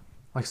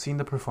seeing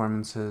the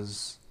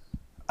performances,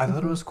 I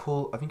thought it was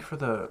cool. I think for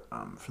the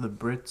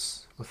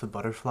Brits with the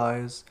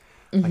butterflies,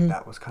 like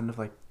that was kind of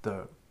like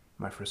the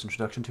my first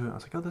introduction to it. I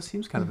was like, oh, this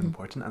seems kind of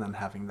important, and then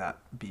having that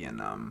be in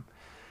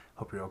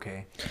Hope You're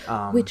Okay.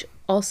 Which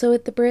also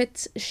at the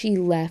Brits, she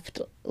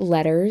left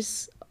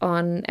letters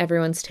on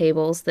everyone's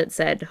tables that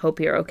said, "Hope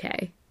you're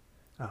okay."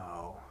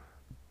 Oh,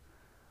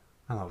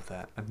 I love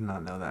that. I did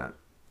not know that.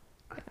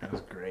 That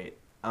was great.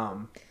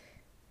 That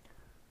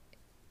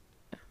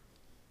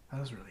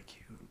was really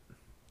cute.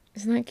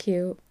 Isn't that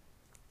cute?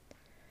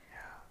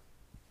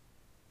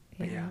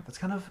 But yeah, that's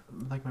kind of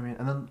like my main.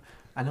 And then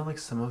I know like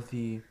some of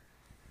the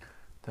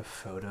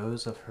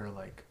photos of her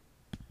like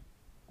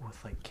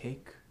with like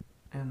cake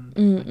and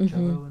like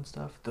Jello and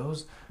stuff.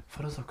 Those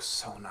photos look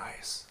so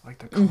nice. Like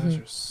the colors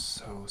are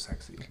so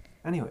sexy.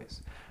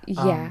 Anyways,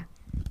 Yeah.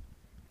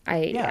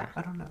 yeah,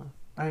 I don't know.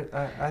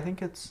 I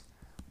think it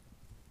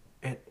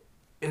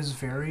is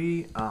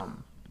very oh,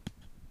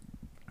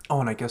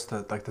 and I guess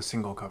the like the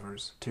single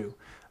covers too.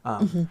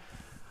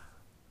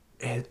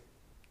 It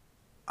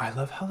I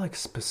love how like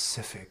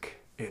specific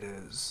it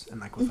is,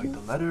 and like with like the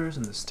letters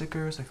and the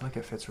stickers, I feel like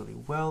it fits really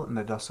well, and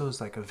it also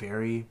is like a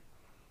very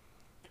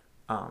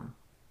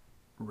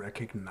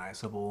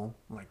recognizable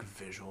like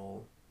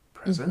visual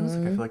presence.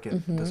 Like I feel like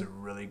it does a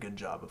really good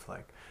job of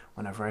like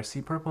whenever I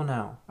see purple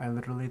now, I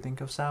literally think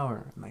of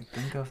Sour and like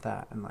think of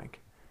that and like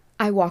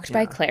I walked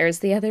by yeah. Claire's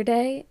the other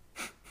day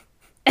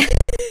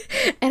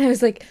and I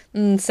was like,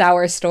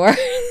 sour store.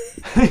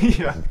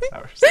 Yeah,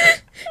 Sour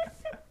stuff.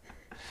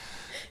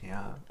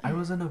 Yeah, I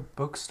was in a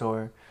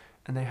bookstore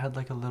and they had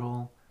like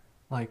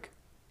like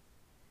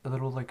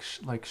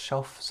like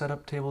shelf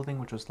setup table thing,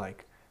 which was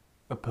like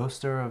a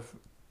poster of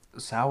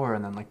Sour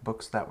and then like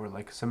books that were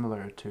like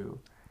similar to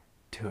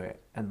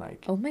it, and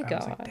like Oh my I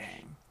was like, gosh.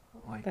 dang,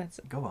 like That's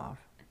go off.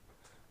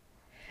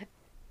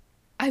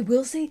 I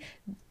will say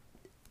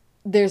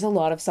there's a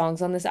lot of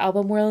songs on this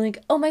album where I'm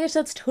like, oh my gosh,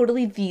 that's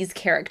totally these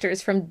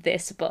characters from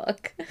this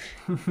book.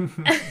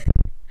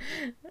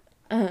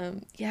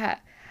 Yeah.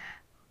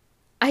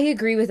 I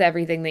agree with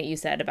everything that you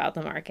said about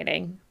the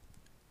marketing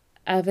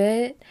of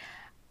it.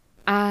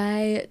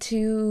 I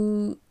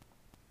to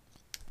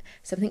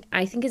something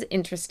I think is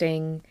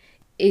interesting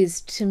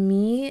is, to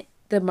me,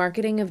 the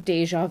marketing of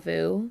Deja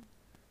Vu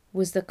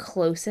was the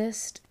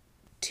closest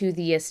to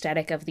the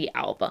aesthetic of the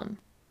album.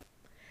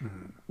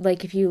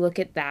 Like if you look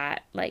at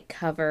that like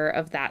cover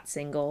of that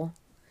single,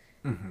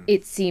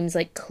 it seems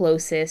like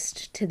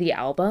closest to the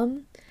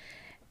album.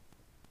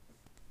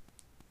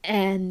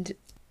 And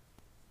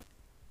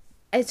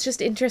it's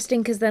just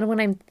interesting because then when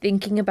I'm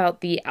thinking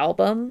about the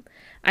album,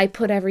 I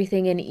put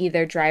everything in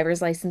either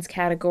driver's license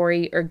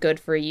category or good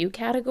for you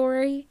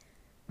category.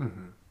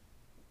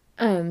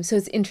 So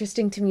it's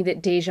interesting to me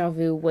that Deja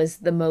Vu was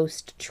the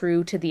most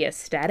true to the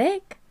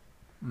aesthetic.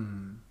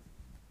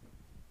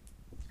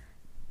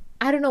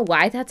 I don't know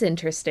why that's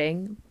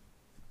interesting.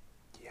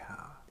 Yeah,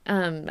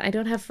 I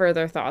don't have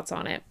further thoughts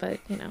on it, but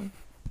you know.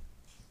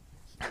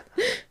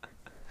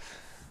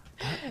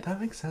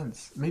 that makes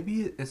sense.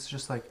 Maybe it's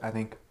just like I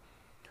think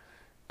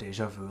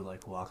Deja Vu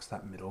like walks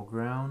that middle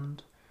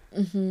ground,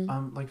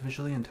 like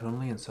visually and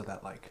tonally, and so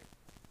that like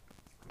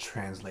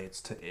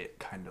translates to it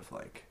kind of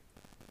like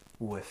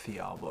with the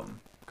album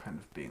kind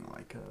of being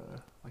like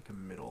a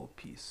middle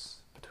piece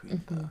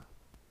between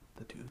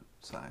the two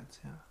sides.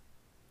 Yeah.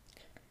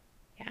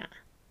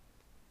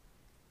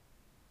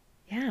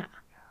 Yeah.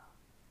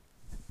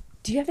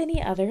 Do you have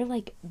any other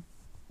like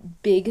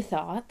big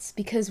thoughts?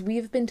 Because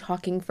we've been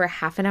talking for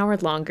half an hour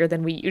longer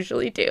than we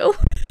usually do.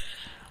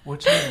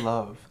 Which I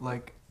love.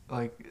 Like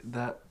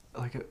that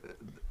like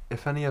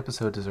if any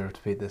episode deserved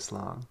to be this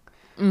long,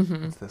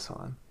 it's this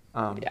one.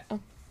 Yeah.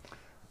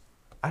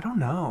 I don't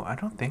know. I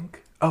don't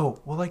think.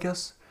 Oh, well, I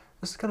guess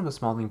this is kind of a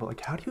small thing, but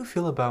like how do you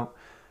feel about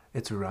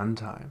its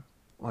runtime?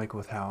 Like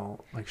with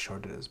how like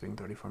short it is, being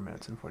 34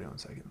 minutes and 41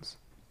 seconds.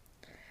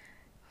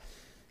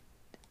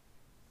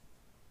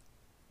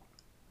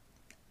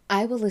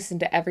 I will listen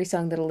to every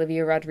song that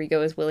Olivia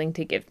Rodrigo is willing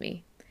to give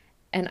me,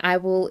 and I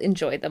will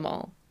enjoy them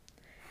all.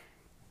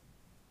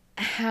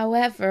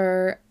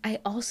 However, I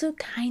also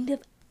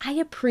I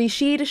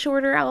appreciate a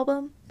shorter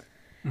album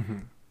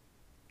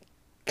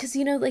because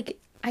you know, like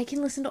I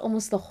can listen to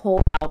almost the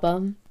whole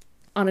album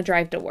on a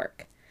drive to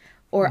work,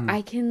 or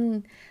I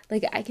can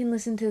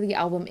listen to the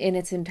album in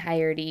its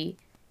entirety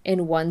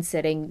in one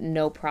sitting,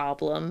 no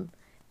problem,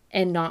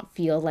 and not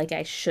feel like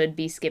I should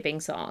be skipping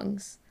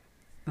songs.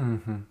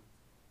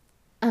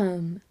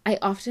 I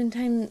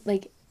oftentimes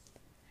like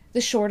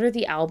the shorter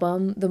the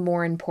album, the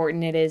more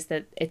important it is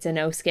that it's a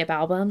no skip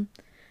album.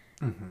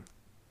 Mm-hmm.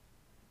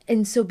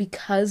 And so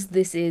because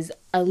this is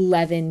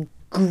 11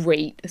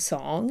 great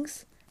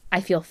songs, I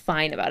feel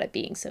fine about it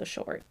being so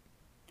short.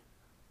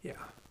 Yeah.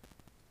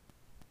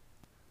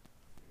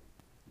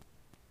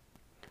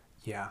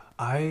 Yeah.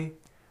 I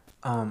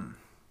um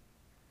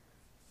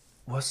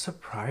was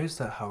surprised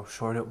at how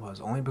short it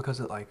was, only because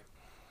it like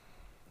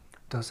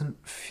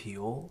doesn't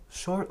feel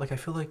short. Like I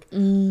feel like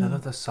none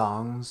of the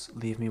songs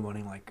leave me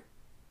wanting like,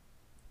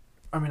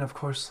 I mean, of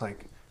course,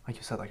 like you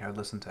said, like I would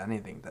listen to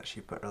anything that she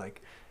put, or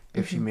like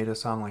if she Mm-hmm. made a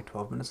song like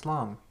 12 minutes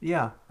long,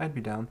 yeah, I'd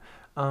be down.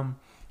 Um,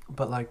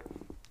 but like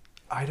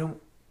I don't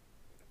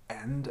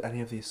end any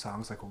of these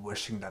songs like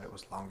wishing that it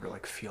was longer,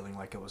 like feeling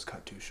like it was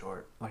cut too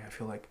short. Like I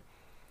feel like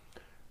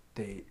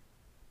they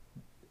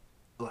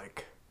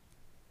like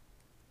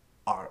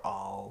are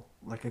all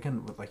like,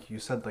 again, with like you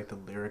said, like the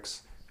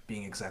lyrics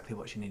being exactly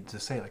what she needed to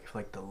say. Like I feel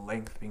like the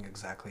length being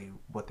exactly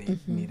what they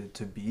Mm-hmm. needed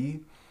to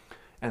be,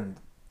 and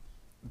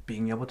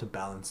being able to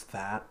balance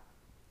that,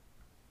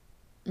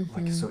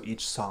 like Mm-hmm. so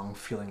each song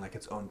feeling like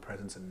its own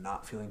presence and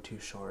not feeling too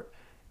short,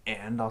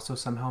 and also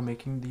somehow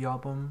making the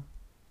album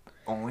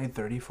only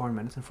 34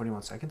 minutes and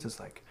 41 seconds is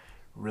like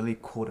really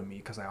cool to me,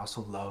 because I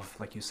also love,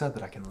 like you said,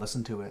 that I can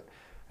listen to it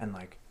and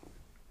like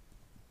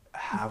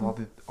have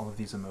Mm-hmm. all of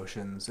these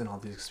emotions and all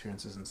these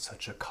experiences in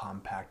such a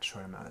compact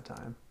short amount of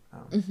time.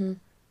 Mm-hmm.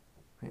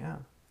 Yeah.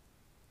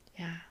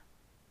 Yeah.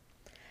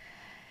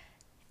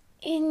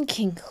 In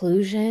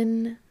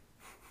conclusion,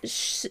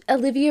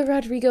 Olivia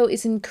Rodrigo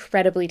is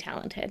incredibly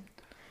talented.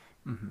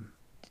 Mm-hmm.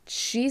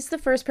 She's the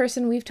first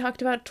person we've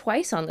talked about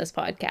twice on this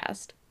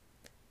podcast.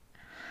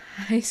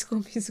 High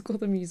School Musical,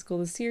 the musical,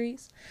 the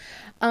series.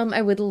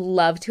 I would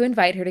love to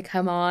invite her to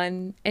come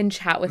on and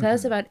chat with us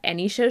Mm-hmm. about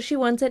any show she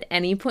wants at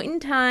any point in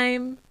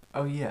time.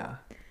 Oh yeah.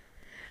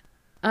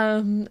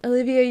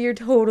 Olivia, you're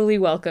totally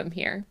welcome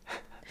here.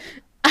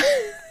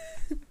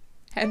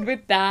 And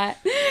with that,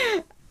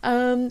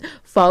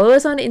 follow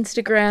us on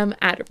Instagram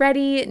at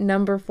ready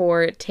number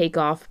 4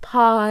 takeoff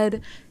pod.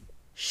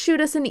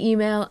 Shoot us an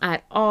email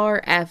at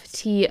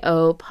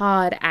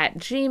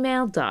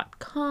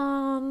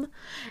rftopod@gmail.com.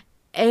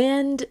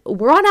 And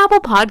we're on Apple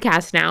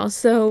Podcasts now,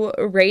 so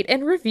rate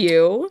and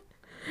review.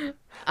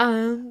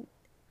 Um,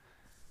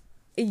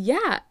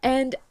 yeah,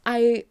 and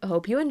I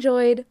hope you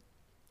enjoyed,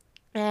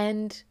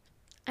 and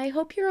I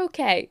hope you're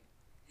okay.